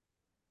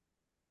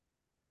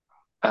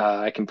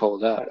 I can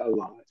pull it up. Not a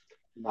lot.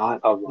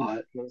 Not a lot.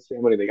 Let's see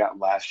how many they got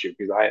last year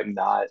because I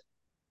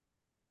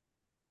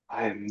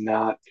am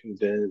not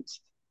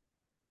convinced.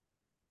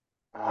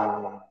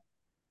 Uh,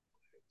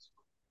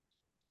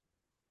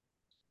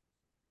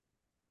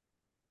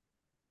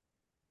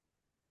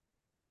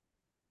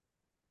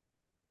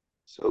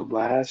 so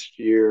last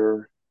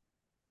year,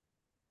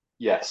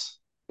 yes,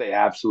 they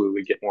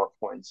absolutely get more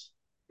points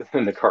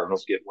than the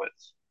Cardinals get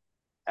wins.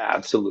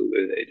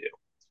 Absolutely, they do.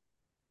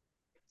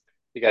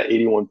 They got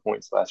 81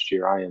 points last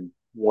year. I am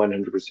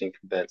 100%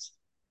 convinced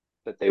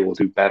that they will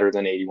do better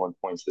than 81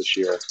 points this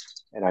year.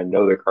 And I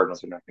know the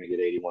Cardinals are not going to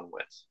get 81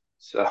 wins.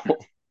 So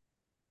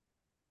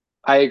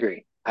I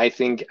agree. I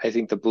think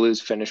the Blues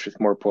finish with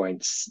more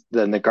points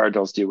than the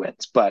Cardinals do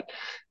wins. But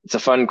it's a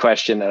fun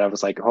question that I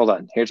was like, hold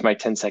on, here's my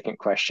 10-second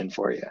question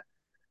for you.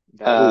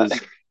 that Uh,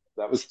 was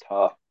that was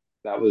tough.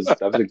 That was a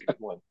good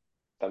one.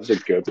 That was a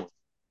good one.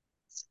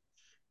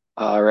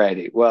 all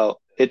righty. Well,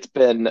 it's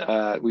been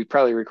we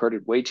probably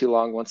recorded way too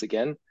long once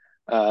again.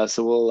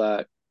 So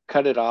we'll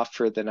cut it off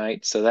for the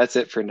night. So that's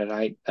it for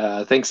tonight.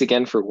 Thanks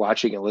again for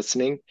watching and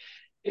listening.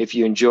 If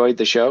you enjoyed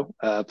the show,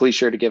 please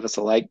sure to give us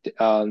a like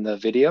on the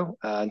video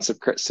and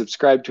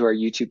subscribe to our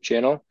YouTube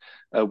channel.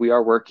 We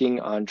are working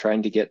on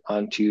trying to get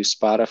onto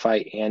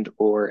Spotify and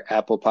or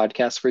Apple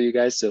Podcasts for you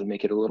guys, so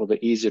make it a little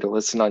bit easier to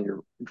listen on your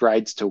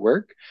rides to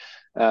work.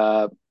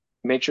 Uh,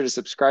 Make sure to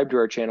subscribe to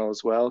our channel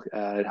as well.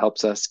 It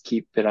helps us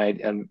keep an eye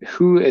on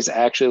who is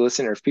actually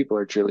listening or if people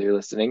are truly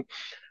listening.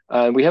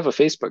 We have a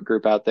Facebook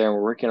group out there, and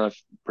we're working on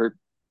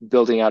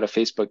building out a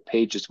Facebook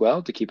page as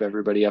well to keep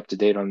everybody up to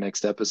date on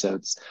next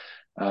episodes.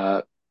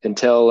 Uh,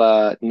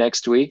 until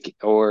next week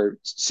or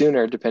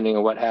sooner, depending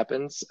on what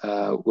happens,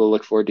 we'll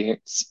look forward to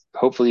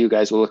hopefully you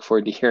guys will look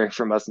forward to hearing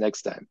from us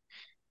next time.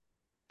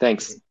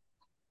 Thanks.